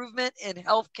improvement in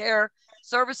healthcare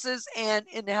services and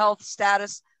in the health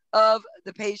status of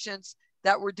the patients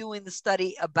that we're doing the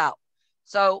study about.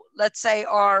 So let's say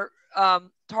our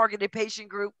targeted patient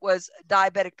group was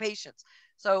diabetic patients.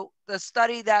 So the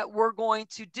study that we're going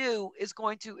to do is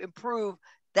going to improve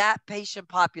that patient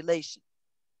population.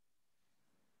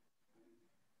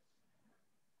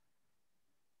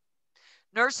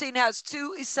 Nursing has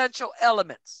two essential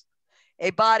elements: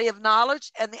 a body of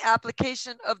knowledge and the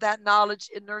application of that knowledge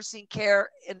in nursing care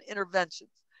and interventions.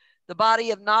 The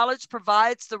body of knowledge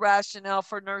provides the rationale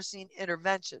for nursing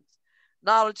interventions.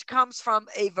 Knowledge comes from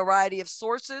a variety of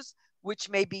sources, which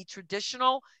may be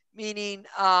traditional, meaning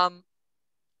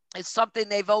it's something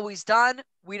they've always done.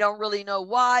 We don't really know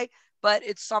why, but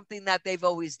it's something that they've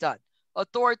always done.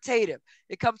 Authoritative,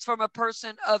 it comes from a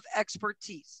person of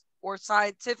expertise. Or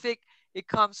scientific, it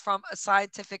comes from a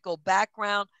scientific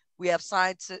background. We have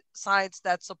science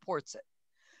that supports it.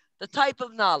 The type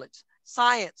of knowledge,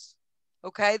 science.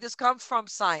 Okay, this comes from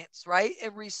science, right?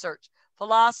 And research.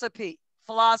 Philosophy.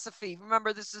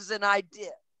 Remember, this is an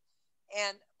idea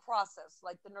and process,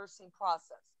 like the nursing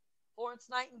process. Florence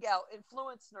Nightingale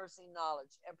influenced nursing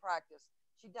knowledge and practice.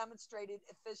 She demonstrated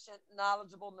efficient,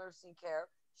 knowledgeable nursing care.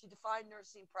 She defined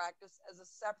nursing practice as a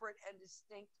separate and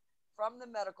distinct from the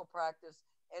medical practice,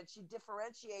 and she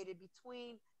differentiated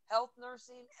between health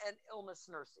nursing and illness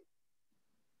nursing.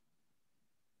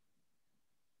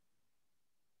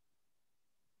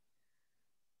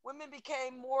 Women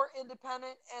became more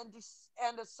independent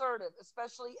and assertive,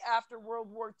 especially after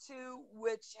World War II,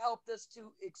 which helped us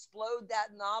to explode that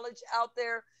knowledge out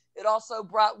there. It also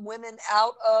brought women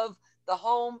out of the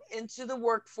home into the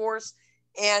workforce,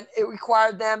 and it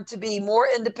required them to be more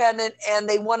independent, and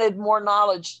they wanted more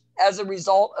knowledge as a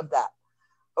result of that.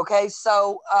 Okay,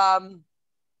 so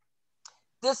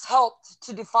this helped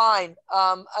to define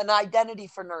an identity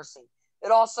for nursing. It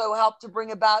also helped to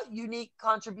bring about unique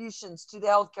contributions to the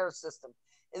healthcare system.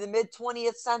 In the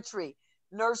mid-20th century,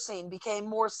 nursing became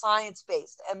more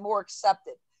science-based and more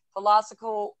accepted.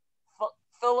 Philosophical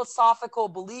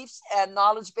beliefs and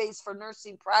knowledge base for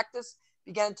nursing practice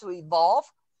began to evolve.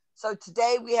 So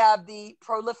today we have the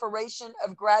proliferation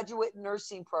of graduate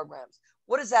nursing programs.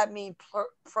 What does that mean,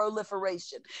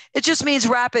 proliferation? It just means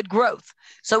rapid growth.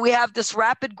 So we have this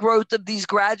rapid growth of these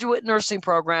graduate nursing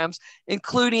programs,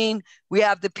 including we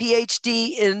have the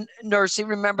PhD in nursing.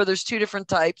 Remember, there's two different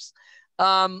types.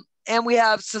 And we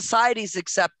have society's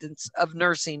acceptance of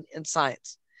nursing and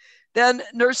science. Then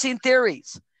nursing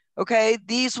theories. Okay,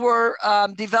 these were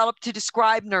developed to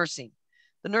describe nursing.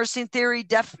 The nursing theory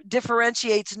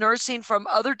differentiates nursing from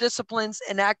other disciplines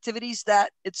and activities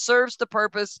that it serves the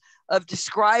purpose of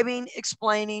describing,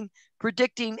 explaining,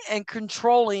 predicting, and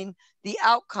controlling the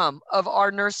outcome of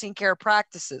our nursing care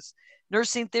practices.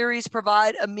 Nursing theories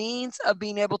provide a means of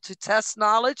being able to test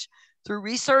knowledge through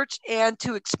research and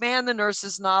to expand the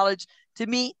nurse's knowledge to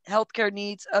meet healthcare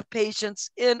needs of patients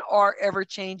in our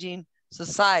ever-changing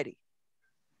society.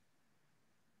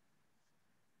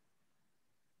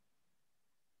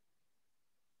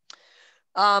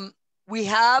 We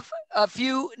have a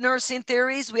few nursing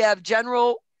theories. We have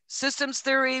general systems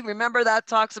theory. Remember, that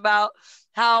talks about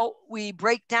how we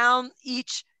break down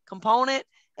each component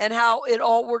and how it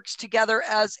all works together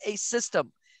as a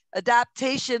system.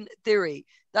 Adaptation theory,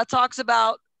 that talks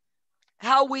about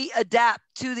how we adapt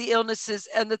to the illnesses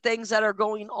and the things that are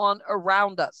going on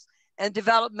around us. And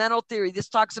developmental theory, this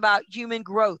talks about human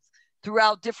growth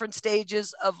throughout different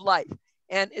stages of life.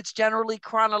 And it's generally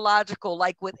chronological,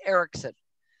 like with Erickson.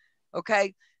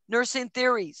 Okay, nursing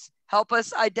theories help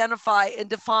us identify and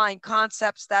define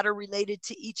concepts that are related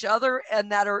to each other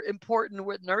and that are important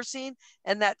with nursing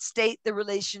and that state the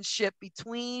relationship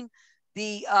between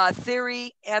the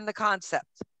theory and the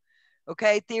concept.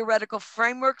 Okay, theoretical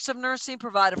frameworks of nursing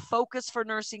provide a focus for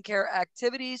nursing care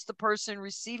activities. The person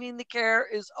receiving the care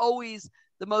is always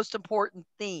the most important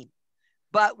theme.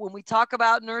 But when we talk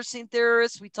about nursing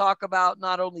theorists, we talk about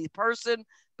not only the person,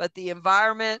 but the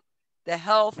environment, the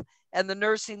health, and the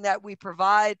nursing that we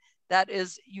provide that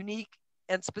is unique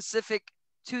and specific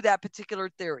to that particular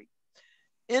theory.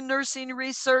 In nursing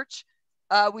research,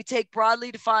 we take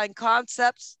broadly defined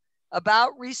concepts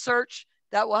about research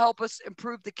that will help us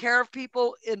improve the care of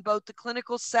people in both the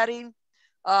clinical setting,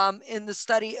 in the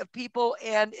study of people,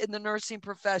 and in the nursing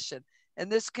profession.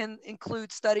 And this can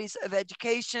include studies of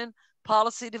education,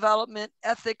 policy development,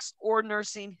 ethics, or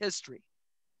nursing history.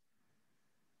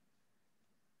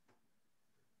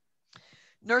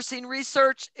 Nursing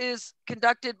research is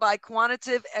conducted by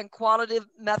quantitative and qualitative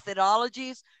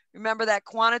methodologies. Remember that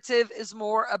quantitative is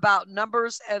more about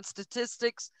numbers and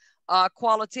statistics.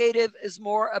 Qualitative is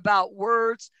more about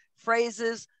words,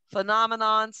 phrases,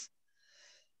 phenomenons.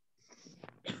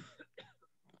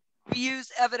 We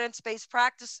use evidence-based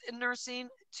practice in nursing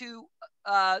to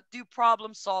do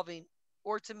problem solving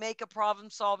or to make a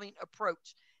problem solving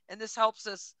approach. And this helps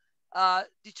us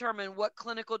determine what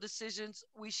clinical decisions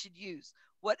we should use,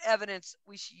 what evidence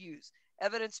we should use.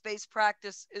 Evidence-based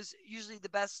practice is usually the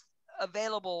best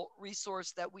available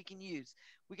resource that we can use.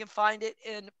 We can find it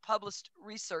in published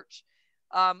research,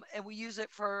 and we use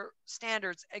it for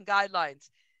standards and guidelines.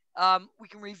 We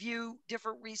can review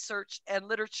different research and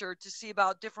literature to see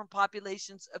about different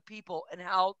populations of people and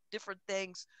how different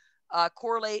things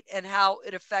correlate and how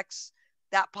it affects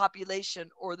that population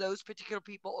or those particular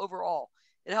people overall.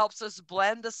 It helps us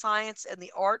blend the science and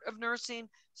the art of nursing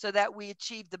so that we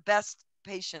achieve the best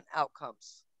patient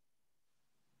outcomes.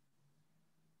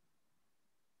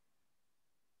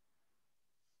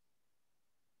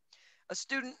 A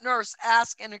student nurse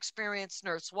asks an experienced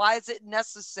nurse, why is it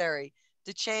necessary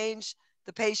to change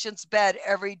the patient's bed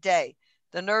every day?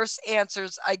 The nurse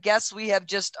answers, I guess we have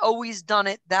just always done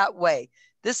it that way.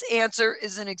 This answer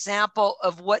is an example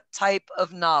of what type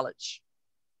of knowledge?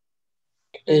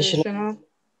 Traditional.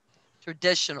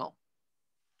 Traditional.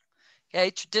 Okay,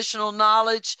 traditional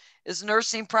knowledge is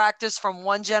nursing practice from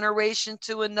one generation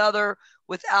to another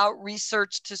without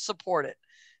research to support it.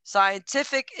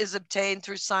 Scientific is obtained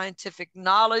through scientific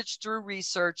knowledge through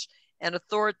research, and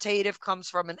authoritative comes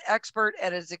from an expert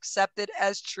and is accepted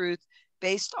as truth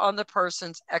based on the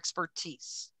person's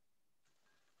expertise.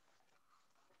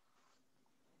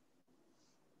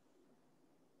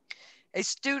 A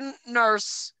student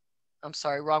nurse, I'm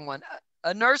sorry, wrong one.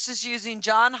 A nurse is using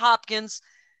Johns Hopkins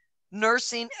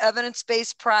Nursing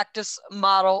Evidence-Based Practice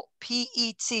Model,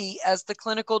 PET, as the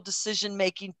clinical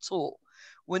decision-making tool.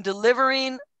 When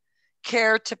delivering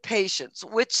care to patients,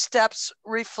 which steps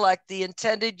reflect the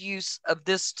intended use of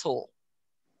this tool?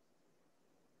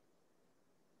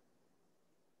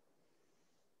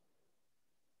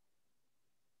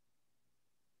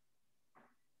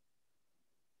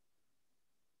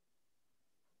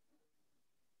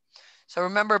 So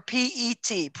remember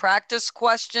PET, practice,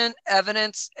 question,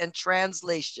 evidence, and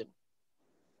translation.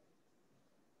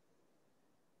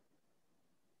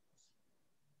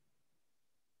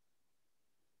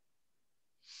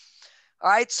 All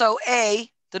right, so A,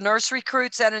 the nurse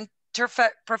recruits an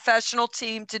interprofessional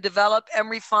team to develop and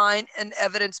refine an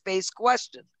evidence-based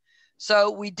question.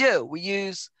 So we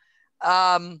use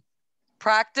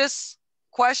practice,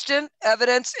 question,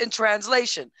 evidence, and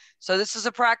translation. So this is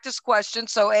a practice question.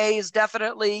 So A is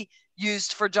definitely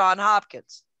used for Johns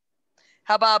Hopkins.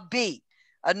 How about B?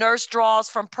 A nurse draws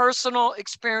from personal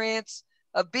experience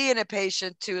of being a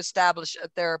patient to establish a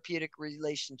therapeutic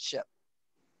relationship.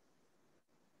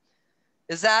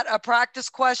 Is that a practice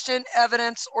question,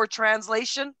 evidence, or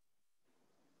translation?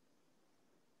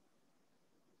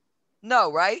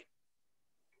 No, right?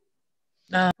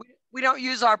 No. We don't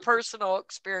use our personal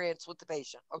experience with the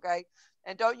patient, okay?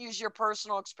 And don't use your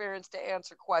personal experience to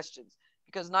answer questions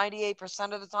because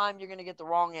 98% of the time you're going to get the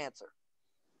wrong answer.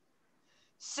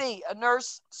 C, a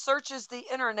nurse searches the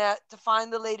internet to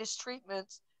find the latest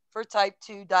treatments for type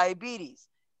 2 diabetes.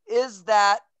 Is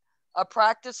that a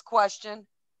practice question,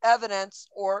 evidence,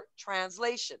 or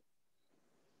translation?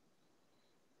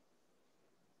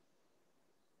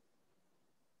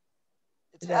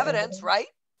 It's evidence, right?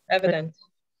 Evidence.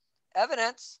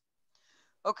 Evidence.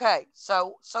 Okay,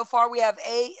 so far we have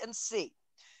A and C.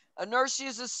 A nurse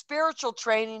uses spiritual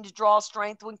training to draw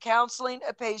strength when counseling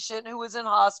a patient who is in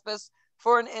hospice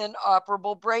for an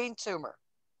inoperable brain tumor.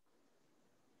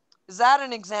 Is that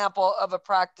an example of a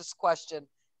practice question,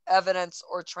 evidence,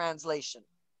 or translation?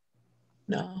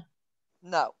 No.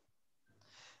 No.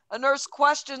 A nurse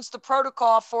questions the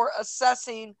protocol for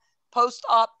assessing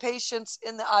post-op patients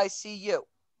in the ICU.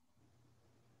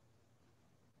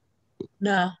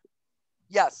 No.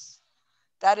 Yes,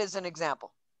 that is an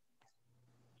example.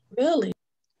 Really?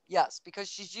 Yes, because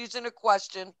she's using a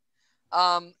question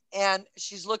and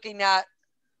she's looking at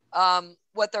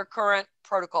what their current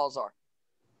protocols are.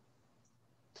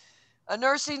 A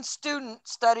nursing student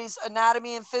studies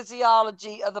anatomy and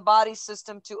physiology of the body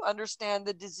system to understand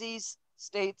the disease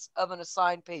states of an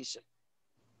assigned patient.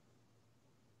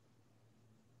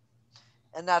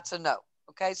 And that's a no.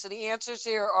 Okay, so the answers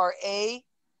here are A,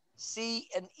 C,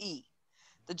 and E.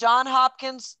 The Johns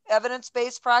Hopkins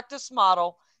evidence-based practice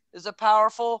model is a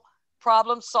powerful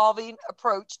problem-solving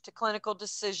approach to clinical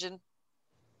decision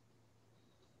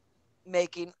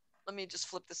making. Let me just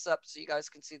flip this up so you guys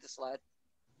can see the slide.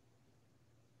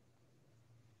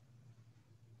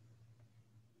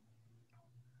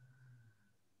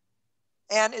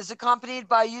 And is accompanied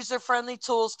by user-friendly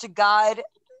tools to guide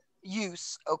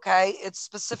use, okay? It's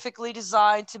specifically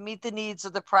designed to meet the needs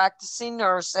of the practicing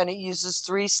nurse, and it uses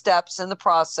 3 steps in the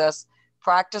process: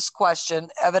 practice, question,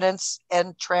 evidence,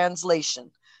 and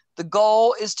translation. The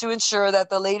goal is to ensure that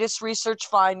the latest research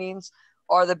findings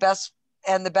are the best,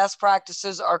 and the best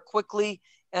practices are quickly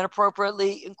and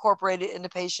appropriately incorporated into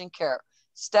patient care.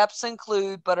 Steps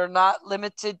include, but are not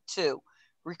limited to,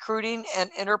 recruiting an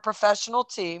interprofessional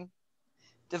team,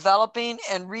 developing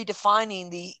and redefining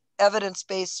the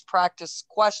evidence-based practice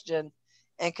question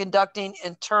and conducting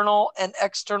internal and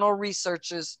external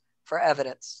researches for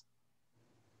evidence.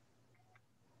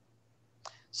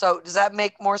 So does that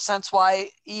make more sense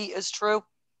why E is true?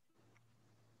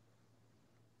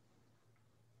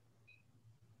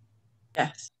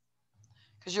 Yes.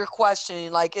 Because you're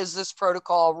questioning, like, is this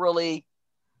protocol really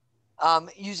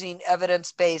using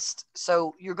evidence-based?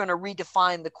 So you're going to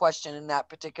redefine the question in that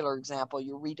particular example.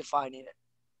 You're redefining it.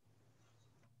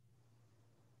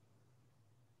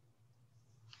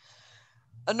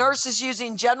 A nurse is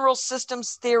using general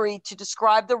systems theory to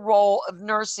describe the role of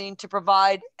nursing to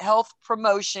provide health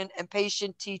promotion and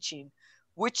patient teaching.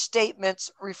 Which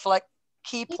statements reflect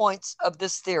key points of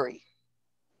this theory?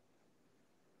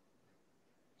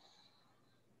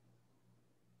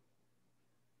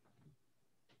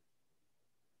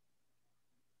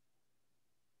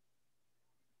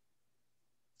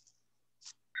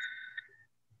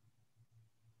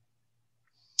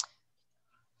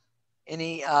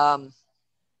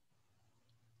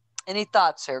 Any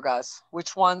thoughts here, guys?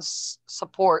 Which ones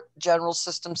support general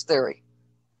systems theory?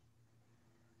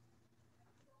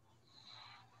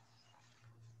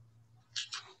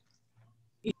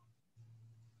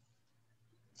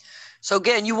 So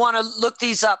again, you want to look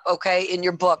these up, okay, in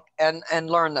your book and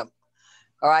learn them.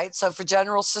 All right. So for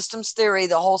general systems theory,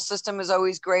 the whole system is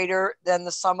always greater than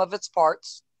the sum of its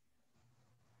parts.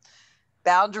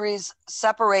 Boundaries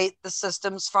separate the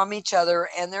systems from each other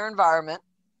and their environment.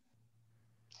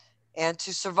 And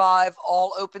to survive,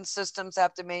 all open systems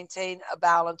have to maintain a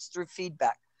balance through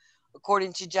feedback.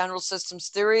 According to general systems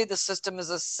theory, the system is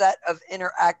a set of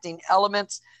interacting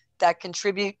elements that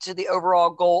contribute to the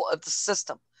overall goal of the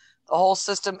system. The whole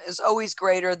system is always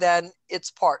greater than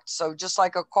its parts. So just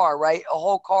like a car, right? A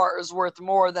whole car is worth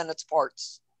more than its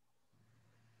parts.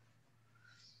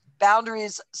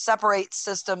 Boundaries separate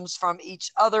systems from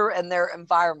each other and their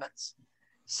environments.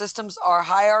 Systems are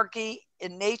hierarchy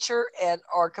in nature and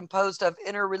are composed of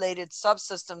interrelated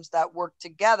subsystems that work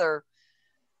together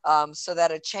so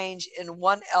that a change in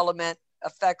one element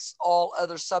affects all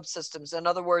other subsystems. In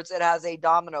other words, it has a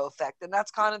domino effect. And that's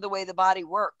kind of the way the body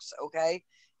works, okay?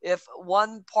 If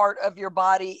one part of your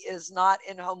body is not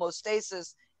in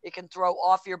homeostasis, it can throw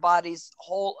off your body's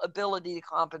whole ability to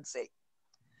compensate.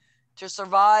 To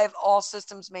survive, all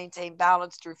systems maintain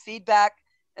balance through feedback.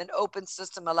 An open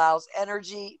system allows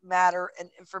energy, matter, and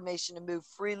information to move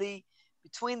freely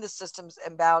between the systems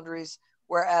and boundaries,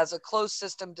 whereas a closed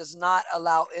system does not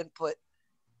allow input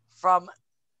from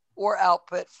or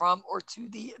output from or to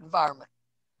the environment.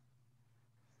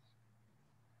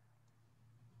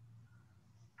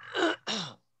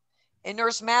 A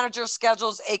nurse manager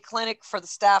schedules a clinic for the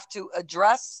staff to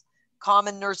address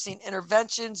common nursing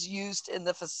interventions used in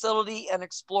the facility and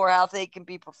explore how they can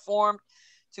be performed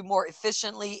to more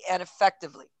efficiently and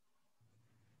effectively.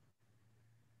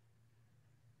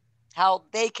 How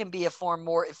they can be performed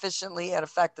more efficiently and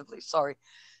effectively, sorry.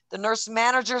 The nurse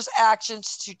manager's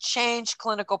actions to change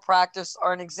clinical practice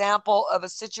are an example of a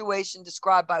situation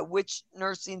described by which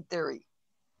nursing theory?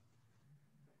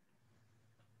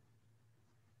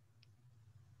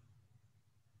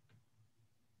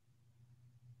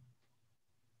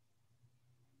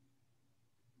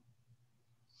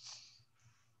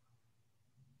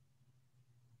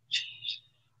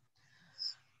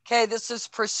 Okay, this is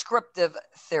prescriptive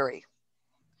theory.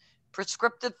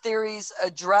 Prescriptive theories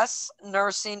address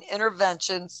nursing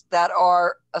interventions that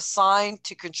are assigned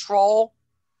to control,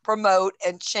 promote,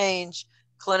 and change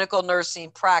clinical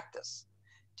nursing practice.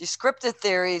 Descriptive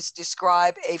theories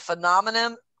describe a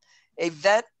phenomenon,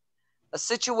 event, a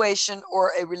situation,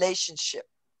 or a relationship.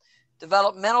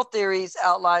 Developmental theories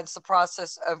outlines the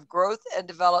process of growth and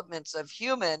developments of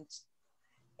humans,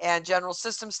 and general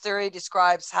systems theory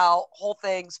describes how whole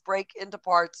things break into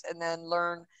parts and then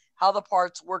learn how the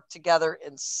parts work together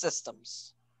in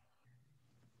systems.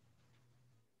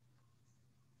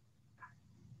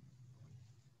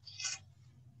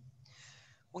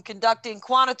 When conducting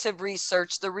quantitative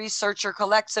research, the researcher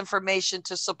collects information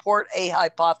to support a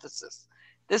hypothesis.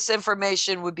 This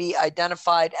information would be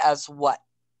identified as what?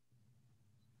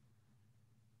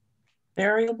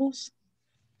 Variables.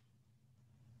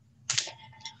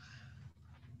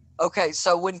 Okay,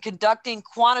 so when conducting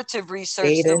quantitative research,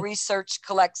 Data. the research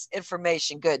collects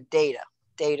information. Good, data.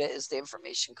 Data is the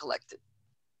information collected.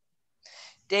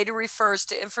 Data refers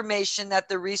to information that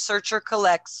the researcher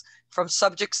collects from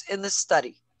subjects in the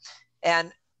study.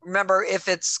 And remember, if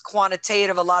it's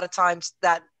quantitative, a lot of times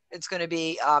that it's going to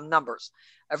be numbers.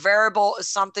 A variable is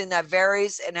something that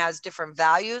varies and has different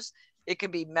values. It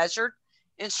can be measured.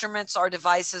 Instruments are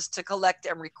devices to collect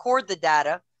and record the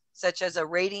data. such as a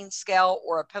rating scale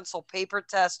or a pencil paper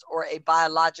test or a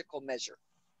biological measure.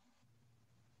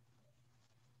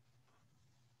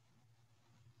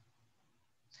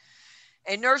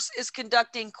 A nurse is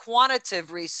conducting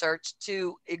quantitative research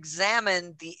to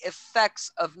examine the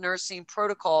effects of nursing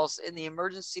protocols in the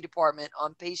emergency department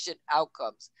on patient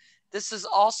outcomes. This is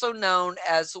also known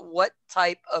as what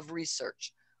type of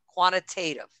research?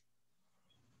 Quantitative.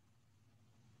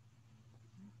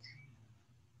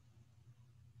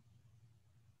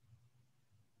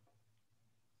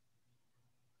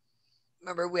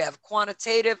 Remember, we have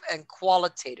quantitative and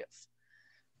qualitative.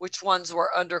 Which ones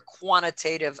were under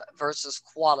quantitative versus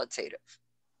qualitative?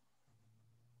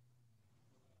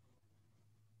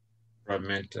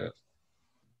 Fragmented.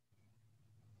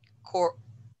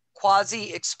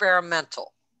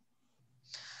 Quasi-experimental.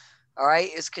 All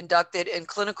right, is conducted in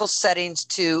clinical settings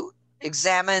to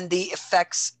examine the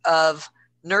effects of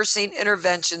nursing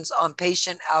interventions on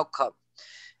patient outcome.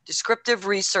 Descriptive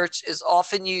research is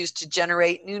often used to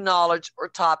generate new knowledge or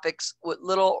topics with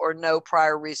little or no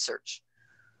prior research.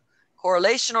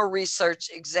 Correlational research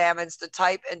examines the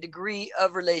type and degree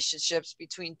of relationships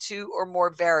between two or more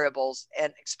variables,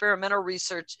 and experimental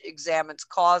research examines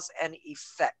cause and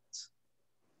effect.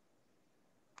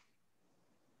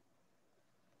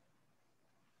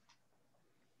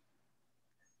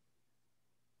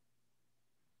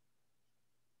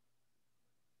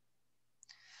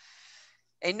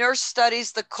 A nurse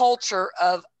studies the culture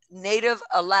of Native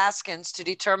Alaskans to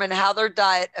determine how their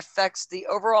diet affects the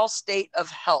overall state of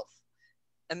health.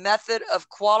 A method of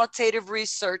qualitative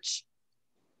research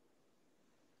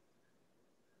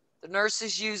the nurse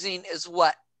is using is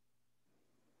what?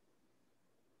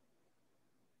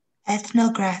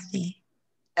 Ethnography.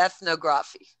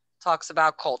 Ethnography. Talks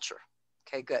about culture.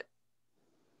 Okay, good.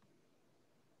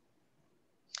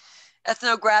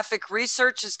 Ethnographic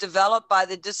research is developed by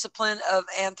the discipline of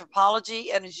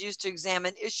anthropology and is used to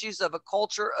examine issues of a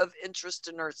culture of interest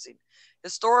to nursing.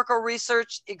 Historical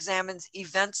research examines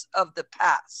events of the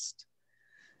past.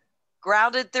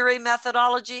 Grounded theory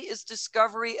methodology is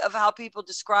discovery of how people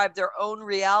describe their own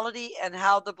reality and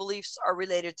how the beliefs are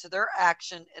related to their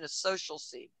action in a social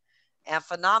scene. And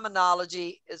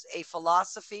phenomenology is a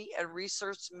philosophy and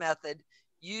research method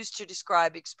used to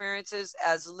describe experiences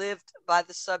as lived by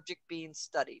the subject being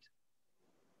studied.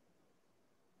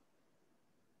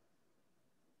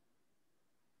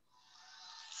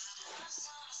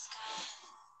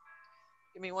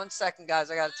 Give me 1 second,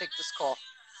 guys. I got to take this call.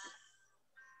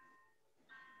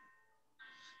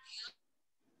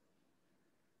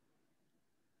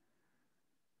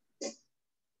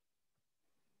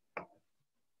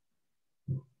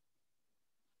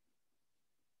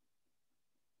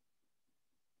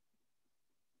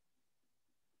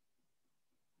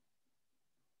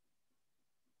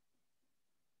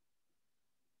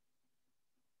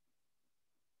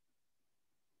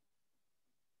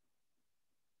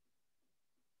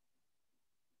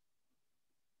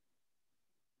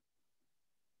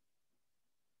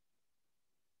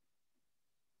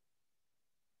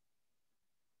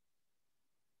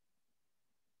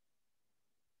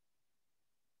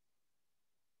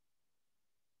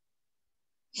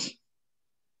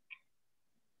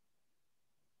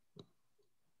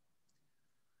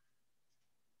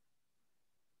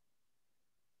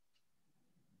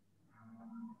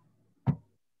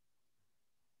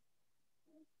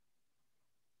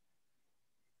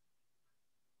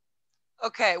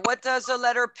 Okay, what does the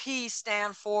letter P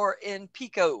stand for in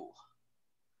PICO?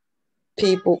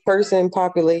 People, person,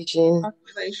 population.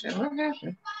 Population. What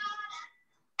happened?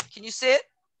 Can you see it?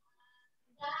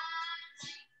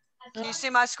 Can you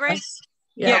see my screen?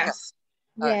 Yes.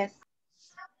 Yes.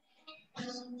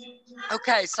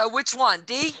 Okay, so which one?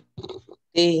 D?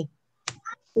 D.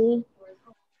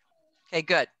 Okay,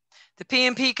 good. The P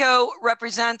in PICO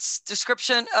represents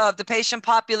description of the patient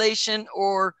population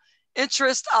or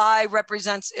interest. I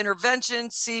represents intervention.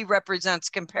 C represents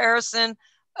comparison.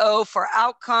 O for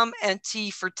outcome, and T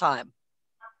for time.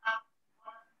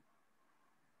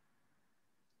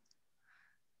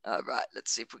 All right,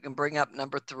 let's see if we can bring up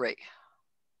number 3.